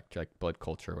know, back to like blood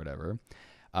culture or whatever.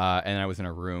 And I was in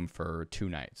a room for 2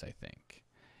 nights, I think.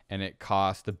 And it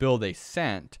cost, the bill they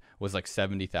sent was like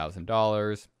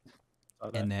 $70,000.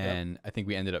 And then I think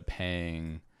we ended up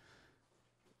paying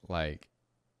like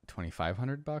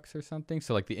 $2,500 or something.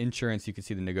 So like the insurance, you could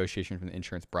see the negotiation from the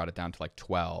insurance brought it down to like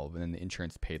 12, and then the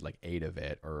insurance paid like 8 of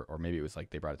it, or maybe it was like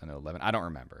they brought it down to 11. I don't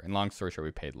remember. And long story short,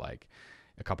 we paid like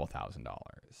a couple $1,000.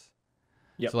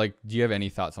 Yep. So like, do you have any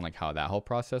thoughts on like how that whole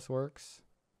process works?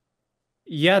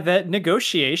 Yeah, that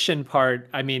negotiation part,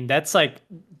 I mean, that's like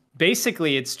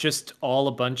basically it's just all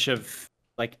a bunch of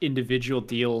like individual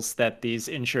deals that these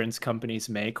insurance companies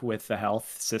make with the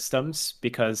health systems,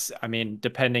 because I mean,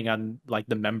 depending on like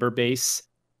the member base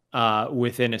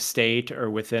within a state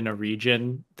or within a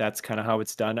region, that's kind of how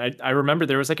it's done. I remember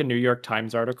there was like a New York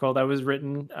Times article that was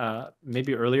written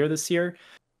maybe earlier this year.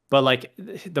 But like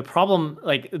the problem,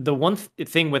 like the one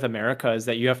thing with America is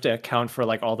that you have to account for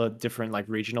like all the different like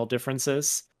regional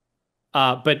differences.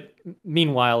 But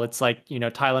meanwhile, it's like, you know,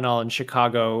 Tylenol in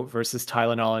Chicago versus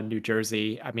Tylenol in New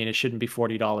Jersey. I mean, it shouldn't be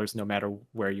 $40 no matter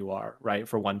where you are, right,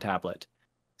 for one tablet.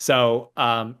 So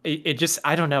it just,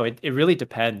 I don't know, it really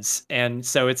depends. And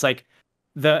so it's like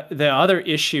the other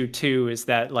issue too is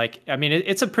that, like, I mean,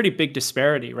 it's a pretty big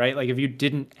disparity, right? Like if you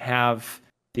didn't have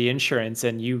the insurance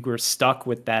and you were stuck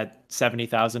with that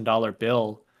 $70,000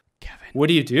 bill, Kevin, what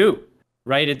do you do?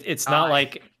 Right? It's not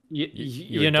like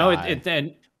you know it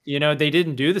and you know they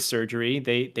didn't do the surgery.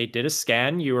 They did a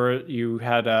scan. You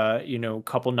had a, you know,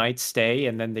 couple nights stay,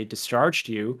 and then they discharged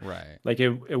you. Right. Like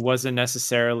it wasn't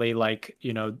necessarily like,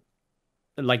 you know,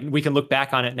 like we can look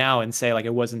back on it now and say like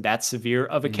it wasn't that severe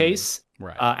of a case.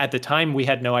 Right. At the time, we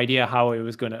had no idea how it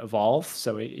was going to evolve,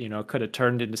 so it, you know, could have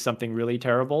turned into something really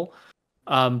terrible.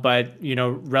 But you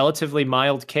know, relatively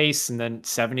mild case, and then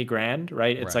 70 grand,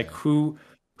 right? It's like who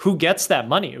gets that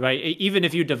money, right? Even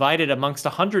if you divide it amongst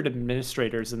 100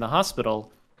 administrators in the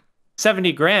hospital,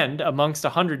 70 grand amongst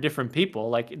 100 different people,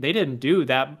 like they didn't do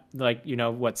that, like, you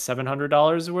know, what,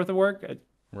 $700 worth of work,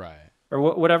 Right. or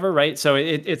whatever, right? So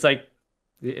it's like,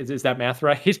 is that math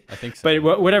right? I think so.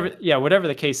 But whatever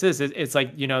the case is, it's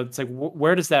like, you know, it's like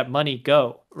where does that money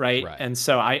go, right? And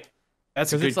so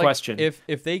that's a good question. Like,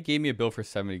 if they gave me a bill for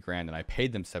 70 grand and I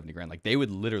paid them 70 grand, like they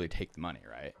would literally take the money,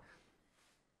 right?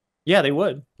 Yeah, they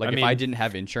would. Like if I didn't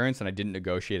have insurance and I didn't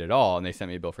negotiate at all, and they sent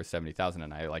me a bill for 70,000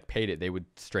 and I like paid it, they would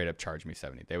straight up charge me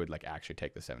 70. They would like actually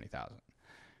take the 70,000.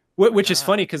 Which is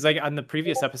funny because like on the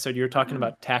previous episode you were talking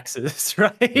about taxes,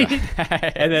 right?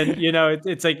 And then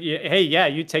it's like, hey, yeah,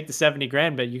 you take the 70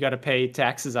 grand, but you got to pay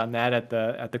taxes on that at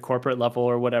the corporate level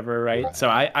or whatever, right? So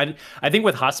I think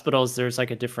with hospitals there's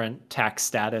like a different tax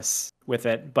status with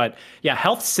it, but yeah,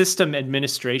 health system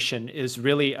administration is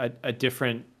really a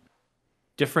different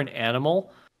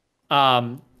animal,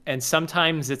 and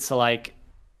sometimes it's like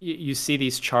you see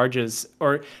these charges,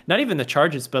 or not even the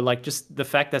charges, but like just the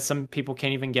fact that some people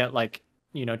can't even get like,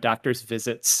 doctor's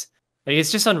visits. Like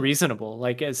it's just unreasonable.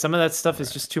 Like some of that stuff is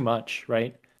just too much,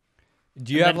 right?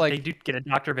 Do you have like they do get a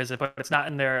doctor visit, but it's not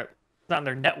in their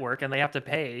network, and they have to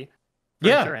pay for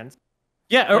Yeah. insurance.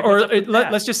 Yeah, Like, or what's up with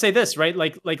that? let's just say this, right?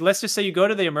 Like let's just say you go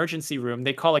to the emergency room,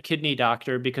 they call a kidney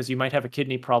doctor because you might have a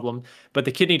kidney problem, but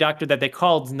the kidney doctor that they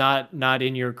called's not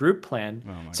in your group plan.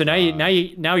 Oh my So God.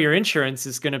 now your insurance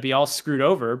is going to be all screwed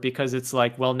over because it's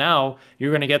like, well, now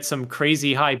you're going to get some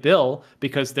crazy high bill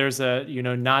because there's a,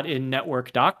 not in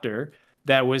network doctor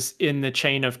that was in the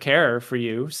chain of care for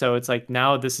you. So it's like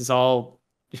now this is all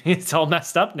it's all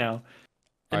messed up now. All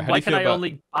right, And how do why you can feel I about-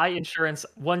 only buy insurance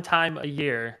one time a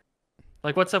year?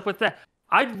 Like, what's up with that?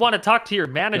 I'd want to talk to your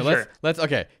manager. No, let's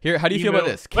okay. Here, how do you feel about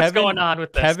this? What's going on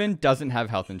with this? Kevin doesn't have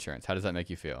health insurance. How does that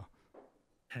make you feel?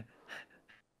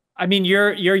 I mean,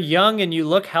 you're young and you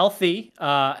look healthy.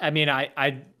 I mean,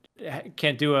 I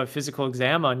can't do a physical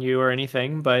exam on you or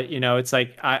anything, but it's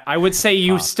like I would say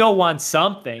you still want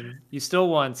something. You still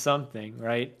want something,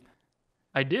 right?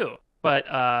 I do,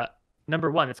 but number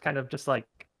one, it's kind of just like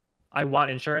I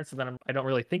want insurance, and then I don't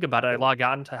really think about it. I log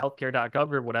on to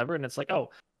healthcare.gov or whatever, and it's like, oh,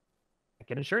 I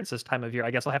get insurance this time of year.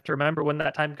 I guess I'll have to remember when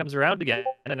that time comes around again.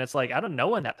 And it's like, I don't know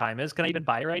when that time is. Can I even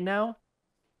buy right now?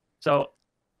 So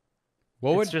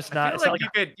What would it's just I not. feel It's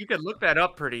not like you could look that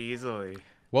up pretty easily.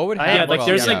 what would Yeah, happen? Yeah, like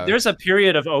well, there's a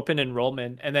period of open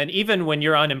enrollment, and then even when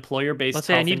you're on employer-based let's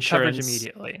say I health need insurance, coverage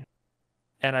immediately,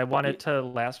 and I want it to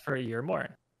last for a year more.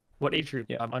 What age group?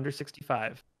 Yeah. I'm under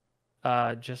 65.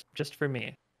 Just for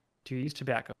me. Do you use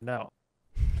tobacco? No.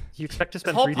 You expect to This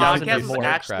spend whole 3,000 podcast or is more?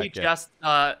 actually Crack it. just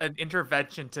an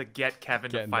intervention to get Kevin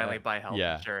to Getting finally that. buy health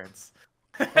Yeah. insurance.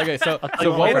 Okay, so I'll tell so you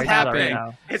what what would prices are happen? right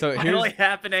now. It's So finally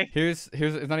happening. Here's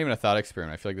it's not even a thought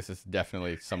experiment. I feel like this is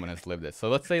definitely someone has lived this. So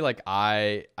let's say like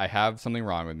I have something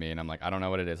wrong with me and I'm like, I don't know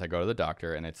what it is. I go to the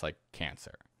doctor and it's like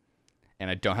cancer.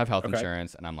 And I don't have health Okay.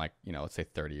 insurance and I'm like, let's say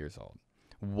 30 years old.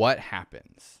 What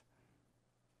happens?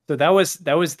 So that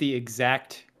was the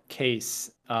exact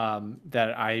case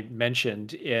that I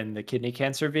mentioned in the kidney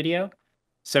cancer video.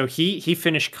 So he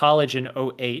finished college in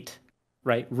 2008,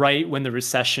 right when the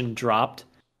recession dropped,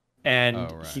 and Oh,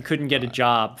 right, he couldn't get a right.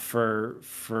 job for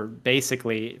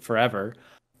basically forever.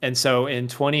 And so in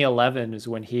 2011 is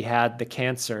when he had the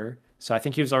cancer. So I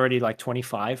think he was already like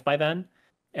 25 by then,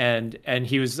 and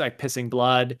he was like pissing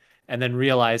blood, and then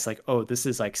realized like, oh, this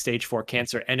is like stage 4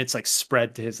 cancer, and it's like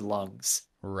spread to his lungs.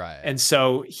 Right. And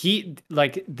so he,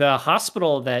 like, the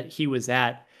hospital that he was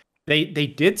at, they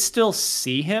did still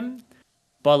see him,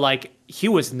 but like he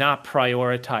was not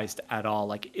prioritized at all.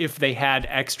 Like if they had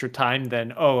extra time,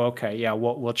 then okay, yeah,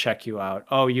 we'll check you out.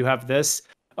 Oh, you have this?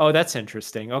 Oh, that's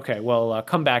interesting. Okay, well,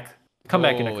 come back in a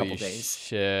couple Holy days.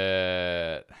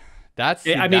 Shit. That's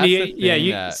I mean, that's yeah, the yeah, thing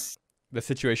you. that the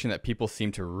situation that people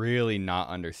seem to really not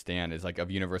understand is like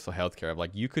of universal healthcare. Of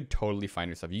like you could totally find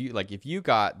yourself. You like if you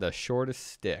got the shortest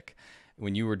stick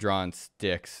when you were drawing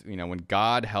sticks, when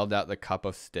God held out the cup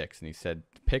of sticks and he said,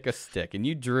 pick a stick, and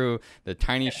you drew the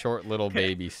tiny short little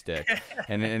baby stick,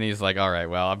 and he's like, all right,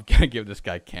 well, I'm gonna give this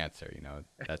guy cancer.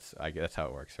 That's how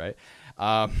it works, right?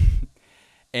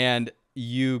 And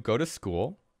you go to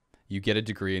school. You get a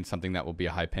degree in something that will be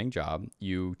a high-paying job.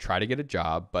 You try to get a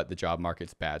job, but the job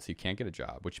market's bad, so you can't get a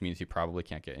job, which means you probably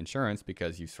can't get insurance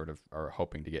because you sort of are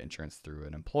hoping to get insurance through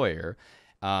an employer.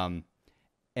 And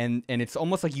it's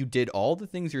almost like you did all the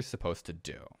things you're supposed to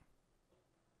do,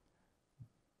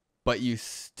 but you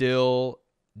still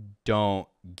don't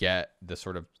get the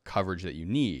sort of coverage that you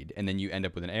need, and then you end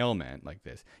up with an ailment like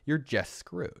this. You're just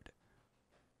screwed.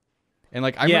 And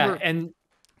like I remember, and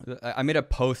I made a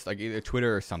post like either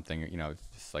Twitter or something,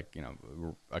 just like,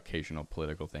 occasional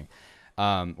political thing,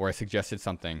 where I suggested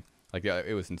something like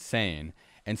it was insane.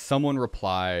 And someone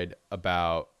replied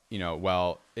about,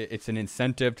 well, it's an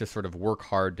incentive to sort of work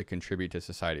hard to contribute to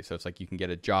society. So it's like you can get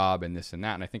a job and this and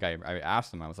that. And I think I asked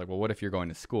them, I was like, well, what if you're going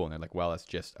to school? And they're like, well, that's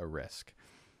just a risk.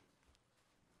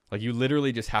 Like you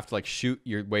literally just have to like shoot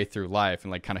your way through life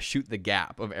and like kind of shoot the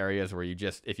gap of areas where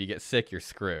if you get sick, you're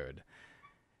screwed.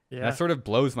 And that sort of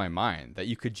blows my mind that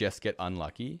you could just get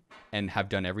unlucky and have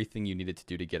done everything you needed to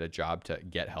do to get a job to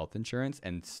get health insurance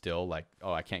and still like,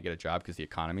 oh, I can't get a job because the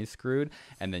economy's screwed.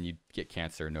 And then you get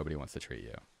cancer and nobody wants to treat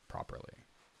you properly.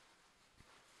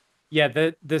 Yeah,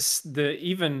 the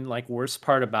even like worst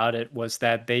part about it was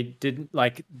that they didn't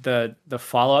like the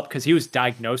follow-up, because he was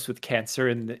diagnosed with cancer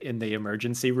in the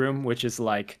emergency room, which is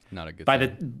like not a good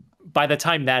by the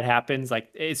time that happens, like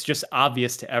it's just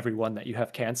obvious to everyone that you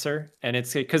have cancer. And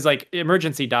it's because like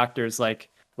emergency doctors, like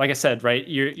I said, right,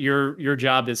 your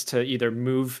job is to either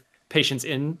move patients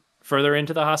in further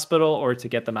into the hospital or to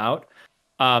get them out.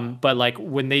 But like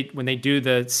when they do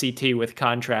the CT with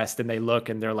contrast and they look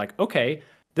and they're like, okay,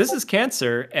 this is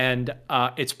cancer, and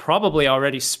it's probably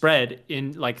already spread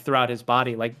in like throughout his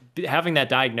body. Like having that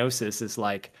diagnosis is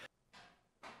like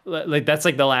that's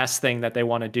like the last thing that they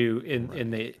want to do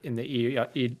in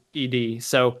the ED.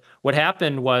 So what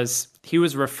happened was he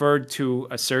was referred to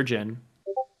a surgeon,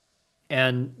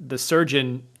 and the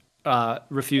surgeon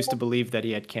refused to believe that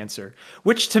he had cancer,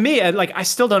 which to me, like I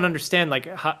still don't understand like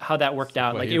how that worked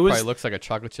out. Well, like it probably looks like a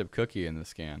chocolate chip cookie in the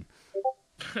scan.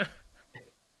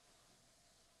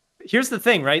 Here's the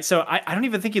thing, right? So I don't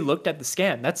even think he looked at the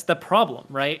scan. That's the problem,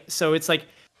 right? So it's like,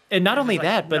 and not only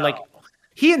that, but like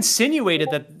he insinuated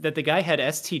that the guy had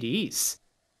STDs.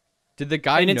 Did the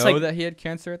guy know that he had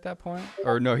cancer at that point?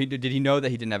 Or no, did he know that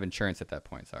he didn't have insurance at that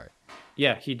point? Sorry.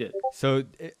 Yeah, he did. So,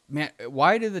 man,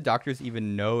 why do the doctors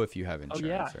even know if you have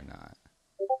insurance or not?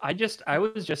 I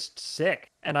was just sick,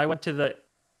 and I went to the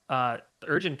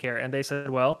urgent care, and they said,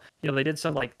 well, they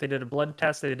did a blood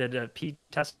test, they did a pee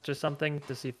test or something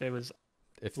to see if it was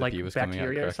like pee was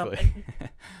bacteria or something.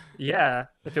 Yeah,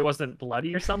 if it wasn't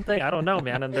bloody or something, I don't know,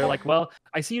 man. And they're like, well,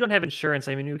 I see you don't have insurance.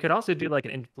 I mean, you could also do like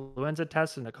an influenza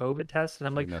test and a COVID test. And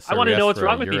I'm like, I want to know what's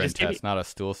wrong with me. Just give me, not a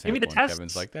stool sample. Give me the test.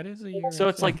 Kevin's like, that is a urine So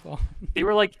it's sample. like they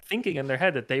were like thinking in their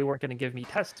head that they weren't going to give me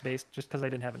tests based just because I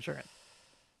didn't have insurance.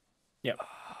 Yeah.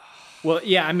 Well,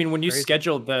 yeah, I mean, when you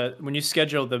schedule the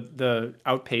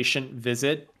outpatient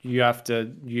visit, you have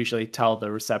to usually tell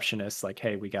the receptionist like,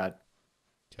 "Hey, we got."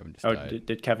 Kevin just died.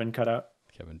 Did Kevin cut out?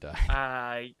 Kevin died.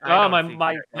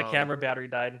 My camera battery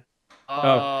died.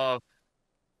 Oh.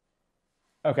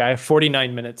 Okay, I have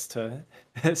 49 minutes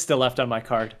still left on my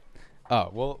card.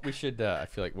 Oh well, we should. I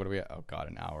feel like what do we? Oh God,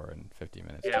 an hour and 50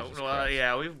 minutes. Yeah,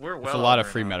 we're well. It's a lot of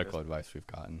free medical advice we've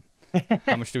gotten.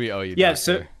 How much do we owe you? Yeah, doctor?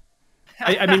 so.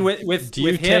 I mean, with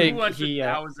him,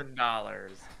 $200,000.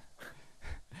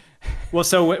 Well,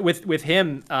 so with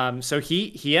him, so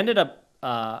he ended up.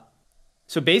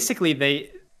 So basically,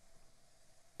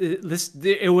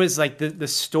 it was like the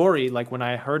story. Like when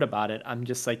I heard about it, I'm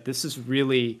just like, this is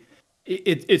really.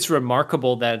 It's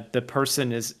remarkable that the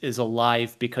person is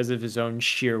alive because of his own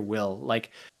sheer will. Like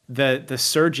the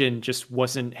surgeon just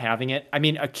wasn't having it. I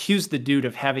mean, accused the dude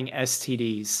of having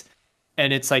STDs,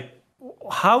 and it's like,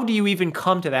 how do you even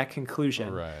come to that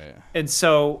conclusion? Right. And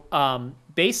so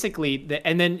basically,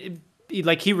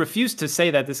 he refused to say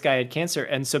that this guy had cancer.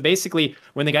 And so basically,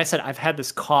 when the guy said, I've had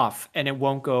this cough and it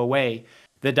won't go away,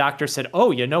 the doctor said,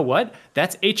 oh, you know what?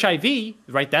 That's HIV,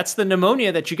 right? That's the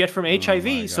pneumonia that you get from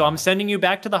HIV. So I'm sending you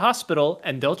back to the hospital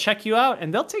and they'll check you out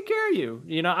and they'll take care of you.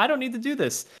 I don't need to do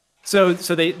this. So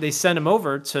they sent him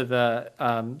over to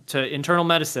to internal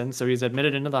medicine. So he's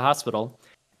admitted into the hospital.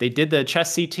 They did the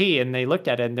chest CT and they looked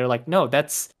at it and they're like, no,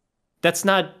 that's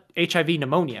not HIV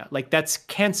pneumonia. Like that's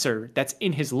cancer that's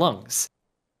in his lungs.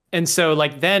 And so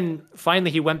like then finally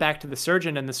he went back to the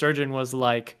surgeon and the surgeon was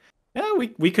like, yeah,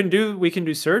 we can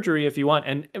do surgery if you want.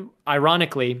 And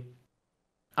ironically,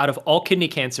 out of all kidney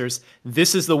cancers,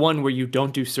 this is the one where you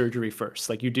don't do surgery first.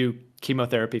 Like you do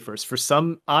chemotherapy first. For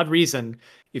some odd reason,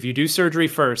 if you do surgery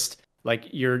first, like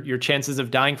your chances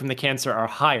of dying from the cancer are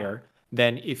higher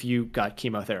than if you got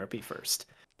chemotherapy first.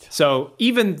 So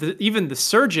even the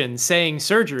surgeon saying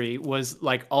surgery was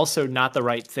like also not the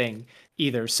right thing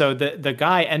either. So the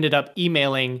guy ended up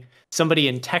emailing somebody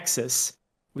in Texas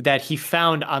that he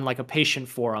found on like a patient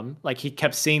forum. Like he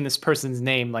kept seeing this person's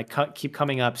name like keep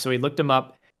coming up. So he looked him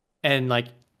up, and like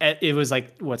it was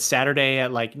like Saturday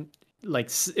at like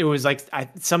it was like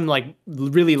some like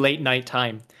really late night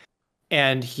time.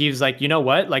 And he was like, you know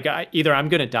what? Like, either I'm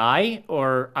going to die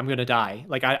or I'm going to die.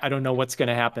 Like, I don't know what's going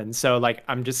to happen. So like,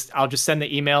 I'll just send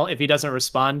the email. If he doesn't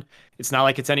respond, it's not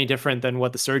like it's any different than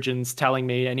what the surgeon's telling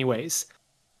me anyways.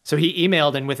 So he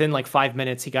emailed, and within like 5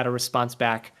 minutes, he got a response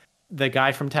back. The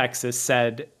guy from Texas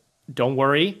said, don't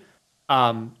worry.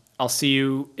 I'll see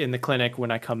you in the clinic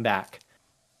when I come back.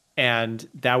 And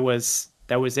that was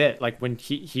it. Like when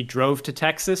he drove to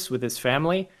Texas with his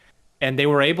family, and they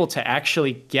were able to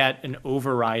actually get an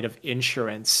override of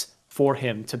insurance for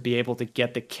him to be able to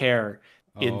get the care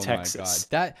in Texas.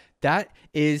 My God. That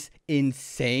is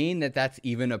insane that's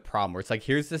even a problem. Where it's like,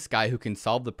 here's this guy who can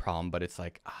solve the problem, but it's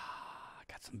like, I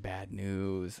got some bad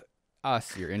news.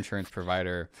 Us, your insurance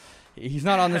provider, he's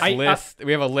not on this list.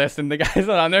 We have a list, and the guy's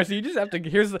not on there, so you just have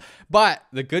to. But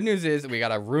the good news is we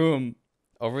got a room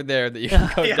over there that you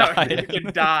can go die. You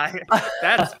can die.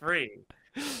 That's free.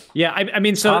 Yeah, I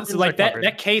mean, so like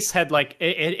that case had like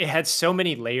it had so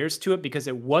many layers to it because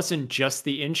it wasn't just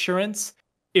the insurance.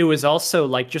 It was also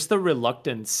like just the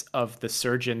reluctance of the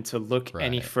surgeon to look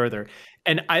any further.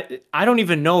 And I don't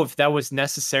even know if that was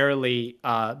necessarily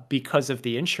because of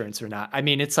the insurance or not. I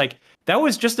mean, it's like that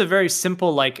was just a very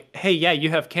simple like, hey, yeah, you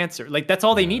have cancer. Like that's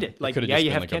all they needed. Like, yeah,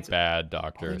 you have cancer. A bad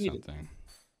doctor or something.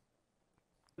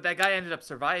 That guy ended up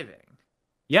surviving.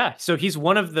 Yeah, so he's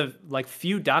one of the like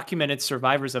few documented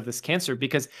survivors of this cancer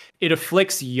because it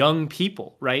afflicts young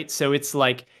people, right? So it's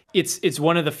like it's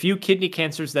one of the few kidney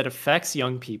cancers that affects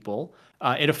young people.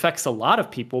 It affects a lot of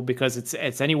people because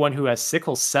it's anyone who has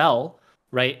sickle cell,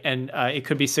 right? And it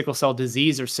could be sickle cell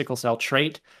disease or sickle cell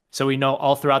trait. So we know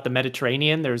all throughout the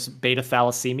Mediterranean, there's beta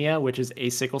thalassemia, which is a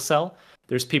sickle cell.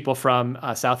 There's people from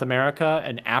South America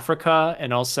and Africa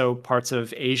and also parts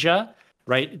of Asia.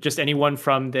 Right, just anyone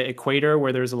from the equator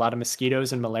where there's a lot of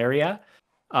mosquitoes and malaria,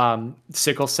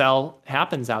 sickle cell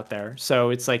happens out there.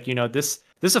 So it's like, you know, this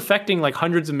affecting like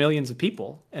hundreds of millions of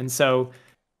people. And so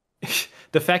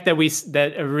the fact that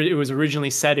it was originally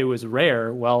said it was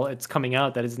rare, well, it's coming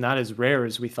out that it's not as rare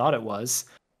as we thought it was.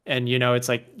 And, you know, it's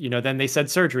like, you know, then they said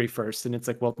surgery first. And it's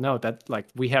like, well, no, that like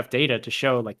we have data to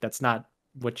show like that's not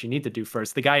what you need to do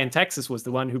first. The guy in Texas was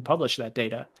the one who published that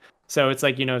data. So it's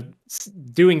like, you know,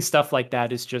 doing stuff like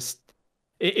that is just,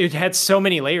 it had so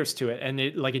many layers to it. And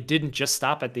it didn't just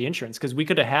stop at the insurance because we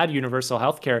could have had universal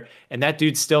healthcare and that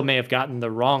dude still may have gotten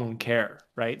the wrong care.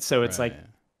 Right. So it's like,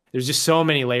 there's just so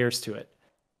many layers to it.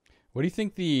 What do you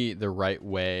think the right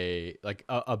way, like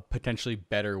a potentially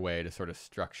better way to sort of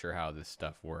structure how this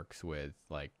stuff works with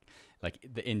like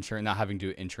the insurance, not having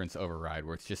to do insurance override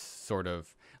where it's just sort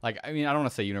of like, I mean, I don't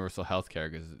want to say universal healthcare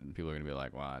because people are going to be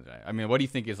like, well, I mean, what do you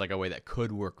think is like a way that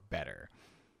could work better?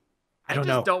 I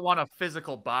just don't want a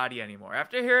physical body anymore.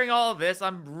 After hearing all of this,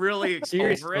 I'm really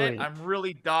over it. I'm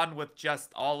really done with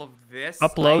just all of this.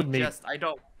 Upload me. I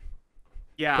don't.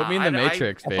 Yeah. Put me in the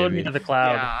Matrix, baby. Upload me to the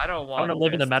cloud. Yeah, I don't want. I want to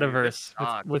live in the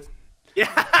metaverse with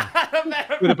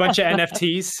with a bunch of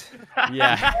NFTs.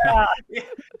 Yeah.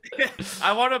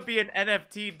 I want to be an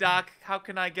NFT doc. How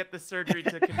can I get the surgery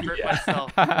to convert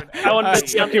myself? I want to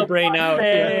suck your brain out.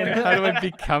 How do I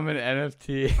become an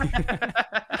NFT?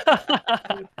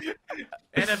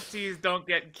 NFTs don't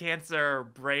get cancer or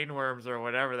brainworms or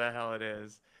whatever the hell it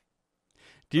is.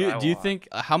 Do you think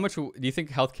do you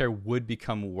think healthcare would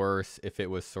become worse if it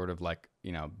was sort of like,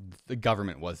 you know, the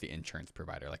government was the insurance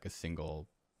provider, like a single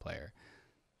player?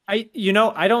 I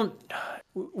don't.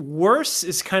 Worse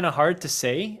is kind of hard to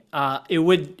say. It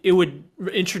would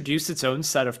introduce its own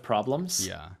set of problems.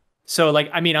 Yeah. So like,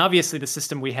 I mean, obviously the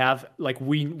system we have, like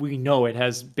we know it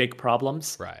has big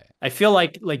problems. Right. I feel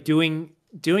like doing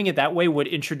it that way would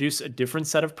introduce a different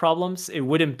set of problems. It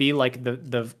wouldn't be like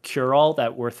the cure-all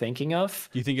that we're thinking of.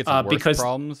 Do you think it's worse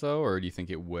problems though, or do you think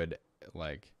it would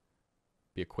like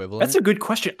be equivalent? That's a good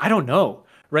question. I don't know.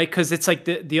 Right, because it's like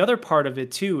the other part of it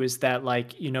too is that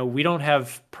like, you know, we don't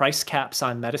have price caps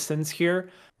on medicines here,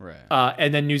 right?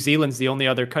 And then New Zealand's the only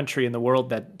other country in the world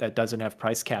that doesn't have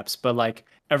price caps, but like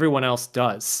everyone else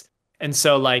does. And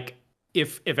so like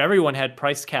if everyone had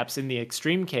price caps in the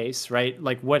extreme case, right?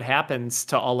 Like what happens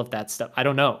to all of that stuff? I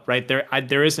don't know, right?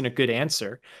 There isn't a good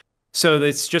answer. So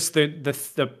it's just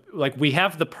the like we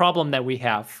have the problem that we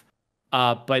have.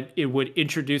 But it would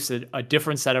introduce a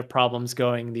different set of problems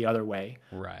going the other way.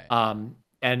 Right.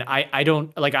 And I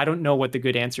don't know what the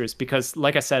good answer is because,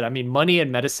 like I said, I mean, money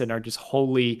and medicine are just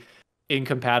wholly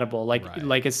incompatible.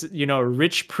 Like it's, you know, a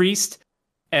rich priest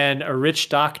and a rich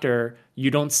doctor, you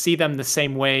don't see them the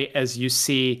same way as you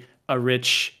see a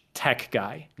rich tech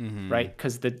guy, right?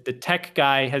 Because the tech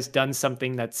guy has done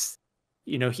something that's,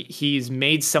 you know, he's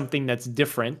made something that's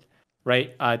different,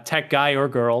 right? Tech guy or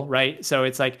girl, right? So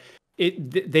it's like,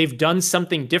 they've done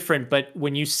something different, but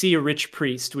when you see a rich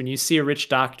priest, when you see a rich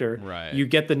doctor, right, you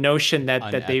get the notion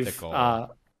that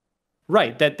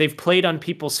they've played on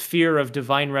people's fear of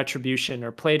divine retribution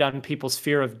or played on people's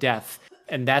fear of death,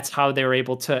 and that's how they're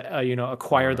able to you know,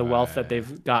 acquire the wealth that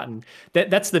they've gotten.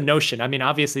 That's the notion. I mean,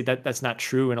 obviously that's not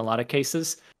true in a lot of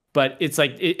cases, but it's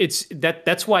like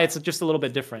that's why it's just a little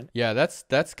bit different. Yeah,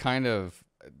 that's kind of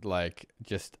like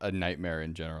just a nightmare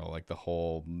in general, like the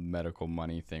whole medical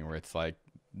money thing where it's like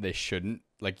they shouldn't.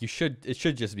 Like it should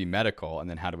just be medical, and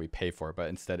then how do we pay for it? But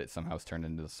instead, it somehow is turned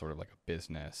into sort of like a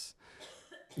business.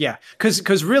 Yeah,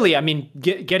 because really, I mean,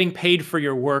 getting paid for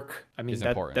your work, I mean,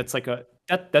 that's like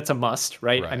that's a must,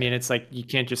 right? I mean, it's like you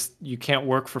can't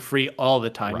work for free all the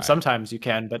time. Right. Sometimes you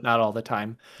can, but not all the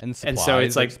time. And supplies so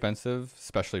it's are like expensive,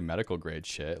 especially medical grade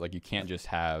shit. Like you can't just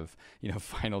have,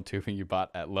 final tubing you bought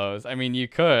at Lowe's. I mean, you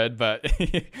could, but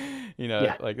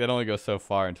like that only goes so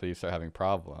far until you start having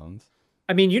problems.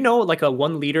 I mean, like a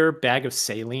 1 liter bag of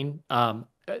saline,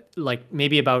 like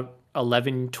maybe about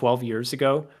 11, 12 years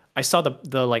ago, I saw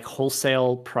the like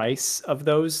wholesale price of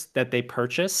those that they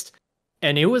purchased,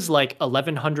 and it was like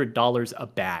 $1,100 a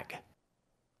bag.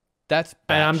 That's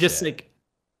bad. And I'm just like,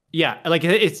 yeah, like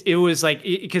it was like,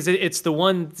 because it's the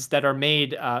ones that are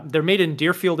made, they're made in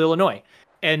Deerfield, Illinois.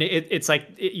 And it's like,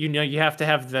 you have to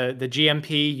have the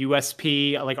GMP,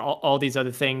 USP, like all these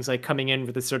other things like coming in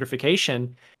with the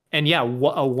certification. And yeah, a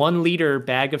 1 liter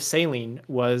bag of saline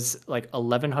was like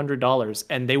 $1,100,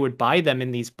 and they would buy them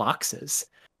in these boxes.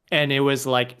 And it was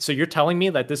like, so you're telling me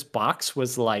that this box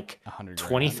was like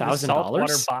 $20,000?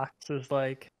 Saltwater box is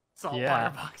like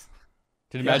saltwater box.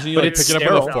 Can you imagine you like pick it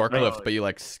up with a forklift, but you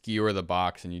like skewer the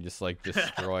box and you just like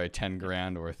destroy 10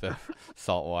 grand worth of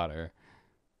salt water?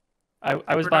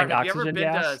 I was buying oxygen gas. Have you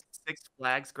ever been to Six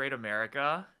Flags Great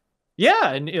America?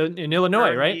 Yeah, in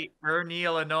Illinois, right? Gurnee,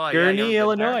 Illinois. Gurnee,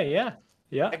 Illinois. Yeah.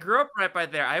 Yeah. I grew up right by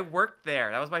there. I worked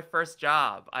there. That was my first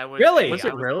job. I was really? Was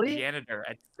it really? Janitor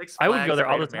at Six Flags. I would go there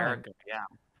all the time. America. Yeah.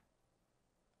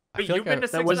 Wait, You've been to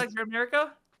Six Flags Great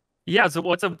America? Yeah. So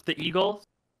what's the Eagle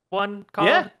one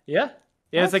called? Yeah.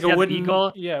 It's like a wooden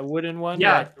Eagle. Yeah, wooden one.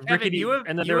 Yeah. Evan,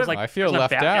 and then there was like I feel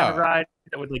left out. Ride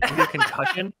that would like give you a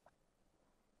concussion.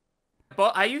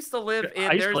 But I used to live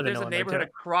in there's a neighborhood too.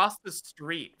 across the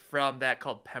street from that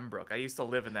called Pembroke. I used to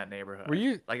live in that neighborhood. Were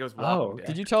you like it was walking dead.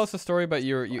 Did you tell us a story about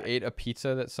you ate a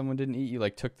pizza that someone didn't eat? You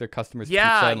like took their customer's pizza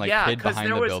and like hid behind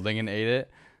the building and ate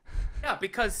it? Yeah,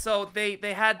 because so they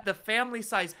had the family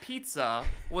size pizza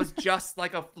was just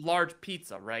like a large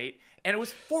pizza, right? And it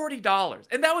was $40.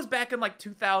 And that was back in like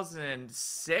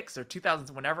 2006 or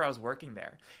 2000, whenever I was working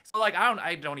there. So like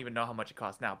I don't even know how much it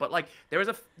costs now. But like there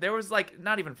was like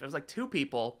not even, it was like 2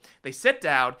 people. They sit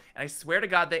down and I swear to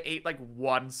God they ate like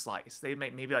 1 slice. They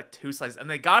made maybe like 2 slices and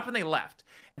they got up and they left.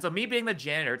 And so me being the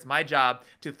janitor, it's my job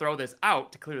to throw this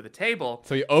out to clear the table.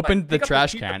 So you opened the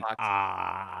trash can.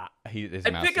 His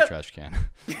mouth's the trash can.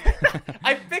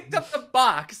 I picked up the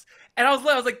box and I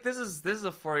was like, this is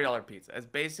a $40 pizza. It's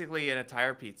basically an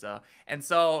entire pizza. And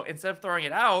so instead of throwing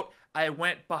it out, I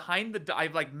went behind I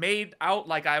like made out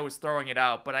like I was throwing it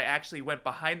out, but I actually went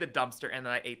behind the dumpster and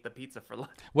then I ate the pizza for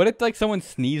lunch. What if like someone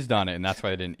sneezed on it and that's why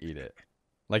they didn't eat it?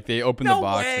 Like they opened the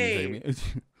box way. and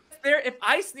if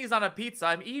I sneeze on a pizza,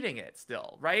 I'm eating it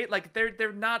still, right? Like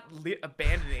they're not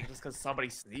abandoning it just because somebody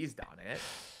sneezed on it.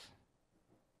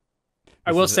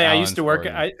 I will say I used to work.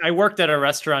 I worked at a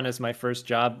restaurant as my first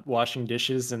job, washing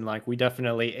dishes, and like we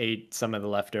definitely ate some of the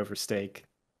leftover steak.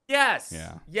 Yes.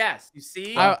 Yeah. Yes. You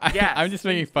see? Yes. I'm just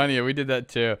making fun of you. We did that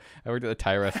too. I worked at a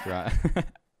Thai restaurant.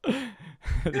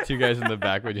 The 2 guys in the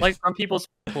back would just like from people's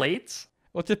plates.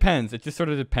 Well, it depends. It just sort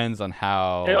of depends on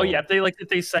how. Oh yeah, if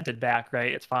they sent it back,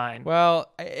 right? It's fine.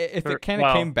 Well, if it kind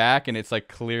of came back and it's like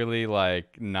clearly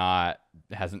like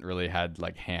hasn't really had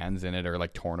like hands in it or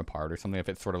like torn apart or something. If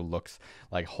it sort of looks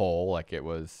like whole, like it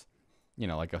was,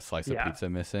 like a slice of pizza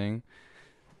missing.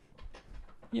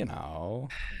 Yeah.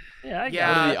 What are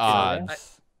the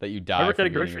odds that you die? I worked at a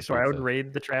grocery store. I would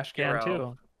raid the trash can too.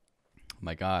 Oh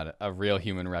my God, a real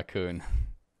human raccoon.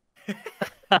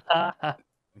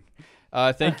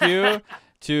 Thank you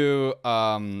to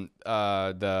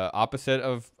the opposite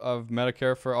of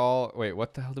Medicare for all. Wait,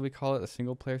 what the hell do we call it? A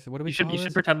single player? What do we call it? You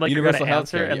should pretend like universal you're gonna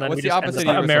answer, and then what's the opposite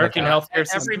of American healthcare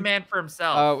system? Every man for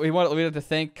himself. We have to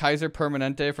thank Kaiser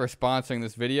Permanente for sponsoring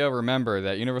this video. Remember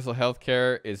that universal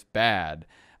healthcare is bad,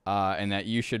 and that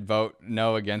you should vote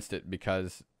no against it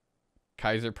because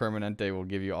Kaiser Permanente will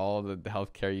give you all the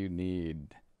healthcare you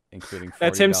need, including $40.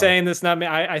 That's him saying this, not me.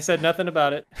 I said nothing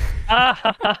about it.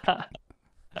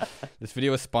 This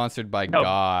video is sponsored by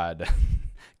God.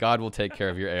 God will take care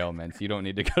of your ailments. You don't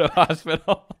need to go to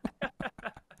hospital.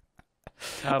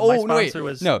 My sponsor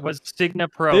was Cigna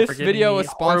Pro. This for video was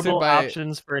sponsored by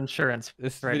options for insurance.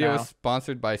 This video was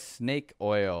sponsored by Snake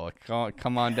Oil.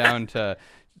 Come on down to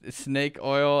Snake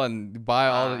Oil and buy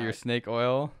all of your snake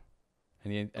oil.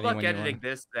 Good luck editing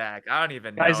this back. I don't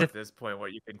even know at this point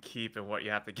what you can keep and what you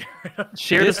have to get rid of.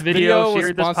 Share this video. Was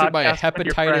sponsored by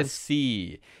hepatitis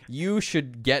C. You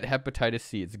should get hepatitis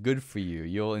C. It's good for you.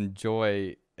 You'll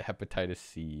enjoy hepatitis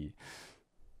C.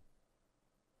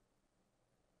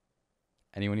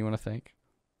 Anyone you want to thank?